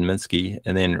Hyman Minsky,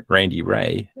 and then Randy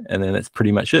Ray, and then that's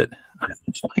pretty much it.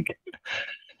 It's like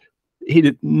he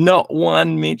did not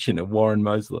one mention of Warren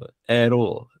Mosler at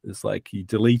all. It's like he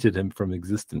deleted him from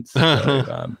existence.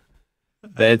 So,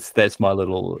 that's my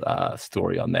little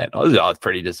story on that. I was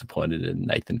pretty disappointed in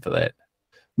Nathan for that.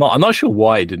 I'm not sure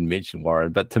why he didn't mention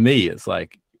Warren, but to me, it's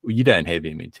like, you don't have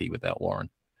MMT without Warren.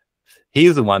 He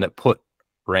was the one that put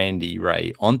Randy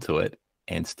Ray onto it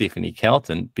and Stephanie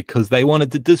Kelton because they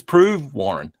wanted to disprove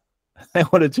Warren. They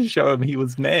wanted to show him he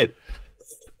was mad.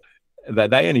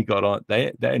 They only got on.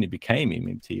 They only became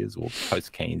MMTers or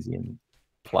post Keynesian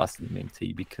plus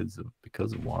MMT because of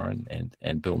Warren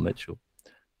and Bill Mitchell.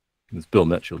 Because Bill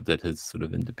Mitchell did his sort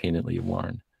of independently of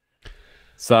Warren.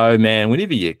 So man,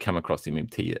 whenever you come across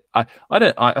MMT, I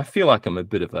feel like I'm a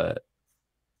bit of a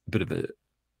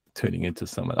turning into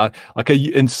someone.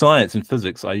 In science and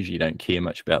physics, I usually don't care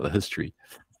much about the history,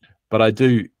 but I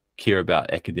do care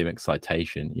about academic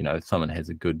citation. If someone has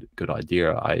a good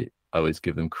idea, I always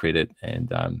give them credit.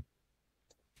 And I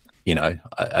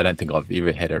don't think I've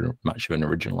ever had much of an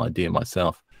original idea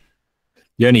myself.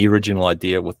 The only original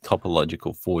idea with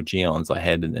topological 4 geons I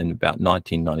had in about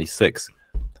 1996.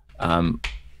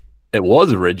 It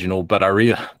was original, but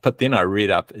then I read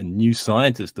up in New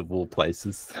Scientist of all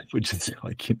places, which is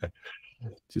like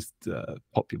just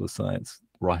popular science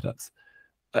write-ups.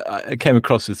 I came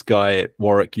across this guy at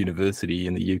Warwick University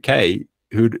in the UK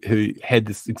who had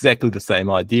exactly the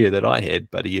same idea that I had,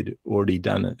 but he had already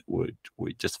done it.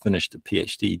 We just finished a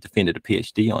PhD, defended a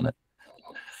PhD on it.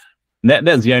 And that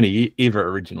was the only ever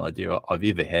original idea I've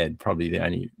ever had. Probably the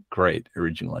only great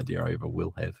original idea I ever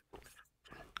will have.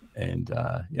 And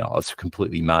I was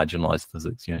completely marginalized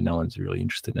physics. No one's really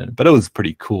interested in it. But it was a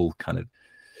pretty cool kind of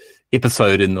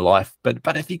episode in the life. But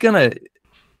if you're gonna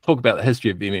talk about the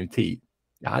history of MMT,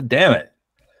 god damn it,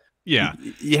 yeah,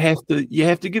 you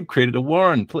have to give credit to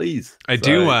Warren, please.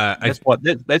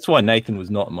 That's why Nathan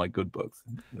was not in my good books.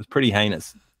 It was pretty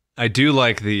heinous. I do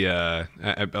like the a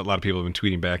lot of people have been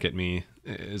tweeting back at me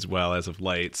as well as of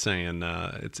late, saying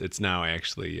it's now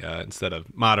actually instead of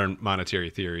modern monetary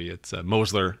theory, it's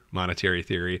Mosler monetary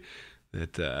theory.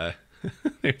 That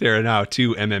there are now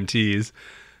 2 MMTs.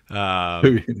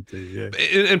 Yeah.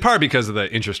 In part because of the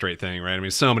interest rate thing, right? I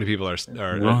mean, so many people are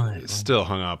Right. still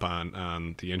hung up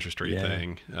on the interest rate Yeah.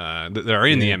 thing. That are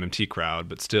in the Yeah. MMT crowd,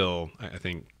 but still, I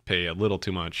think, pay a little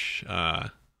too much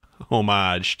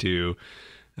homage to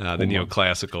the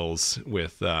neoclassicals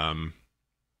with the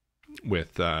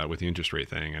interest rate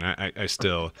thing, and I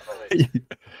still,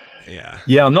 yeah.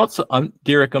 Yeah, I'm not. I'm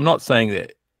Derek. I'm not saying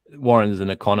that Warren's an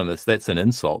economist. That's an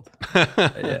insult.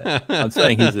 Yeah, I'm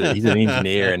saying he's an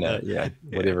engineer and Yeah.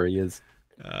 whatever he is.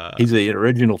 He's an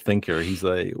original thinker. He's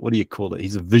a, what do you call it?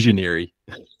 He's a visionary,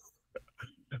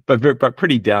 but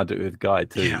pretty down to earth guy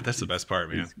too. Yeah, that's the best part,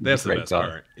 man. He's That's a the great best guy.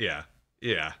 part. Yeah,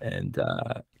 yeah. And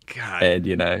God.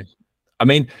 and I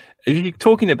mean, if you're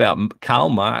talking about Karl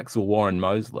Marx or Warren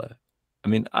Mosler, I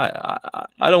mean, I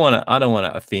don't want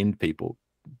to offend people,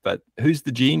 but who's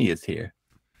the genius here?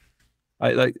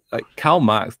 Like Karl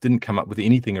Marx didn't come up with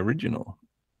anything original.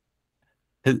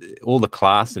 All the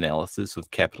class analysis of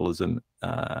capitalism,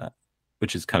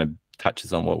 which is kind of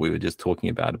touches on what we were just talking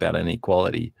about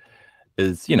inequality,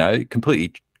 is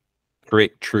completely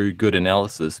correct, true, good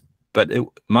analysis. But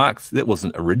Marx, that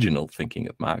wasn't original thinking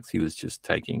of Marx. He was just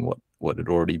taking what had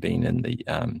already been in the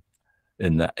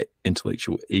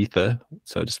intellectual ether,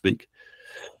 so to speak.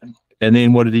 And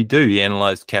then what did he do? He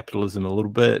analyzed capitalism a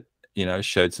little bit,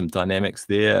 showed some dynamics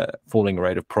there, falling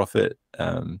rate of profit,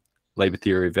 labor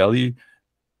theory of value,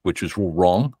 which was all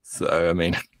wrong. So, I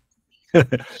mean,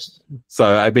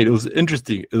 it was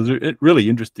interesting. It was a really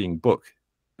interesting book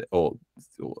or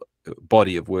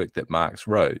body of work that Marx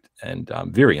wrote, and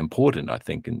very important, I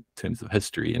think, in terms of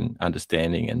history and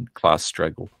understanding and class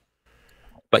struggle.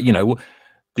 But,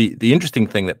 the interesting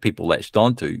thing that people latched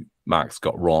onto, Marx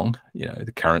got wrong,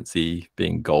 the currency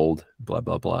being gold, blah,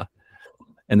 blah, blah.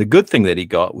 And the good thing that he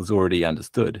got was already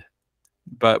understood.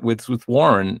 But with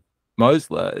Warren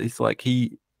Mosler, it's like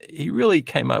he really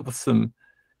came up with some,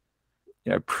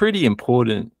 pretty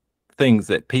important things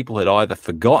that people had either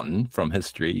forgotten from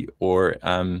history or,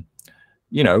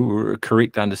 were a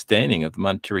correct understanding of the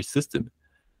monetary system.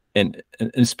 And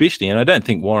especially, and I don't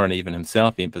think Warren even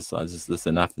himself emphasizes this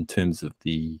enough in terms of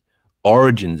the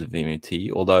origins of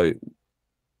MMT, although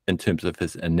in terms of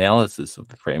his analysis of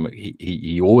the framework,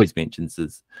 he always mentions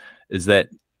is that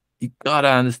you got to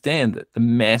understand that the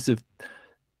massive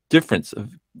difference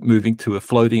of moving to a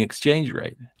floating exchange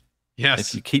rate. Yes.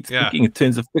 If you keep thinking in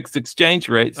terms of fixed exchange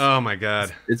rates, oh my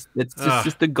God, it's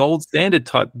just the gold standard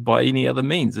type by any other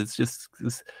means. It's just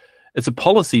it's a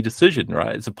policy decision,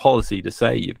 right? It's a policy to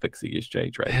say you're fixing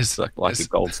exchange rate. It's like a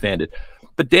gold standard.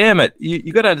 But damn it,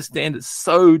 you got to understand it's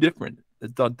so different.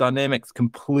 The dynamics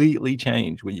completely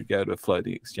change when you go to a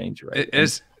floating exchange rate.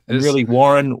 And really,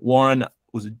 Warren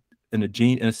was in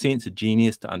a sense a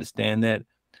genius to understand that.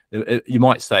 You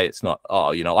might say it's not.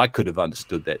 Oh, I could have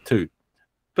understood that too,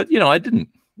 but I didn't.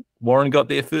 Warren got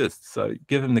there first, so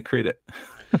give him the credit.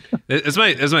 It's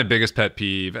my biggest pet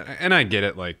peeve, and I get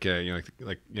it. Like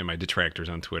my detractors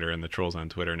on Twitter and the trolls on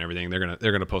Twitter and everything.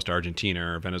 They're gonna post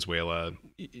Argentina or Venezuela,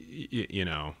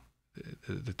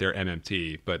 that they're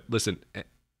MMT. But listen,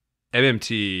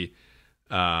 MMT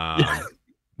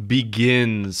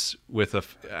begins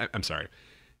with I'm sorry.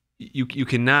 You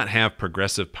cannot have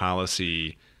progressive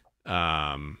policy.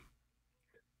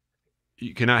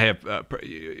 You cannot have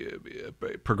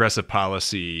progressive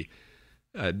policy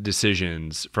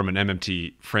decisions from an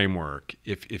MMT framework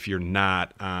if you're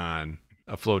not on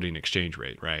a floating exchange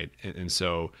rate, right? And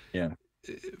so,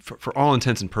 for all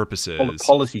intents and purposes, all the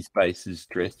policy space is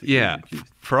drastically reduced.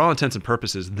 For all intents and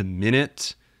purposes, the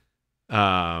minute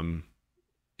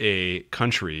a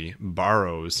country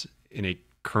borrows in a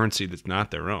currency that's not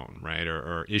their own, right,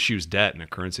 or issues debt in a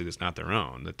currency that's not their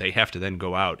own, that they have to then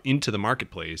go out into the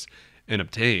marketplace and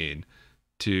obtain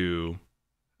to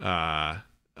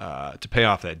pay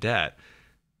off that debt,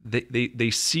 they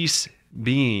cease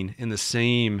being in the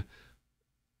same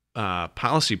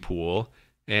policy pool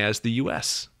as the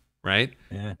U.S., right?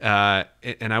 Yeah.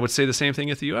 And I would say the same thing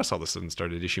if the U.S. all of a sudden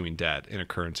started issuing debt in a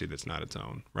currency that's not its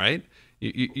own, right?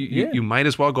 You might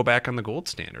as well go back on the gold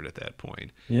standard at that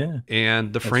point. Yeah.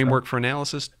 And the framework for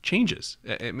analysis changes.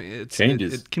 I mean,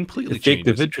 it completely Effective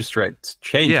changes. interest rates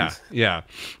changes. Yeah.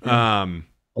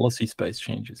 Policy space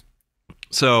changes.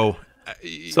 So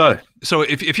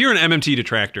if you're an MMT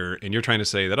detractor and you're trying to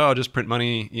say that, just print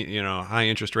money, high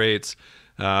interest rates,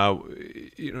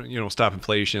 stop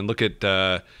inflation, look at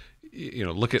the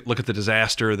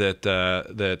disaster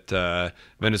that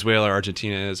Venezuela or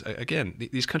Argentina is. Again,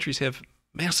 these countries have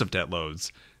massive debt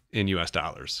loads in U.S.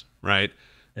 dollars, right?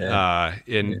 Yeah.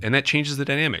 And that changes the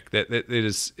dynamic. That it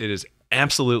is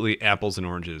absolutely apples and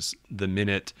oranges the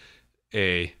minute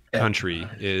a country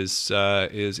is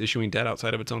issuing debt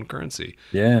outside of its own currency.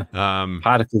 Yeah.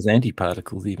 Particles,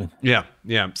 antiparticles, even. Yeah.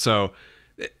 So,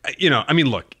 I mean,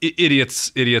 look,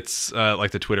 idiots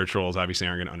like the Twitter trolls obviously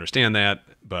aren't going to understand that,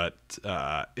 but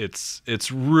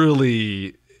it's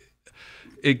really,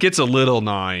 it gets a little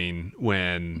gnawing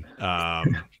when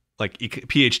like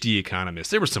PhD economists,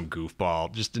 there was some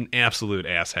goofball, just an absolute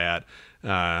asshat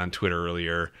on Twitter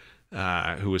earlier,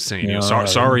 who was saying,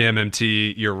 sorry,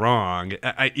 MMT, you're wrong.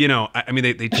 I mean,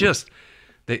 they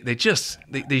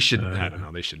should, I don't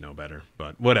know, they should know better,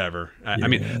 but whatever. I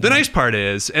mean, the nice part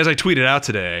is, as I tweeted out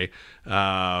today,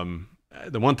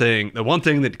 the one thing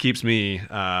that keeps me,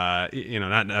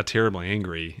 not terribly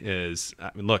angry is, I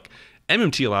mean, look,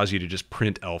 MMT allows you to just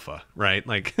print alpha, right?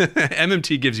 Like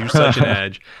MMT gives you such an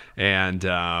edge, and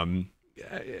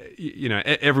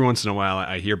every once in a while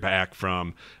I hear back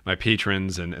from my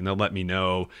patrons, and they'll let me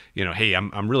know, hey,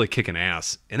 I'm really kicking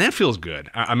ass, and that feels good.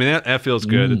 I mean, that feels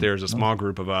good that there's a small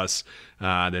group of us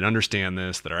that understand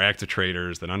this, that are active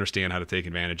traders, that understand how to take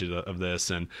advantage of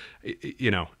this, and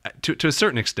to a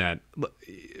certain extent,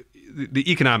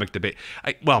 the economic debate.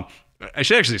 I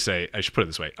should put it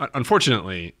this way.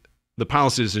 Unfortunately, the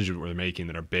policy decisions we're making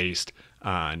that are based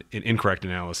on an incorrect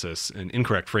analysis, an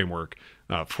incorrect framework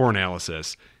for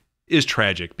analysis, is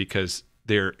tragic, because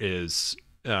there is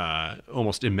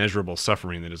almost immeasurable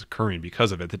suffering that is occurring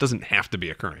because of it that doesn't have to be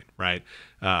occurring, right?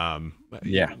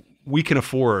 We can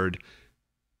afford,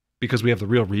 because we have the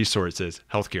real resources,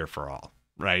 healthcare for all,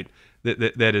 right?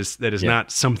 That is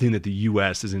not something that the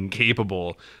U.S. is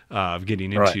incapable of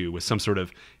getting into with some sort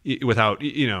of, without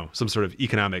some sort of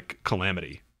economic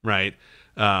calamity. Right.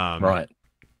 Right.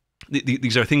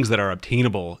 These are things that are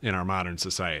obtainable in our modern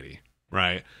society.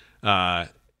 Right.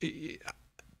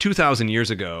 2,000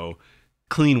 years ago,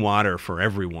 clean water for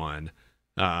everyone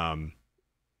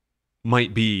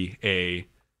might be a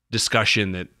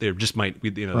discussion that there just might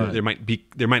be, there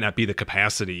might not be the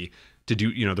capacity to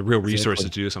do, the real resources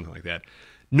to do something like that.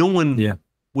 No one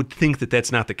would think that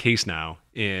that's not the case now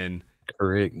in.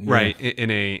 Correct. Right.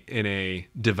 In a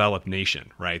developed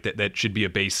nation, right? That should be a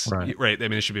base, right? I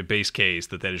mean, it should be a base case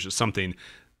that is just something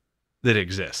that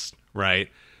exists, right?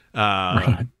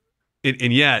 And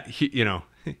yet,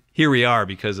 here we are,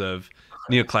 because of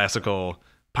neoclassical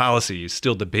policies,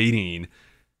 still debating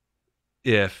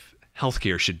if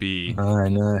healthcare should be. I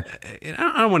know.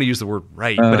 I don't want to use the word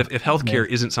right, but if healthcare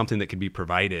isn't something that can be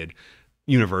provided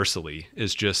universally,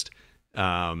 is just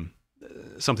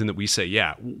something that we say,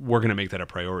 we're going to make that a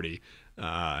priority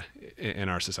in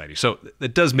our society. So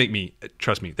that does make me,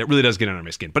 trust me, that really does get under my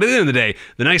skin. But at the end of the day,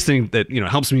 the nice thing that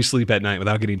helps me sleep at night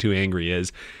without getting too angry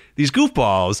is these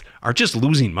goofballs are just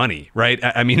losing money, right?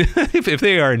 I mean, if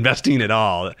they are investing at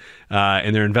all,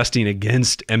 and they're investing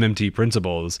against MMT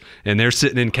principles, and they're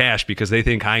sitting in cash because they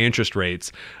think high interest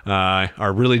rates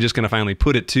are really just going to finally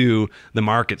put it to the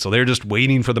market. So they're just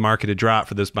waiting for the market to drop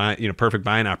for this perfect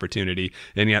buying opportunity.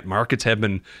 And yet markets have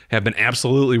been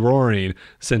absolutely roaring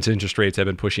since interest rates have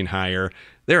been pushing higher.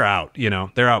 They're out,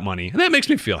 they're out money, and that makes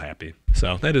me feel happy.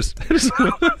 So that is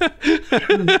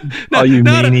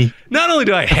not only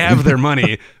do I have their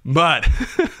money, but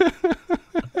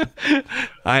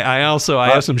I also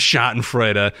have some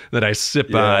Schadenfreude that I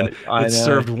sip on. It's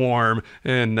served warm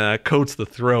and coats the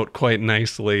throat quite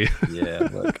nicely.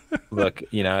 Look,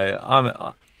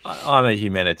 I'm a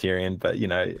humanitarian, but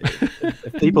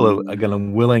if people are going to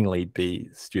willingly be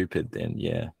stupid,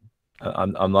 then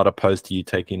I'm not opposed to you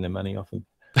taking the money off them.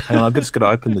 Hang on, I've just got to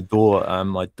open the door.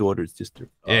 My daughter's just.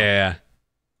 Okay,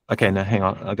 now hang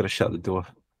on. I've got to shut the door.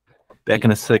 Back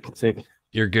in a second.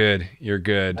 You're good.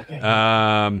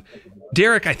 Okay.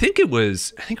 Derek, I think it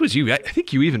was you. I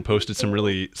think you even posted some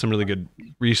really good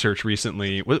research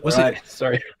recently. Was it?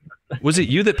 Sorry. Was it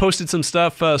you that posted some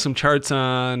stuff, some charts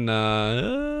on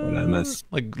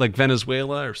like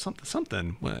Venezuela or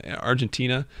something,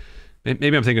 Argentina?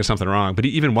 Maybe I'm thinking of something wrong, but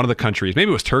even one of the countries,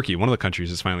 maybe it was Turkey, one of the countries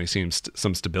has finally seen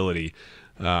some stability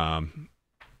in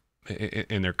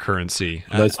their currency.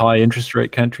 Those high interest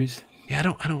rate countries? Yeah,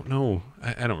 I don't know.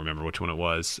 I don't remember which one it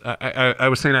was. I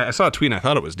was saying, I saw a tweet, and I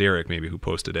thought it was Derek maybe who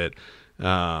posted it.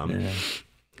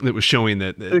 It was showing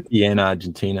that Turkey and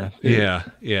Argentina. Yeah.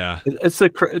 It's the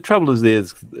trouble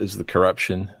is the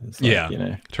corruption. It's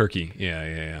Turkey.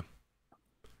 Yeah.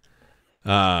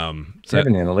 So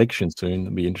having an election soon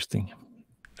will be interesting.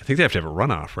 I think they have to have a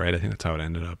runoff, right? I think that's how it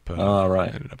ended up.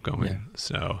 Ended up going. Yeah.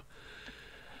 So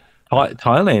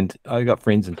Thailand, I got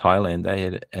friends in Thailand. They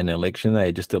had an election. They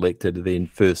had just elected the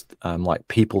first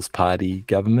People's Party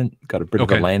government. Got a bit of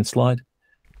a landslide.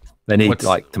 They need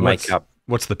to make up.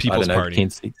 What's the People's Party? 10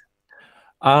 seats.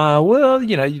 Well,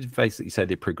 you basically say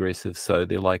they're progressive, so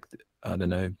they're like, I don't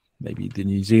know, maybe the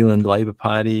New Zealand Labour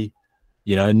Party,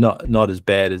 not as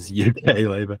bad as UK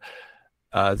Labour,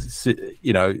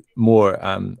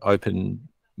 more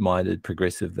open-minded,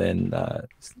 progressive than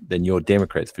your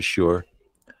Democrats for sure.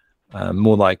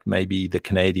 More like maybe the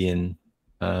Canadian,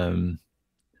 what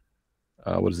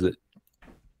is it?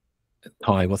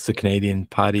 Hi, what's the Canadian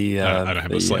party? I don't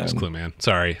have the slightest clue, man.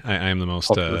 Sorry, I am the most.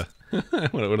 What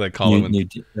do I call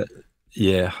it?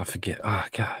 Yeah, I forget. Oh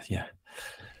God, yeah.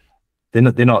 They're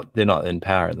not in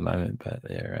power at the moment, but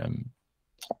they're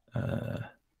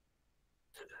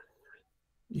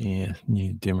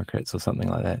New Democrats or something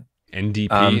like that.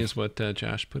 NDP is what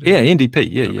Josh put in. Yeah,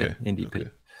 NDP. Yeah,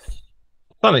 NDP.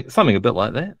 Okay. Something a bit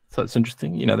like that. So it's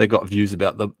interesting. They've got views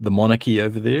about the monarchy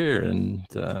over there, and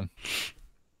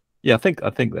yeah, I think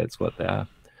that's what they are.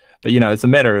 But it's a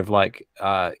matter of like,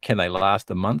 can they last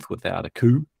a month without a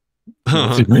coup?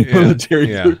 Military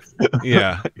coup?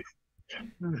 Yeah.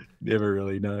 Never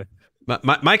really know.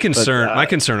 My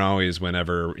concern always,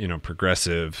 whenever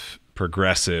progressive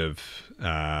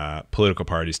political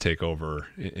parties take over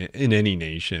in any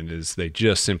nation, is they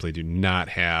just simply do not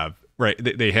have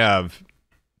They have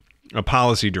a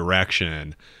policy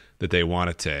direction that they want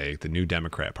to take. The New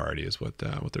Democrat Party is what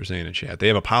they're saying in chat. They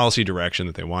have a policy direction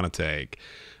that they want to take,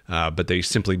 but they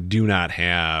simply do not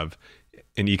have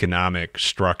an economic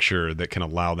structure that can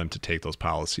allow them to take those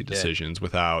policy decisions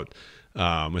without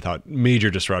major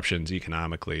disruptions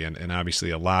economically. And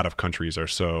obviously a lot of countries are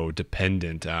so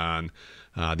dependent on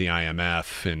the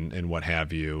IMF and what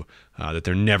have you, that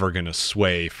they're never going to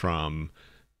sway from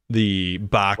the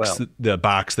box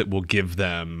that will give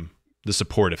them the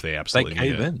support if they absolutely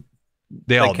need it.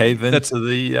 They cave in to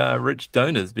the rich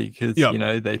donors because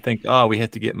they think, we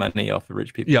have to get money off the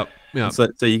rich people.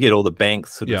 So you get all the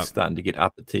banks sort of starting to get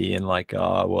uppity and like,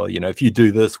 if you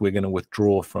do this, we're going to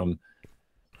withdraw from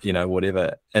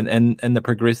whatever. And the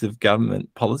progressive government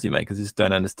policymakers just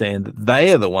don't understand that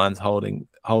they are the ones holding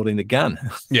the gun.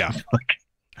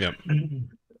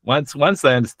 Once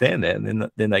they understand that,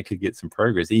 then they could get some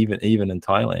progress, even in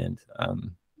Thailand.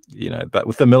 But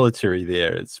with the military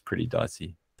there, it's pretty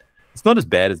dicey. It's not as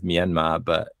bad as Myanmar,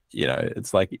 but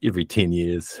it's like every 10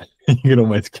 years you can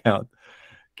almost count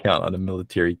on a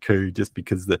military coup, just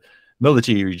because the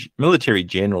military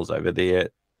generals over there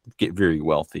get very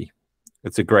wealthy.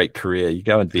 It's a great career. You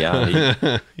go into the army,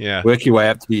 work your way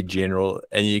up to be a general,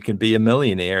 and you can be a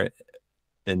millionaire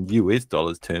in US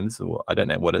dollars terms. Or I don't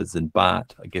know what it is in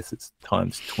baht. I guess it's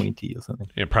times 20 or something.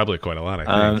 Yeah, probably quite a lot,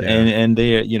 I think. And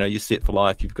there, you're set for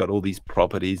life. You've got all these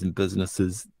properties and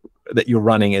businesses that you're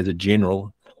running as a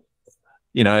general.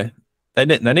 They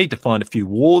need to find a few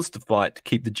wars to fight to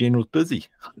keep the generals busy.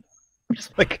 It's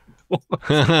like,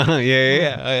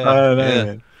 I don't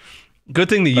know. Good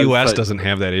thing the U.S. doesn't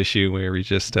have that issue where we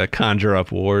just conjure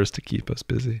up wars to keep us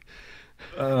busy.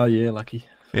 Oh yeah, lucky.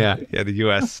 Yeah. The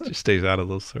U.S. just stays out of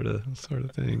those sort of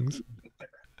things.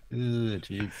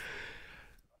 Jeez.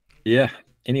 Yeah.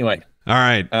 Anyway. All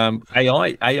right.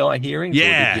 AI hearings. Yeah.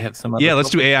 Or did you have some other let's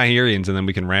topic? do AI hearings and then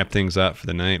we can wrap things up for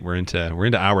the night. We're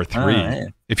into hour 3.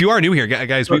 If you are new here,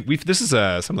 guys, this is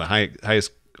some of the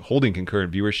highest holding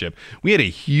concurrent viewership. We had a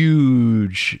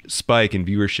huge spike in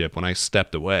viewership when I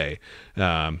stepped away,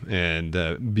 and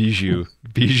Bijou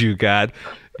got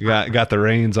the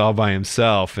reins all by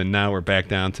himself, and now we're back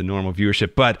down to normal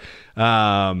viewership. But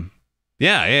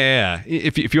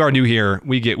if you are new here,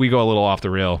 we go a little off the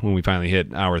rail when we finally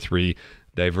hit hour 3.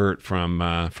 Divert from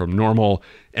normal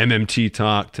MMT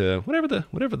talk to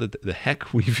whatever the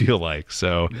heck we feel like.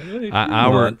 So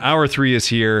hour 3 is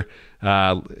here.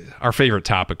 Our favorite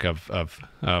topic of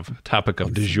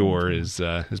du jour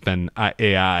has been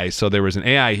AI. So there was an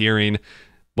AI hearing.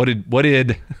 What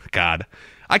did God?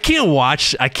 I can't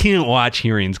watch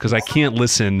hearings because I can't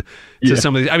listen to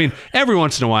some of these. I mean, every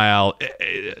once in a while,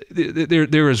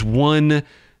 there is one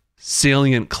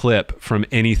salient clip from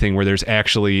anything where there's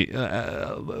actually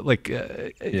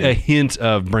a hint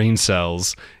of brain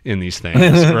cells in these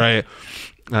things, right?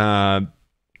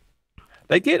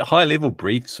 They get high-level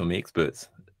briefs from experts,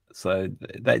 so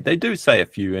they do say a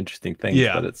few interesting things,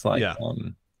 but it's like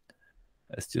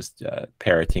it's just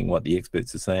parroting what the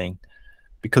experts are saying,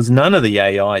 because none of the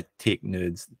AI tech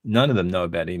nerds, none of them know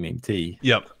about MMT.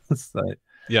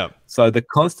 So the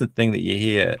constant thing that you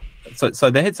hear, so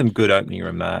they had some good opening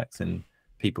remarks, and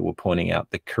people were pointing out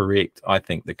the correct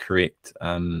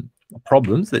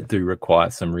problems that do require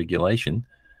some regulation,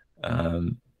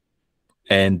 and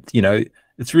it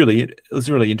was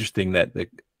really interesting that the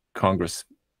Congress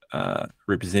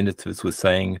representatives were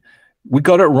saying we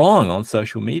got it wrong on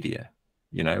social media.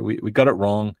 We got it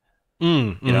wrong.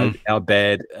 You know, how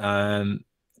bad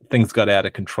things got out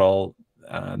of control.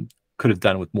 Could have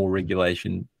done with more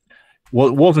regulation. Well,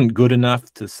 it wasn't good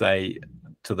enough to say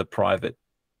to the private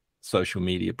social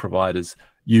media providers,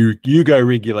 you go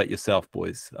regulate yourself,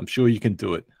 boys. I'm sure you can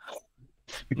do it.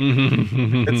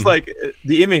 It's like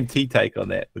the MMT take on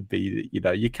that would be that, you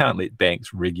know, you can't let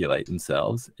banks regulate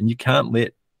themselves, and you can't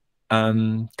let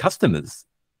customers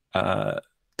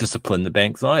discipline the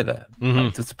banks either.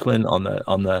 Discipline on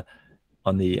the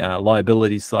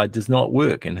liability side does not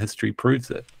work, and history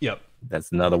proves it. Yep.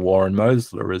 That's another Warren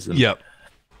Moslerism. Yep.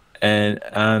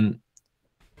 And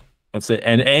let's say,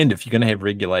 and if you're going to have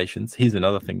regulations, here's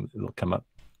another thing that'll come up.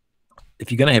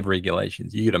 If you're going to have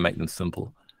regulations, you got to make them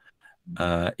simple,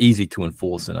 easy to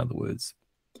enforce. In other words,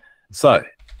 so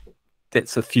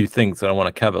that's a few things that I want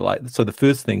to cover. Like, so the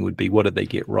first thing would be, what did they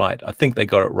get right? I think they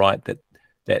got it right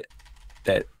that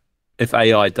if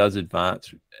AI does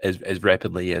advance as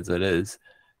rapidly as it is,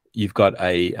 you've got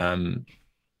a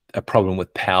problem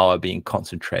with power being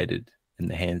concentrated in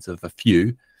the hands of a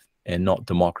few and not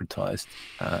democratized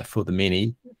for the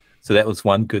many. So that was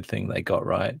one good thing they got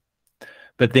right.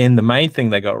 But then the main thing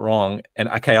they got wrong, and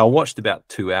okay, I watched about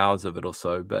 2 hours of it or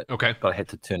so, but I had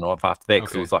to turn it off after that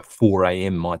because it was like 4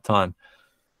 a.m. my time.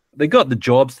 They got the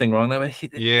jobs thing wrong. They were,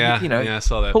 you know, I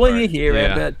saw that pulling your hair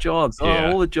out about jobs.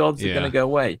 Oh, all the jobs are going to go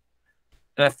away.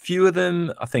 And a few of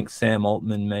them, I think Sam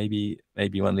Altman, maybe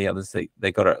one of the others,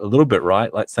 they got it a little bit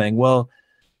right, like saying, well,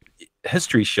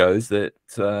 history shows that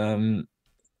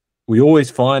we always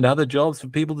find other jobs for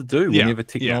people to do whenever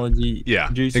technology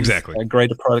produces a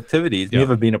greater productivity. It's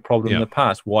never been a problem in the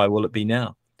past. Why will it be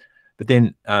now? But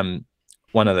then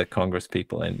one of the Congress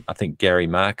people, and I think Gary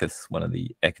Marcus, one of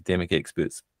the academic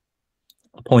experts,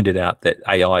 pointed out that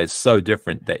AI is so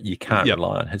different that you can't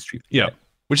rely on history.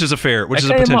 Which is a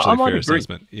potentially fair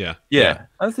assessment.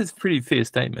 That's a pretty fair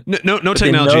statement. No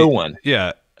technology.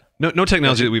 No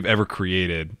technology that we've ever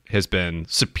created has been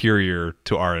superior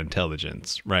to our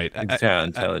intelligence, right?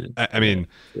 Intelligence. I mean,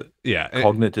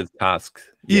 cognitive tasks.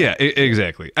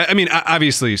 Exactly. I mean,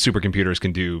 obviously, supercomputers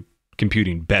can do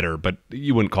computing better, but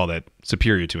you wouldn't call that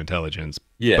superior to intelligence.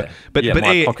 But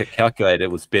my pocket calculator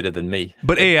was better than me.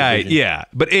 But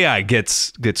AI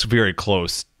gets very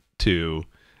close to,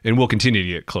 and will continue to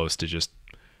get close to, just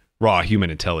raw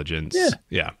human intelligence.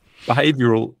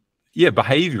 Behaviorally,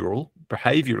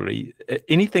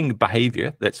 anything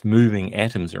behavior that's moving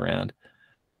atoms around,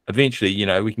 eventually, you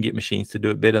know, we can get machines to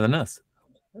do it better than us.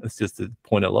 It's just a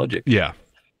point of logic.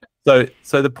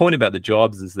 So the point about the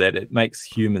jobs is that it makes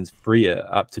humans freer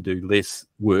up to do less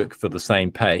work for the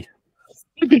same pay.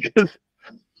 Because,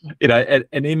 you know, an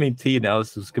MMT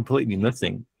analysis was completely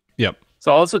missing.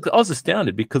 So I was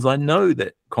astounded, because I know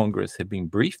that Congress had been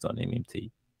briefed on MMT,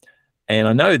 and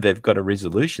I know they've got a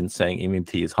resolution saying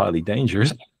MMT is highly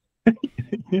dangerous.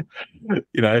 You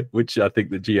know, which I think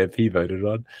the GOP voted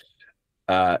on.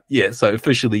 So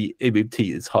officially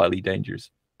MMT is highly dangerous.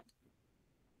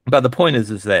 But the point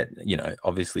is that, you know,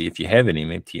 obviously if you have an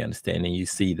MMT understanding, you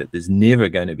see that there's never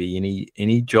going to be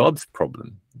any jobs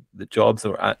problem. The jobs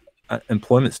or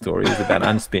employment story is about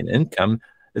unspent income.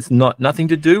 It's nothing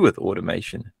to do with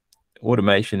automation.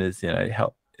 Automation is, you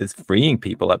know, is freeing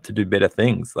people up to do better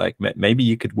things. Like maybe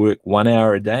you could work 1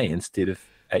 hour a day instead of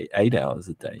 8 hours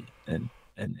a day and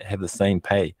have the same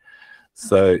pay.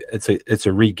 So it's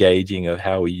a re-gauging of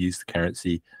how we use the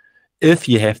currency. If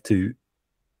you have to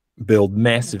build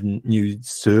massive new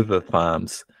server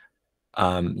farms,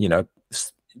 you know,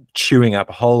 chewing up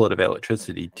a whole lot of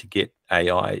electricity to get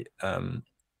AI,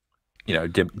 you know,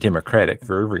 democratic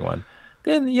for everyone,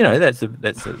 then, you know, that's a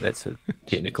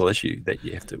technical issue that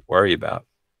you have to worry about.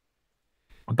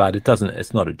 But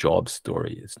it's not a job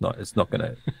story. It's not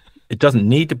gonna. It doesn't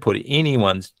need to put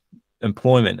anyone's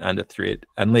employment under threat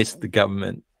unless the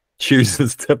government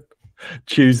chooses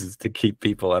to keep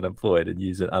people unemployed and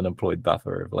use an unemployed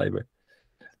buffer of labor.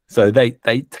 So they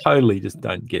totally just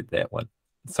don't get that one.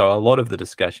 So a lot of the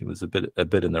discussion was a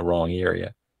bit in the wrong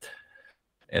area.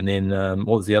 And then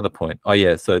what was the other point? Oh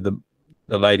yeah, so the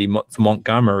lady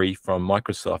Montgomery from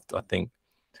Microsoft, I think,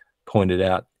 pointed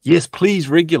out, yes, please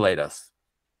regulate us.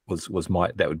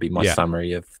 That would be my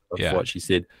summary of what she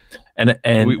said. And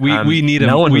we need we need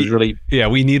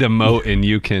a moat, and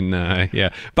you can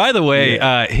By the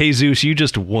way, Jesus, you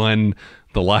just won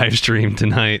the live stream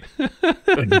tonight.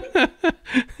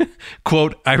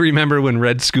 Quote, I remember when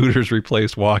red scooters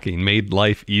replaced walking, made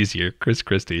life easier. Chris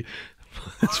Christie.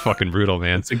 That's fucking brutal,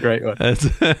 man. It's a great one.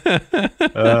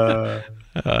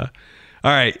 All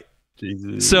right.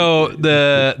 Jesus. So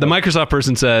the Microsoft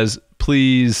person says,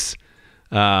 please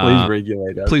Please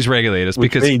regulate us. Please regulate us,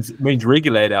 Which because means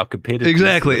regulate our competitors.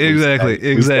 exactly.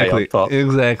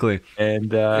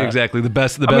 And exactly the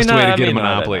best way to get a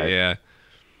monopoly. Yeah.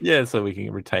 Yeah, so we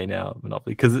can retain our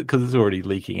monopoly, because it's already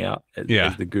leaking out, as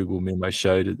the Google memo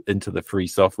showed, into the free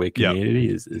software community.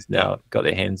 Is now got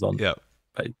their hands on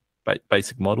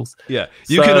basic models. Yeah,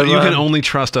 you can only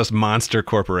trust us monster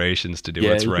corporations to do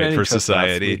what's right for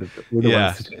society.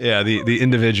 The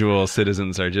individual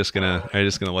citizens are just gonna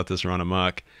let this run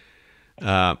amok.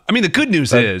 I mean, the good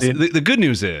news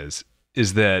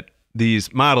is that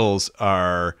these models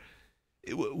are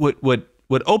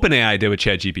what OpenAI did with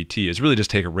ChatGPT is really just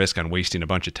take a risk on wasting a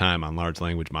bunch of time on large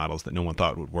language models that no one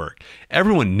thought would work.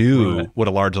 Everyone knew what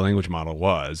a large language model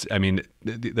was. I mean,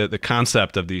 the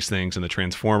concept of these things and the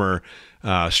transformer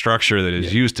structure that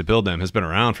is used to build them has been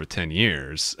around for 10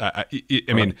 years. I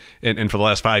mean, and for the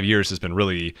last 5 years has been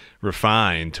really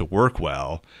refined to work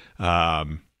well.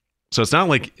 So it's not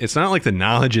like the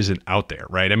knowledge isn't out there,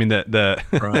 right? I mean,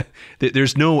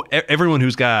 there's no everyone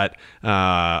who's got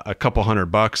a couple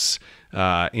 $100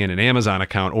 in an Amazon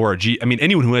account, or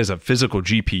anyone who has a physical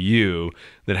GPU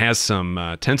that has some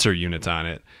tensor units on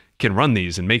it can run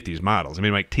these and make these models. I mean,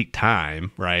 it might take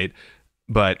time, right?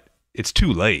 But it's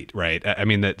too late, right? I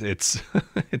mean, that it's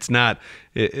not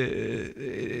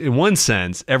in one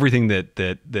sense everything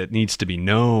that needs to be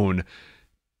known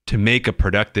to make a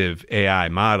productive AI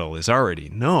model is already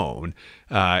known.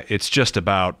 It's just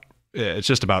about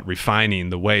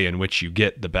refining the way in which you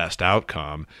get the best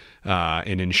outcome,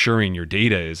 and ensuring your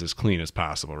data is as clean as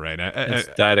possible, right? It's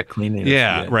data cleaning.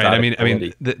 Yeah, right. I mean,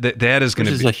 that is going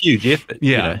to be a huge effort.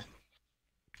 Yeah. You know?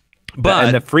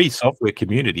 But the free software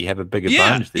community have a big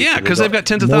advantage. Yeah, because they've got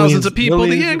tens of thousands of people.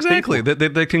 Yeah, exactly.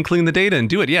 That can clean the data and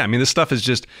do it. Yeah, I mean, this stuff is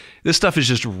just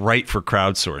right for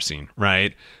crowdsourcing,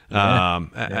 right?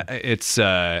 It's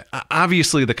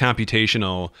obviously the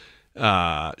computational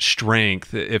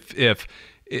strength.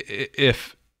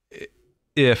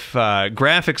 If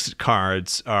graphics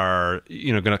cards are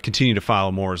going to continue to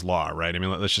follow Moore's law, right? I mean,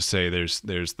 let's just say there's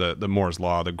the Moore's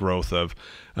law, the growth of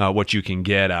what you can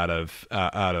get out of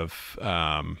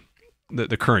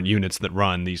the current units that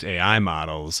run these AI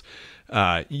models.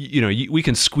 We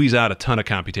can squeeze out a ton of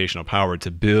computational power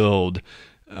to build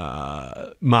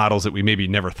models that we maybe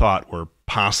never thought were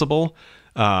possible.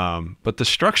 But the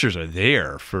structures are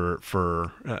there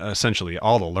for essentially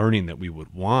all the learning that we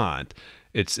would want.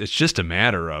 It's just a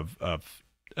matter of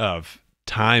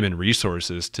time and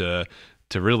resources to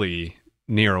really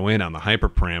narrow in on the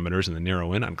hyperparameters and then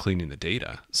narrow in on cleaning the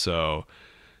data. So,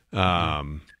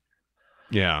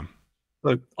 yeah.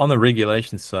 Look, on the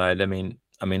regulation side, I mean,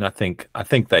 I think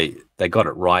they got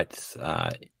it right.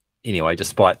 Anyway,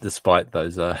 despite those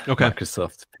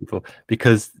Microsoft people,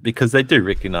 because they do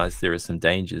recognize there are some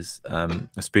dangers,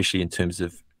 especially in terms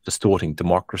of distorting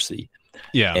democracy.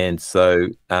 Yeah, and so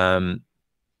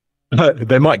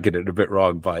they might get it a bit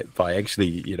wrong by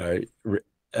actually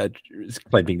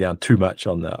clamping down too much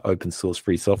on the open source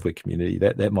free software community.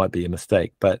 That might be a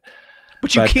mistake, but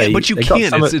you can't.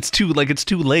 It's too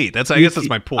late. I guess that's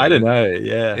my point. I don't know.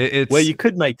 Yeah. Well, you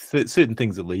could make certain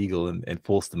things illegal and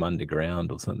force them underground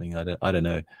or something. I don't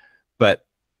know. But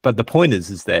the point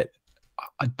is that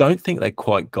I don't think they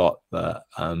quite got the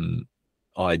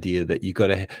idea that you got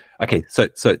to. Okay, so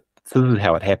this is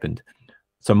how it happened.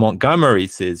 So Montgomery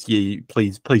says, "Yeah,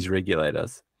 please regulate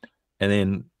us,"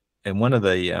 and one of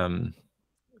the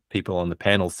people on the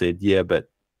panel said, "Yeah, but."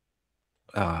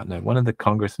 No, one of the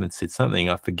congressmen said something.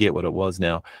 I forget what it was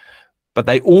now, but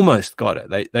they almost got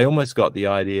it. They almost got the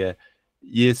idea.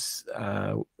 Yes,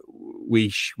 we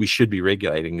should be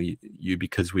regulating you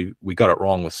because we got it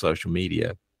wrong with social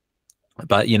media,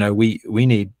 but we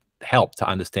need help to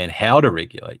understand how to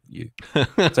regulate you.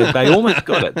 So they almost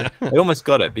got it. They almost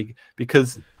got it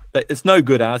because it's no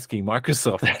good asking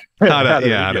Microsoft how to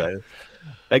regulate it.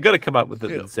 They got to come up with it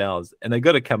themselves, and they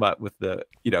got to come up with the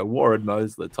Warren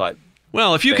Mosler type.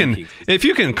 Well, if you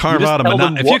can carve out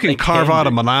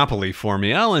a monopoly for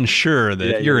me, I'll ensure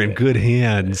that you're in good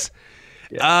hands.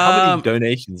 Yeah. How many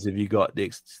donations have you got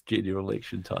next general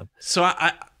election time? So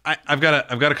I've got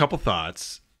a couple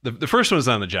thoughts. The first one is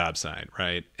on the job side,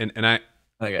 right? And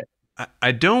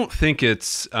I don't think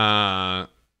it's AI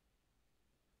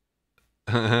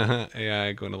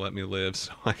going to let me live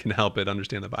so I can help it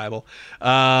understand the Bible.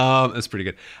 That's pretty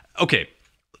good. Okay,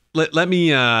 let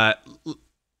me.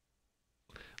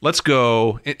 Let's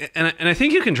go, and I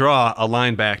think you can draw a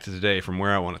line back to today from where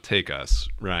I want to take us,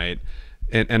 right?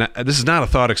 And this is not a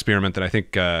thought experiment that I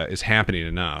think is happening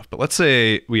enough. But let's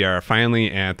say we are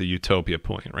finally at the utopia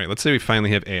point, right? Let's say we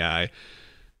finally have AI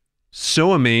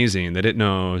so amazing that it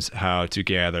knows how to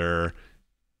gather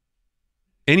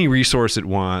any resource it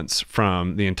wants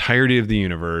from the entirety of the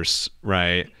universe,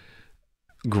 right?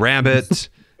 Grab it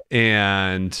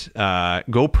and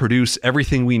go produce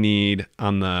everything we need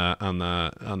on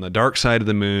the dark side of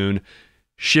the moon,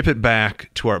 ship it back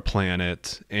to our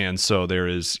planet, and so there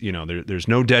is, there's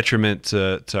no detriment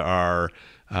to our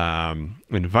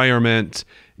environment,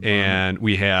 and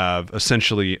we have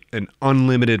essentially an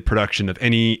unlimited production of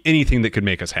anything that could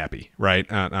make us happy, right,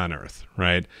 on Earth,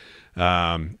 right?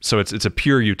 So it's a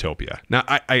pure utopia. Now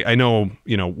I know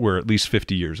we're at least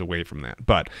 50 years away from that,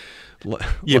 but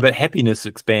but happiness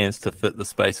expands to fit the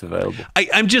space available.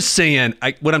 I'm just saying,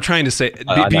 what I'm trying to say,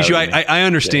 Bijou, I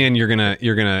understand you're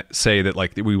gonna say that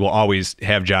like we will always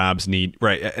have jobs need,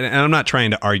 right, and I'm not trying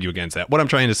to argue against that. What I'm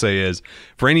trying to say is,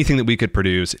 for anything that we could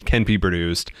produce, it can be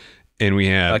produced, and we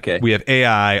have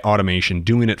AI automation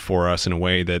doing it for us in a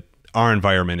way that our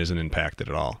environment isn't impacted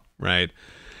at all, right?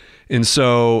 And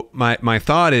so my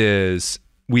thought is,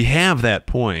 we have that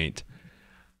point.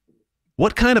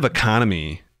 What kind of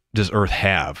economy does Earth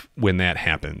have when that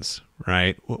happens,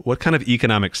 right? What kind of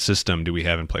economic system do we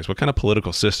have in place? What kind of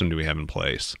political system do we have in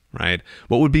place, right?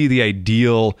 What would be the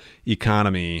ideal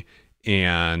economy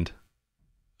and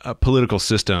political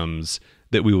systems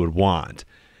that we would want?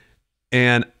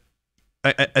 And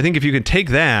I think if you can take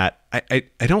that, I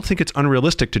don't think it's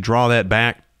unrealistic to draw that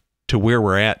back to where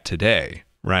we're at today,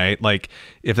 right? Like,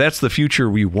 if that's the future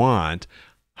we want,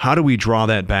 how do we draw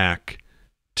that back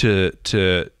to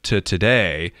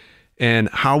today, and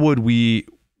how would we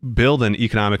build an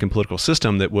economic and political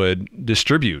system that would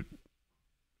distribute?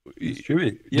 Yeah,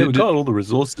 we've got all the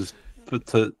resources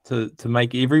to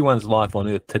make everyone's life on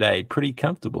Earth today pretty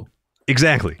comfortable.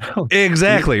 Exactly.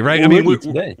 Right. I mean,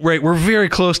 we're very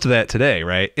close to that today,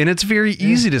 right? And it's very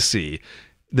easy to see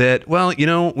that, well,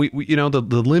 we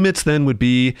the limits then would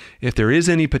be if there is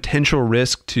any potential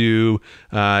risk to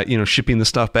shipping the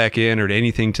stuff back in or to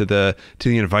anything to the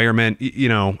environment,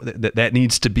 that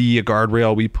needs to be a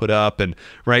guardrail we put up, and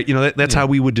right, that's how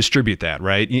we would distribute that,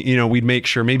 right? We'd make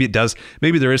sure maybe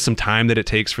there is some time that it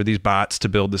takes for these bots to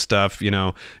build the stuff.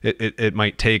 It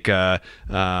might take a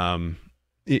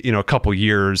couple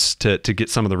years to get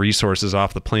some of the resources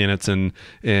off the planets and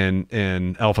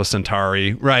Alpha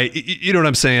Centauri, right? You know what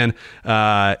I'm saying?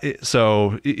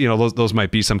 So those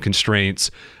might be some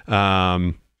constraints.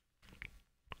 So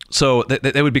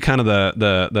that would be kind of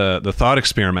the thought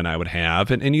experiment I would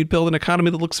have, and you'd build an economy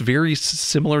that looks very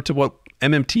similar to what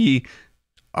MMT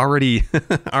already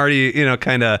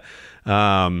kind of.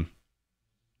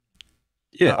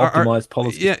 Optimized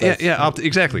policy.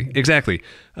 Exactly.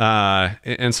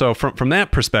 And so from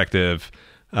that perspective,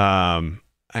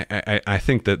 I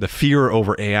think that the fear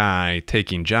over AI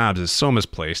taking jobs is so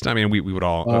misplaced. I mean, we would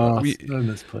all,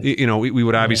 we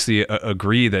would obviously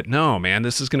agree that no, man,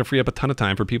 this is going to free up a ton of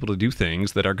time for people to do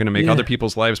things that are going to make other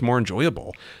people's lives more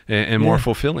enjoyable and more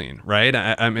fulfilling, right?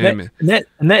 I mean,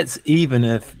 that's even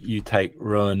if you take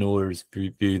Rowan Orr's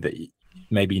view that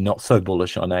maybe not so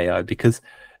bullish on AI, because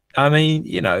I mean,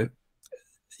 you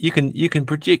can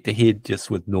project ahead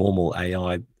just with normal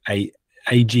AI,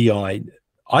 AGI.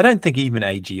 I don't think even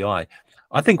AGI.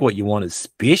 I think what you want is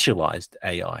specialized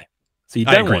AI. So you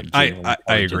don't want general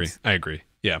intelligence. I agree.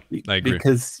 Yeah, I agree.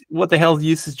 Because what the hell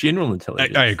use is general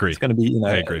intelligence? I agree. It's going to be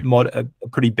a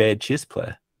pretty bad chess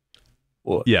player.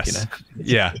 Or, yes.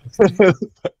 Yeah.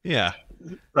 Yeah.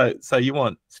 So you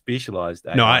want specialized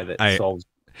AI that solves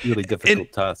really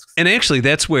difficult tasks. And actually,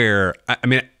 that's where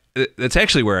that's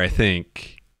actually where I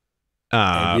think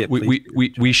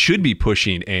we should be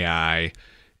pushing AI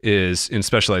is in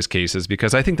specialized cases,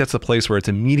 because I think that's the place where it's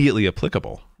immediately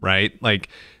applicable, right? Like,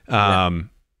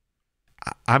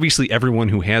 obviously everyone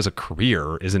who has a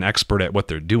career is an expert at what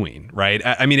they're doing, right?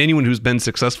 I mean, anyone who's been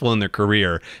successful in their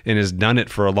career and has done it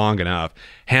for long enough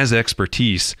has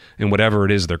expertise in whatever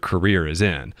it is their career is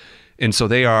in. And so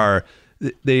if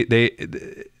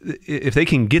they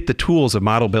can get the tools of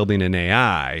model building and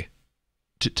AI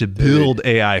to build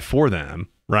AI for them,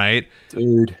 right?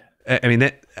 Dude, I mean,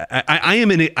 that I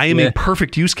am a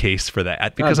perfect use case for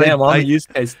that, because I'm a use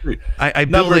case too. I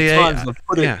build AI.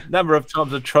 Number of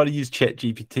times I've tried to use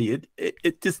ChatGPT,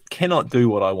 it just cannot do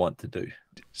what I want to do.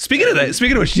 Speaking of which, do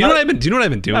you know what I've been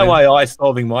doing? No AI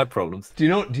solving my problems. Do you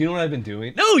know what I've been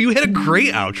doing? No, you had a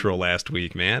great outro last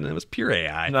week, man. It was pure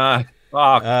AI. Nah.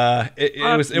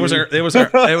 It was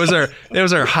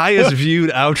our highest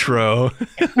viewed outro.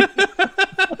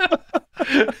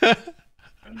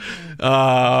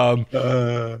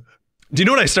 Do you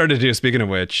know what I started to do? Speaking of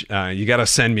which, you got to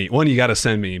send me tonight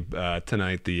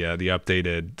the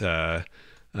updated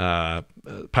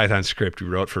Python script we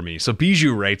wrote for me. So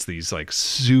Bijou writes these like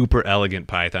super elegant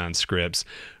Python scripts,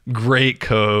 great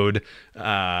code,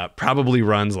 probably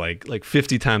runs like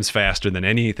 50 times faster than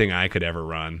anything I could ever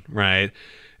run, right?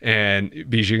 And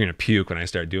Bijou, you're gonna puke when I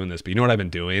start doing this, but you know what I've been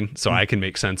doing, so I can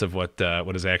make sense of what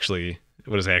is actually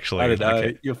I don't know.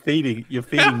 okay. You're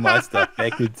feeding my stuff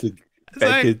back into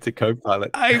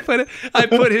Copilot. I've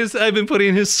been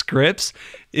putting his scripts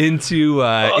into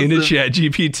Awesome. Chat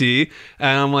GPT,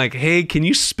 and I'm like, hey, can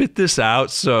you spit this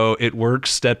out so it works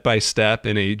step by step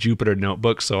in a Jupyter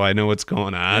notebook so I know what's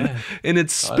going on? Yeah, And it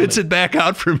spits totally. it back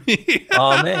out for me.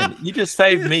 Oh man, you just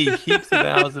saved me heaps of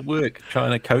hours of work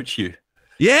trying to coach you.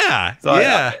 Yeah, So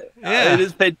yeah, it yeah.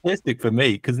 is fantastic for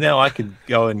me because now I can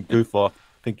go and goof off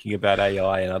thinking about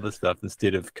AI and other stuff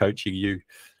instead of coaching you.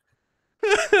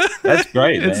 That's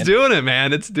great, It's man. doing it,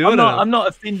 man. It's doing it. I'm not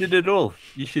offended at all.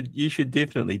 You should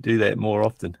definitely do that more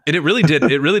often. And it really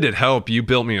did help. You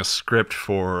built me a script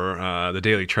for the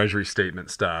daily treasury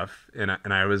statement stuff, and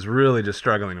I was really just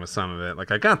struggling with some of it. Like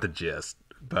I got the gist,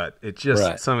 but it just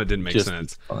Right. some of it didn't make Just is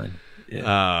sense. fine.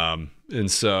 Yeah.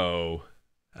 And so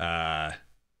uh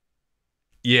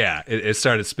yeah, it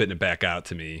started spitting it back out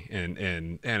to me,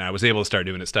 and I was able to start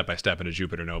doing it step by step in a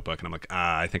Jupyter notebook, and I'm like,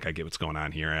 I think I get what's going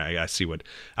on here. I see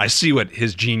what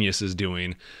his genius is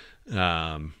doing.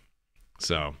 Um,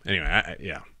 so anyway,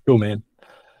 yeah, Cool, man.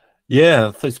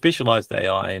 Yeah. So specialized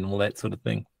AI and all that sort of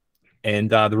thing.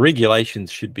 And the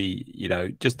regulations should be,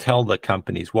 just tell the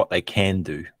companies what they can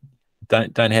do.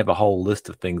 Don't have a whole list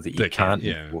of things that you they can, can't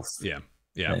yeah, enforce. yeah,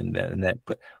 yeah. And that,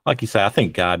 but like you say, I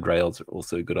think guardrails are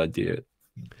also a good idea.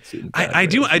 Certain I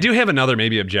do have another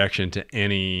maybe objection to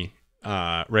any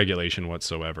regulation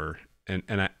whatsoever,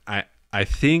 and I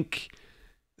think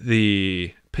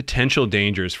the potential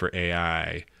dangers for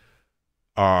AI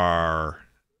are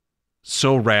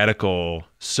so radical,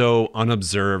 so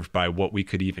unobserved by what we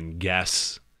could even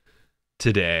guess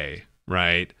today,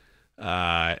 right?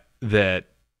 That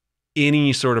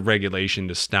any sort of regulation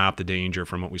to stop the danger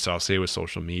from what we saw, say, with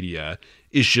social media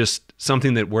is just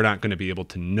something that we're not going to be able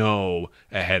to know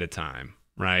ahead of time,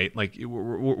 right? Like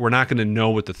we're not going to know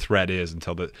what the threat is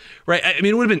until the right. I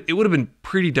mean, it would have been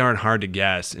pretty darn hard to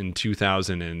guess in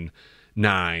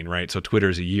 2009, right? So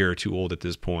Twitter's a year or two old at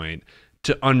this point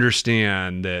to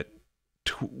understand that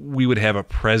we would have a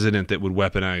president that would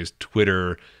weaponize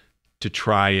Twitter to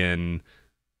try and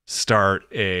start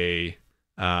a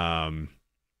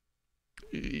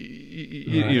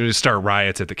start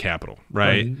riots at the Capitol,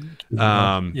 right?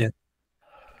 Um, Yeah.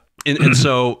 and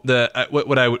so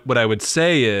what I would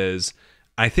say is,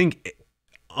 I think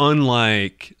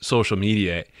unlike social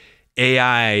media,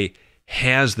 AI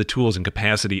has the tools and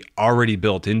capacity already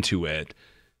built into it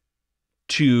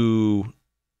to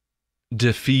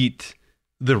defeat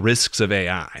the risks of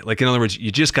AI. Like in other words,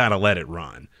 you just got to let it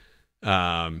run.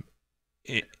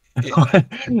 It,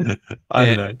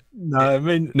 I don't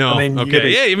know. No, no, okay,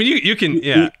 yeah. I mean, you can,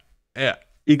 yeah, you, yeah.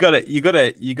 you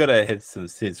gotta have some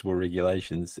sensible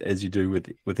regulations as you do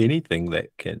with anything that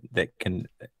can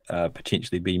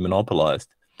potentially be monopolized.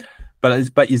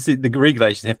 But you see, the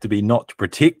regulations have to be not to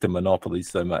protect the monopolies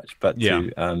so much, but Yeah.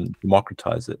 to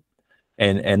democratize it,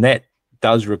 and that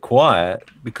does require,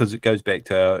 because it goes back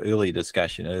to our earlier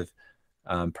discussion of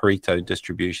Pareto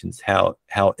distributions, how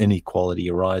inequality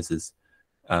arises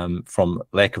from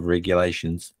lack of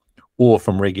regulations, or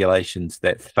from regulations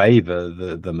that favor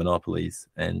the monopolies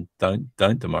and don't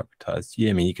democratize. Yeah,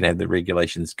 I mean, you can have the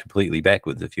regulations completely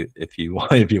backwards if you if you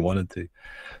wanted to.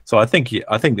 So I think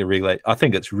I think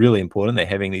it's really important they're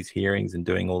having these hearings and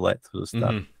doing all that sort of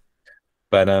stuff. Mm-hmm.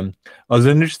 But it was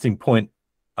an interesting point.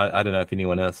 I don't know if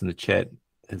anyone else in the chat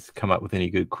has come up with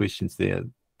any good questions there.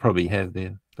 Probably have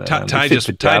there. But, Ty except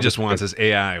for just wants JavaScript. his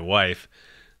AI wife.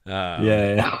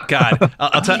 Yeah. God,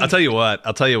 I'll tell you what.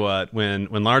 I'll tell you what. When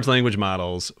large language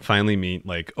models finally meet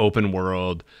like open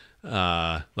world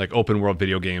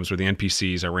video games where the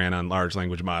NPCs are ran on large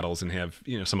language models and have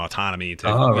some autonomy to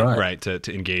Oh, right.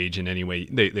 to engage in any way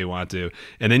they want to,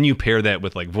 and then you pair that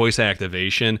with like voice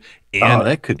activation Oh, and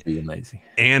that could be amazing.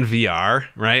 VR,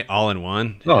 right, all in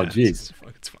one. Oh, Yeah, geez.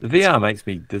 it's The it's VR makes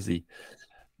me dizzy.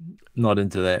 Not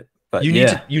into that. But you need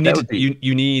to yeah, that would be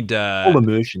you need full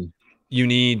immersion. you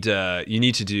need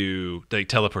to do like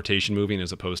teleportation moving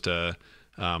as opposed to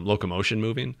locomotion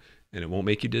moving, and it won't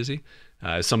make you dizzy.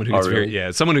 As someone who Oh, gets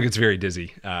really? someone who gets very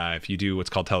dizzy if you do what's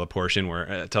called teleportation,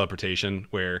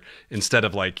 where instead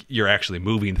of like you're actually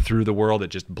moving through the world, it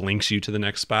just blinks you to the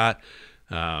next spot.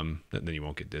 Then you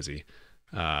won't get dizzy.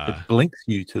 It blinks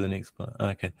you to the next part.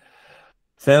 Okay.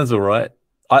 Sounds all right.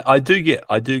 I do get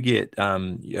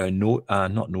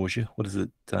not nausea. What is it?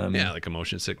 Yeah, like a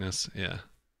motion sickness. Yeah.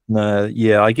 No,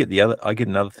 yeah, I get the other. I get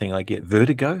another thing. I get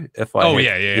vertigo if I Oh have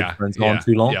yeah, yeah, yeah, headphones on yeah.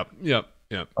 too long. Yep, yep,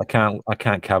 yep. I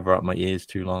can't cover up my ears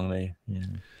too long there. Yeah.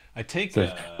 I take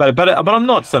So, but I'm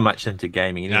not so much into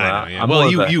gaming yeah, anyway. I know. Yeah. I'm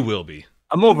Well, more of you will be.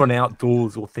 I'm more of an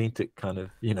outdoors, authentic kind of,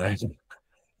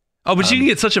 Oh, but you can Um,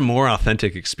 get such a more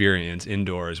authentic experience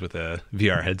indoors with a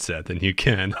VR headset than you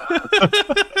can.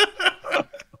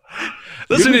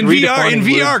 Listen, you're just In redefining VR, words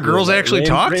here, girls like actually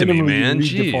talk to me, randomly man.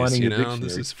 Jeez, redefining a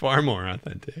this dictionary. is far more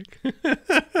authentic.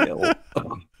 Yeah, well,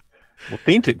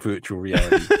 authentic virtual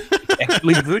reality. It's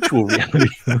actually virtual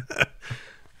reality.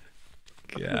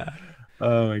 Yeah.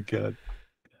 Oh my god.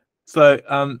 So,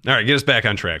 All right, get us back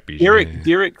on track, Bijou.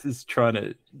 Derek is trying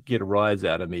to get a rise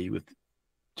out of me with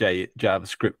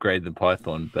JavaScript greater than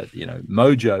Python, but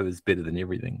Mojo is better than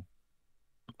everything.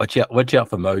 Watch out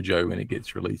for Mojo when it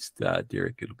gets released,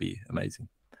 Derek. It'll be amazing.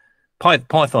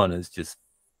 Python is just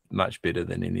much better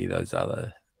than any of those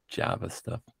other Java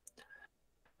stuff.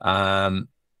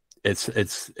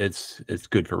 It's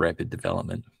good for rapid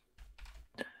development.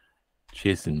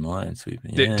 Chess and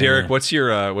minesweeping. Yeah. Derek, what's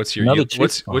your Another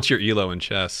chess what's your elo in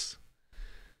chess?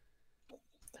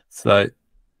 So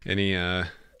Any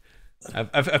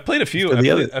I've played a few. So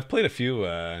I've played a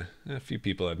few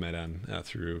people I've met on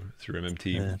through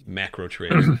MMT macro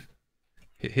trading.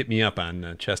 Hit me up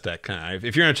on chess.com.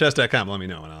 If you're on chess.com, let me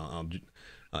know and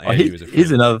I'll add you as a friend.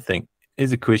 Here's another thing.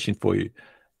 Here's a question for you.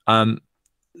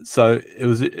 So it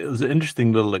was an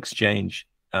interesting little exchange.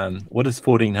 What does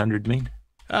 1400 mean?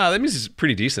 That means it's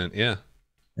pretty decent. Yeah.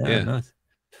 Yeah. Nice.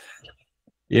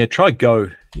 Yeah, try Go.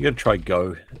 You got to try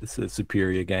Go. It's a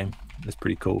superior game. It's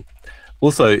pretty cool.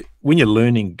 Also, when you're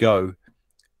learning Go,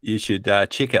 you should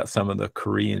check out some of the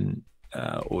Korean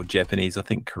or Japanese, I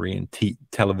think Korean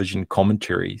television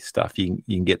commentary stuff. You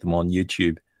can get them on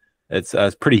YouTube. It's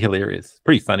pretty hilarious,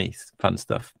 pretty funny, fun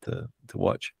stuff to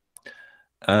watch.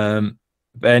 But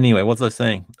anyway, what was I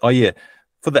saying? Oh yeah,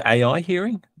 for the AI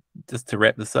hearing, just to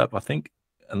wrap this up, I think,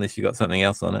 unless you got something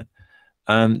else on it,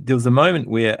 there was a moment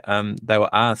where they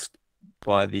were asked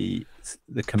by the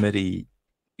committee,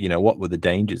 what were the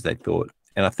dangers they thought,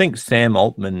 and I think Sam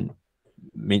Altman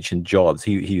mentioned jobs.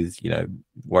 He was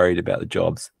worried about the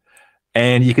jobs,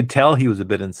 and you could tell he was a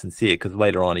bit insincere because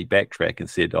later on he backtracked and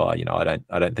said, "Oh, I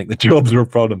don't think the jobs are a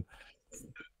problem."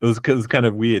 It was kind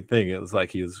of weird thing. It was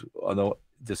like he was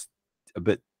just a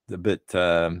bit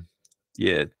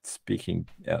speaking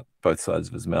out both sides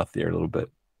of his mouth there a little bit.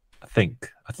 I think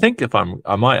if I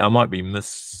might be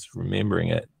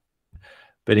misremembering it,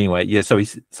 but anyway, yeah.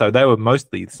 So they were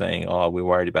mostly saying, "Oh, we're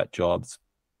worried about jobs,"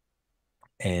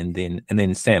 and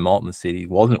then Sam Altman said he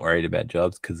wasn't worried about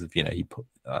jobs because of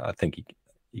I think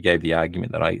he gave the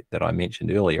argument that I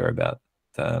mentioned earlier about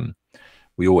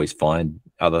we always find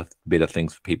other better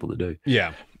things for people to do.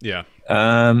 Yeah, yeah.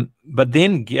 But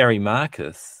then Gary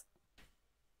Marcus,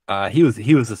 he was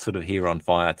a sort of hair on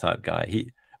fire type guy.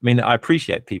 I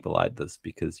appreciate people like this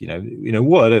because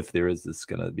what if there is this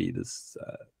going to be this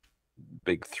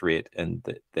big threat and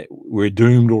that we're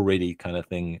doomed already kind of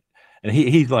thing, and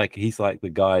he's like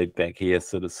the guy back here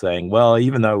sort of saying, well,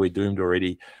 even though we're doomed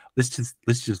already, let's just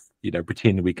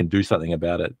pretend we can do something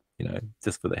about it,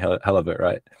 just for the hell of it,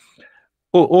 right?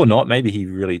 Or not. Maybe he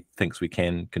really thinks we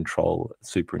can control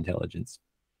super intelligence.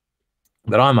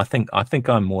 But I think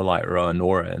I'm more like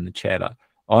Roanora in the chat.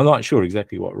 I'm not sure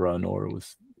exactly what Roanora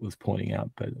was pointing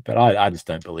out, but I just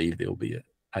don't believe there will be an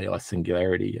AI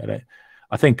singularity.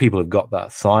 I think people have got the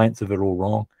science of it all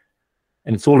wrong,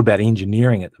 and it's all about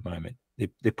engineering at the moment.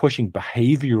 They're pushing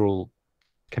behavioral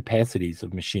capacities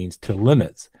of machines to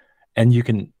limits, and you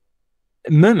can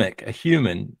mimic a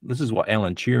human. This is what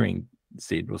Alan Turing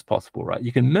said was possible, right?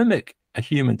 You can mimic a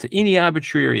human to any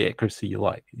arbitrary accuracy you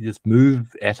like. You just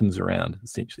move atoms around,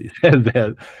 essentially.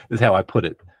 is how I put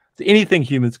it. So anything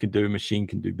humans can do, a machine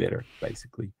can do better,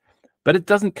 basically. But it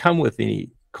doesn't come with any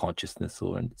consciousness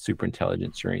or super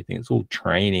intelligence or anything. It's all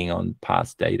training on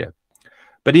past data.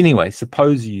 But anyway,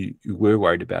 suppose you were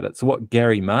worried about it. So what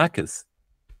Gary Marcus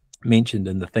mentioned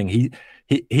in the thing, he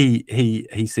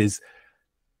says,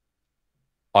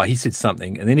 he said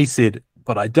something, and then he said,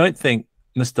 but I don't think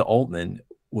Mr. Altman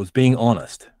was being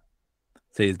honest.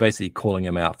 So he's basically calling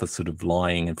him out for sort of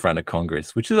lying in front of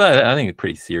Congress, which is, I think, a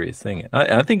pretty serious thing.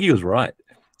 I think he was right.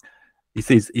 He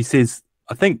says,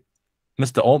 I think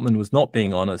Mr. Altman was not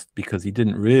being honest because he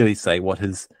didn't really say what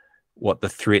the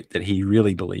threat that he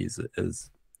really believes it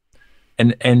is.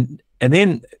 And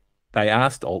then they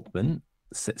asked Altman,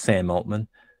 Sam Altman,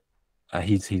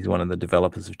 he's one of the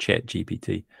developers of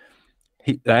ChatGPT.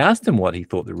 They asked him what he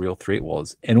thought the real threat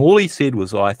was, and all he said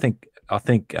was, "I think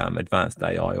advanced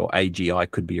AI or AGI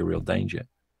could be a real danger."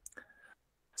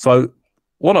 So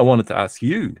what I wanted to ask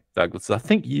you, Douglas, I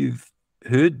think you've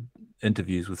heard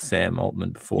interviews with Sam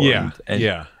Altman before, Yeah,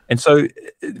 yeah. and so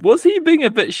was he being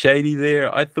a bit shady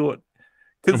there? I thought,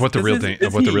 Of what the real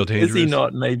danger is he is.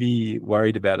 not maybe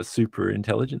worried about a super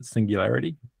intelligence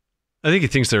singularity? I think he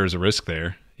thinks there is a risk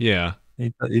there. Yeah.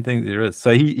 He thinks there is.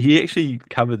 So he actually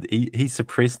covered. He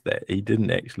suppressed that. He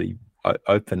didn't actually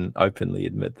openly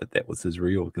admit that that was his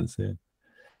real concern.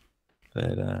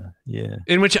 But yeah.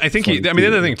 In which I think the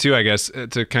other thing too, I guess,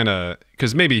 to kind of,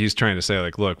 because maybe he's trying to say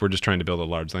like, look, we're just trying to build a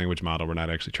large language model. We're not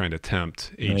actually trying to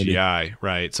tempt AGI,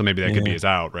 right? So maybe that could be his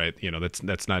out, right? You know,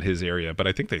 that's not his area. But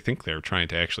I think they're trying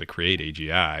to actually create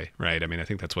AGI, right? I mean, I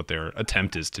think that's what their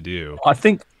attempt is to do. I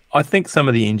think some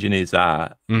of the engineers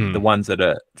are the ones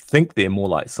that think they're more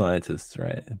like scientists,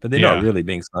 right? But they're not really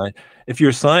being scientists. If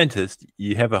you're a scientist,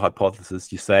 you have a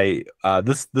hypothesis. You say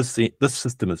this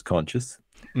system is conscious.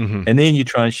 And then you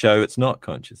try and show it's not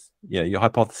conscious. Yeah, your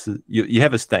hypothesis. You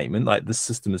have a statement like this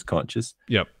system is conscious.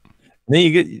 Yep. And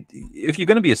then if you're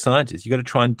going to be a scientist, you got to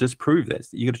try and disprove that.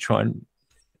 You got to try and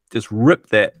just rip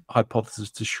that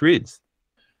hypothesis to shreds.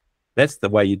 That's the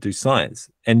way you do science,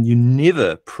 and you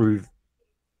never prove.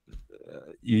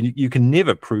 You can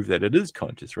never prove that it is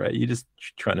conscious, right? You're just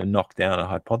trying to knock down a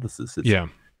hypothesis. It's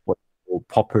what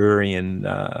Popperian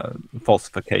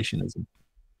falsificationism.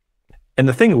 And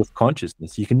the thing with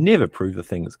consciousness, you can never prove a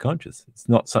thing is conscious. It's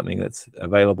not something that's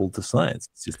available to science.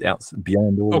 It's just out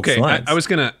beyond all science. I was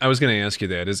gonna ask you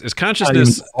that. Is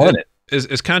consciousness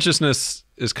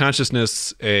is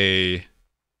consciousness a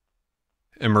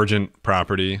emergent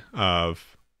property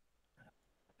of?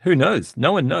 Who knows?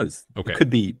 No one knows. Okay. It could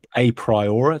be a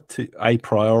priori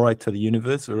to the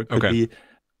universe, or it could be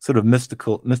sort of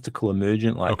mystical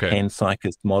emergent, like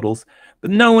panpsychist models.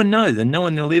 But no one knows, and no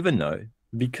one will ever know,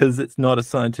 because it's not a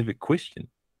scientific question.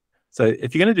 So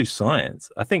if you're going to do science,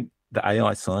 I think the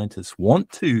AI scientists want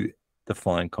to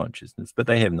define consciousness, but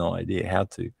they have no idea how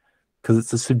to, because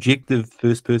it's a subjective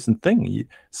first-person thing.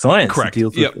 Science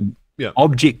deals with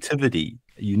objectivity.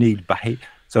 You need behavior.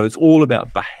 So it's all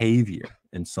about behavior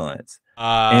in science.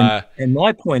 And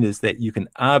my point is that you can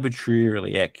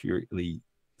arbitrarily, accurately,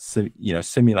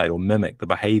 simulate or mimic the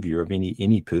behavior of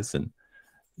any person.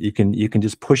 You can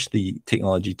just push the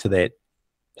technology to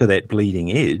that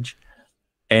bleeding edge,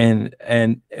 and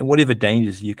whatever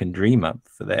dangers you can dream up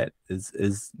for that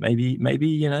is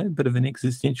maybe a bit of an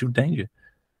existential danger.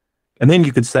 And then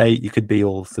you could be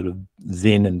all sort of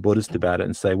Zen and Buddhist about it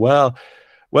and say, well,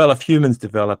 if humans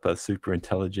develop a super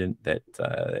intelligent that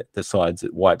decides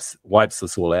it wipes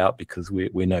us all out because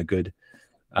we're no good,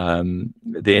 then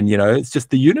it's just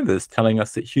the universe telling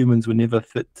us that humans were never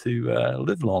fit to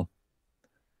live long.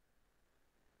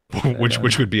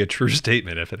 Which would be a true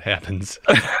statement if it happens.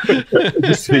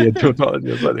 Just be a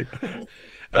tautology or something.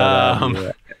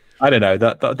 I don't know.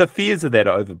 The fears of that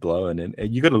are overblown, and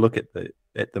you got to look at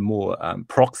the more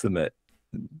proximate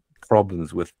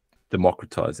problems with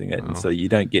democratizing it, and so you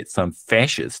don't get some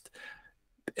fascist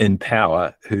in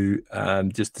power who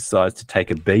just decides to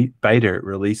take a beta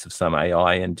release of some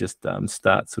AI and just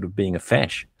start sort of being a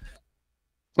fash.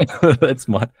 That's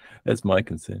my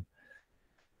concern.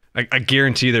 I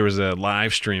guarantee there was a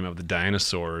live stream of the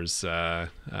dinosaurs a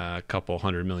couple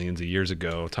 100 million of years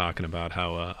ago talking about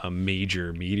how a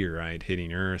major meteorite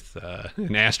hitting Earth,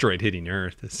 an asteroid hitting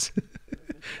Earth, is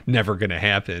never going to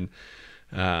happen.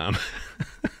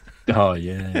 Oh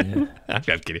yeah. I'm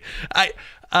kidding.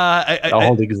 The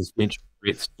whole existential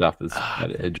threat stuff is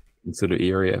a sort of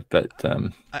area, but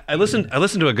I listened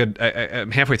to a good.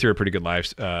 I'm halfway through a pretty good live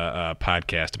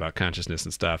podcast about consciousness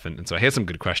and stuff, and so I had some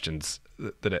good questions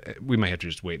that we might have to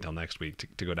just wait until next week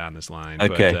to go down this line.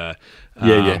 Okay. But,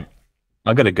 yeah.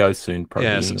 I got to go soon. Probably.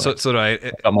 Yeah. Anyway. So do I.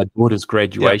 Got my daughter's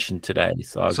graduation today,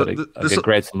 so I've got to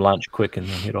grab some lunch quick and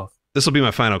then head off. This will be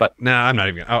my final. But I'm not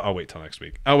even. I'll wait till next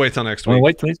week. Wait till next week.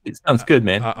 Sounds good,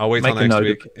 man. I'll wait till next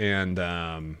week, and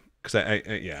because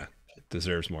it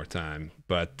deserves more time.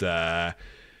 But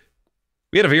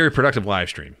we had a very productive live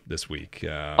stream this week.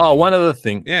 One other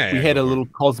thing. We had a little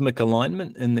cosmic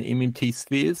alignment in the MMT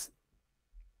spheres.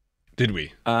 Did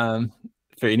we?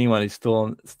 For anyone who's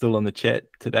still on the chat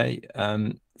today.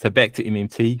 So back to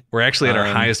MMT. We're actually at our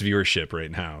highest viewership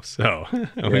right now. So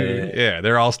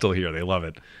they're all still here. They love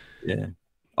it. Yeah.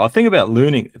 I think about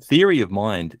learning. Theory of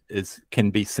mind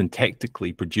can be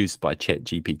syntactically produced by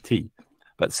ChatGPT,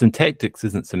 but syntactics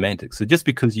isn't semantics. So just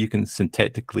because you can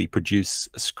syntactically produce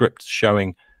a script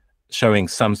showing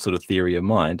some sort of theory of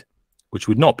mind, which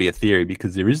would not be a theory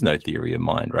because there is no theory of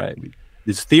mind, right?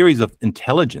 There's theories of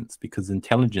intelligence because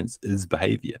intelligence is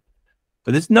behavior.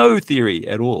 But there's no theory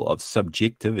at all of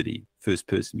subjectivity, first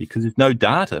person, because there's no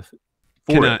data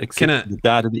for it, except the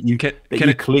data that you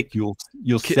collect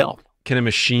yourself. Can a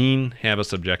machine have a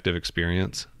subjective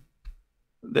experience?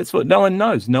 That's what no one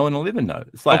knows. No one will ever know.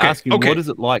 It's like asking, what is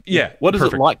it like? Yeah. What is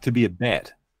it like to be a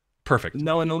bat? Perfect.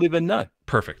 No one will ever know.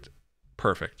 Perfect.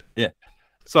 Yeah.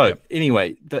 So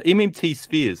anyway, the MMT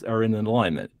spheres are in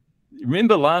alignment.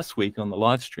 Remember last week on the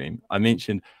live stream, I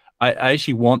mentioned I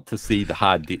actually want to see the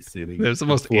hard debt ceiling. That's the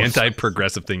most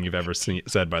anti-progressive thing you've ever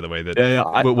said, by the way.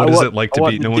 That what is it like to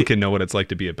be? No one can know what it's like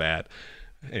to be a bat.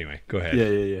 Anyway, go ahead.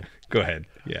 Yeah. Go ahead.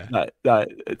 Yeah. No,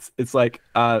 it's like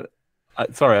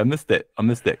sorry, I missed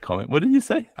that comment. What did you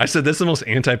say? I said this is the most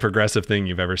anti-progressive thing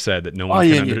you've ever said that no one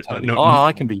can understand. Totally.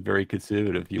 I can be very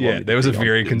conservative. That was a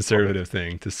very conservative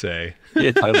thing to say.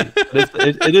 Yeah, totally.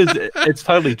 It's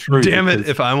totally true. Damn it!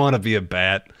 If I want to be a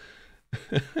bat,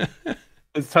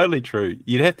 it's totally true.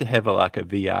 You'd have to have a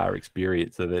VR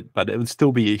experience of it, but it would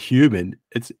still be a human.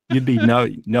 You'd be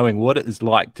knowing what it is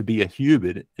like to be a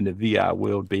human in a VR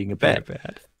world, being a bat.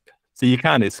 So you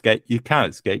can't escape. You can't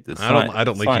escape this. I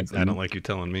don't like you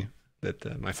telling me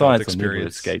that my science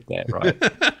experience will never escape that. Right?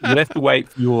 You'd have to wait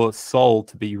for your soul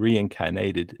to be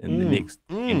reincarnated in the next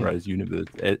Penrose universe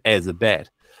as a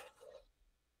bat,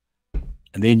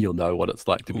 and then you'll know what it's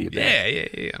like to be a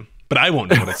bat. Yeah. But I won't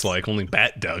know what it's like. Only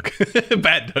Bat Doug.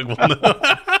 Bat Doug will know.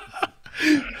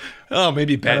 Oh,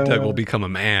 maybe Bat Doug will become a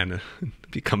man,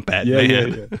 become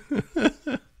Batman.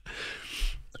 Yeah.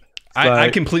 I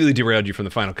completely derailed you from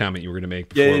the final comment you were going to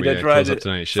make before we close up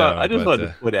tonight's show. So I just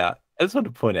wanted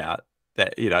to point out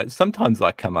that sometimes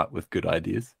I come up with good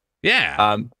ideas.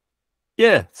 Yeah.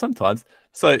 Sometimes.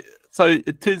 So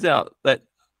it turns out that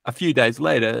a few days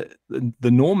later, the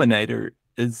Norminator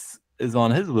is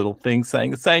on his little thing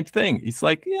saying the same thing. He's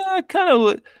like, I kind of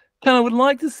would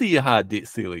like to see a hard debt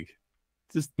ceiling.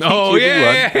 Just teach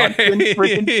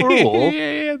freaking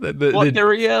fool what the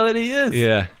reality is.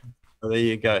 Yeah. So there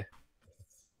you go.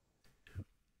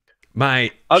 I'm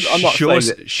not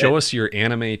show us your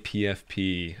anime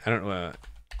PFP. I don't know.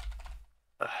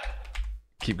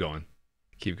 Keep going.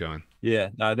 Yeah,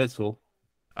 no, that's all.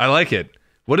 I like it.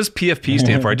 What does PFP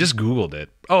stand for? I just Googled it.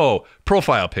 Oh,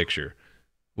 profile picture.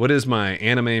 What is my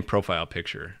anime profile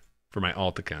picture for my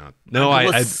alt account? No,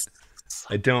 I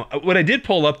don't. What I did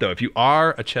pull up though, if you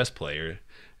are a chess player,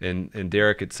 and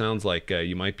Derek, it sounds like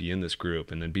you might be in this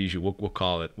group, and then Bijou, we'll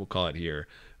call it here.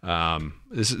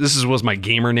 This was my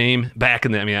gamer name back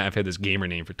in I've had this gamer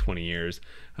name for 20 years,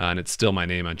 and it's still my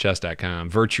name on chess.com.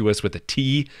 Virtuous with a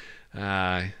T.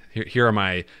 Here are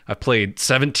I've played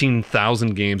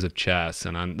 17,000 games of chess,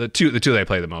 and on the two that I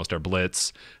play the most are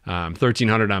Blitz,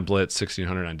 1,300 on Blitz,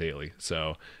 1,600 on Daily.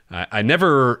 So I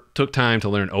never took time to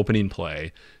learn opening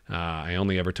play. I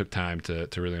only ever took time to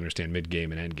really understand mid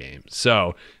game and end game.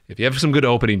 So if you have some good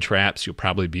opening traps, you'll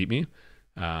probably beat me.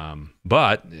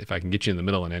 But if I can get you in the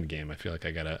middle and end game, I feel like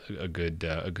I got a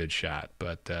good shot.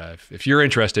 But if you're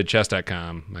interested,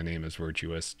 chess.com, my name is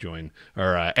Virtuous. Join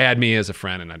or add me as a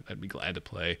friend, and I'd be glad to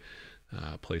play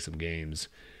some games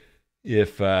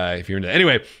if you're into.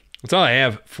 Anyway, that's all I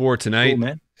have for tonight. Cool,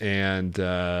 man. And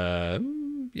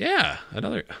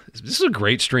this is a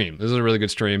great stream. This is a really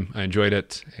good stream. I enjoyed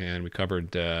it, and we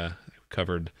covered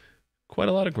quite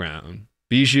a lot of ground.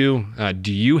 Bijou,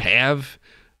 do you have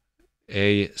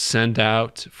a send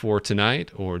out for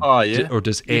tonight, or or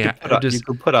does AI? You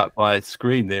can put up my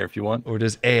screen there if you want. Or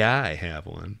does AI have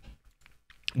one?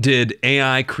 Did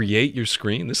AI create your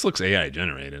screen? This looks AI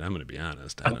generated. I'm going to be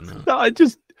honest. I don't know. No, I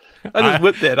just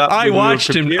whipped that up. I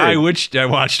watched him. I watched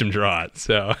him draw it.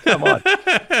 So come on,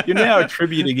 you're now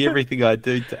attributing everything I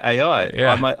do to AI.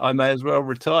 Yeah. I may as well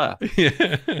retire.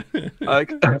 Yeah.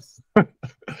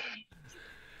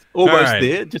 Almost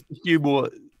there. Just a few more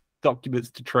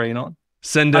documents to train on.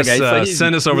 Send us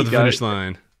over the finish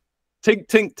line. Tink,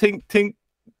 tink, tink, tink.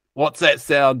 What's that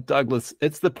sound, Douglas?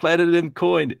 It's the platinum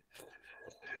coin.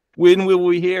 When will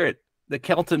we hear it? The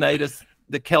calculated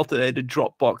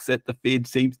Dropbox at the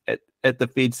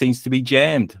Fed seems to be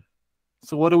jammed.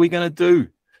 So what are we going to do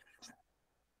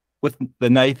with the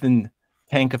Nathan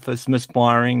Tankafus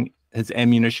misfiring his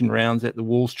ammunition rounds at the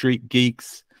Wall Street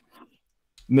geeks,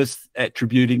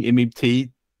 misattributing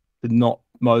MMT to not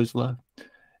Mosler?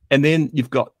 And then you've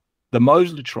got the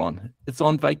Mosletron. It's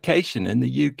on vacation in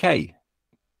the UK,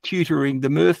 tutoring the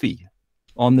Murphy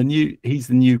on he's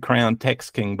the new crown tax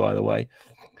king, by the way.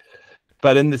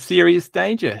 But in the serious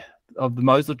danger of the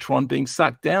Mosletron being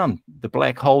sucked down, the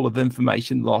black hole of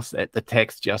information lost at the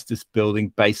Tax Justice Building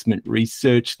basement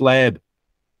research lab.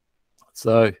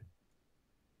 So,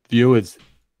 viewers,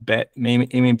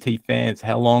 MMT fans,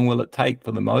 how long will it take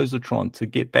for the Mosletron to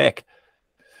get back?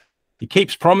 He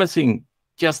keeps promising,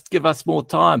 just give us more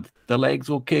time. The legs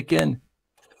will kick in.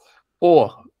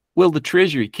 Or will the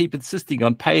Treasury keep insisting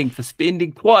on paying for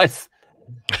spending twice?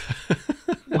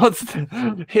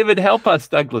 Heaven help us,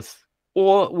 Douglas.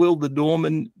 Or will the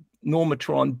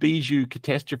Normatron Bijou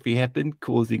catastrophe happen,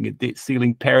 causing a debt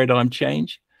ceiling paradigm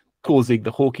change, causing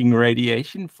the Hawking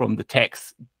radiation from the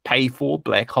tax pay-for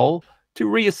black hole to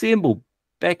reassemble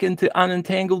back into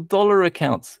unentangled dollar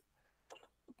accounts,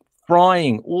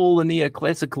 frying all the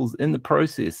neoclassicals in the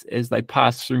process as they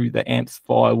pass through the AMP's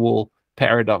firewall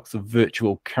paradox of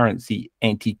virtual currency,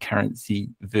 anti-currency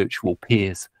virtual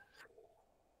pairs.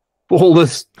 All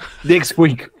this next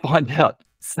week. Find out.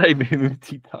 Same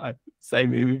MMT time,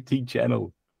 same MMT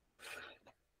channel.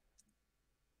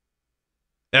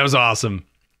 That was awesome.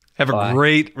 Have a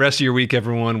great rest of your week,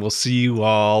 everyone. We'll see you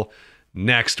all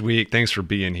next week. Thanks for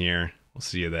being here. We'll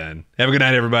see you then. Have a good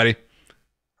night, everybody.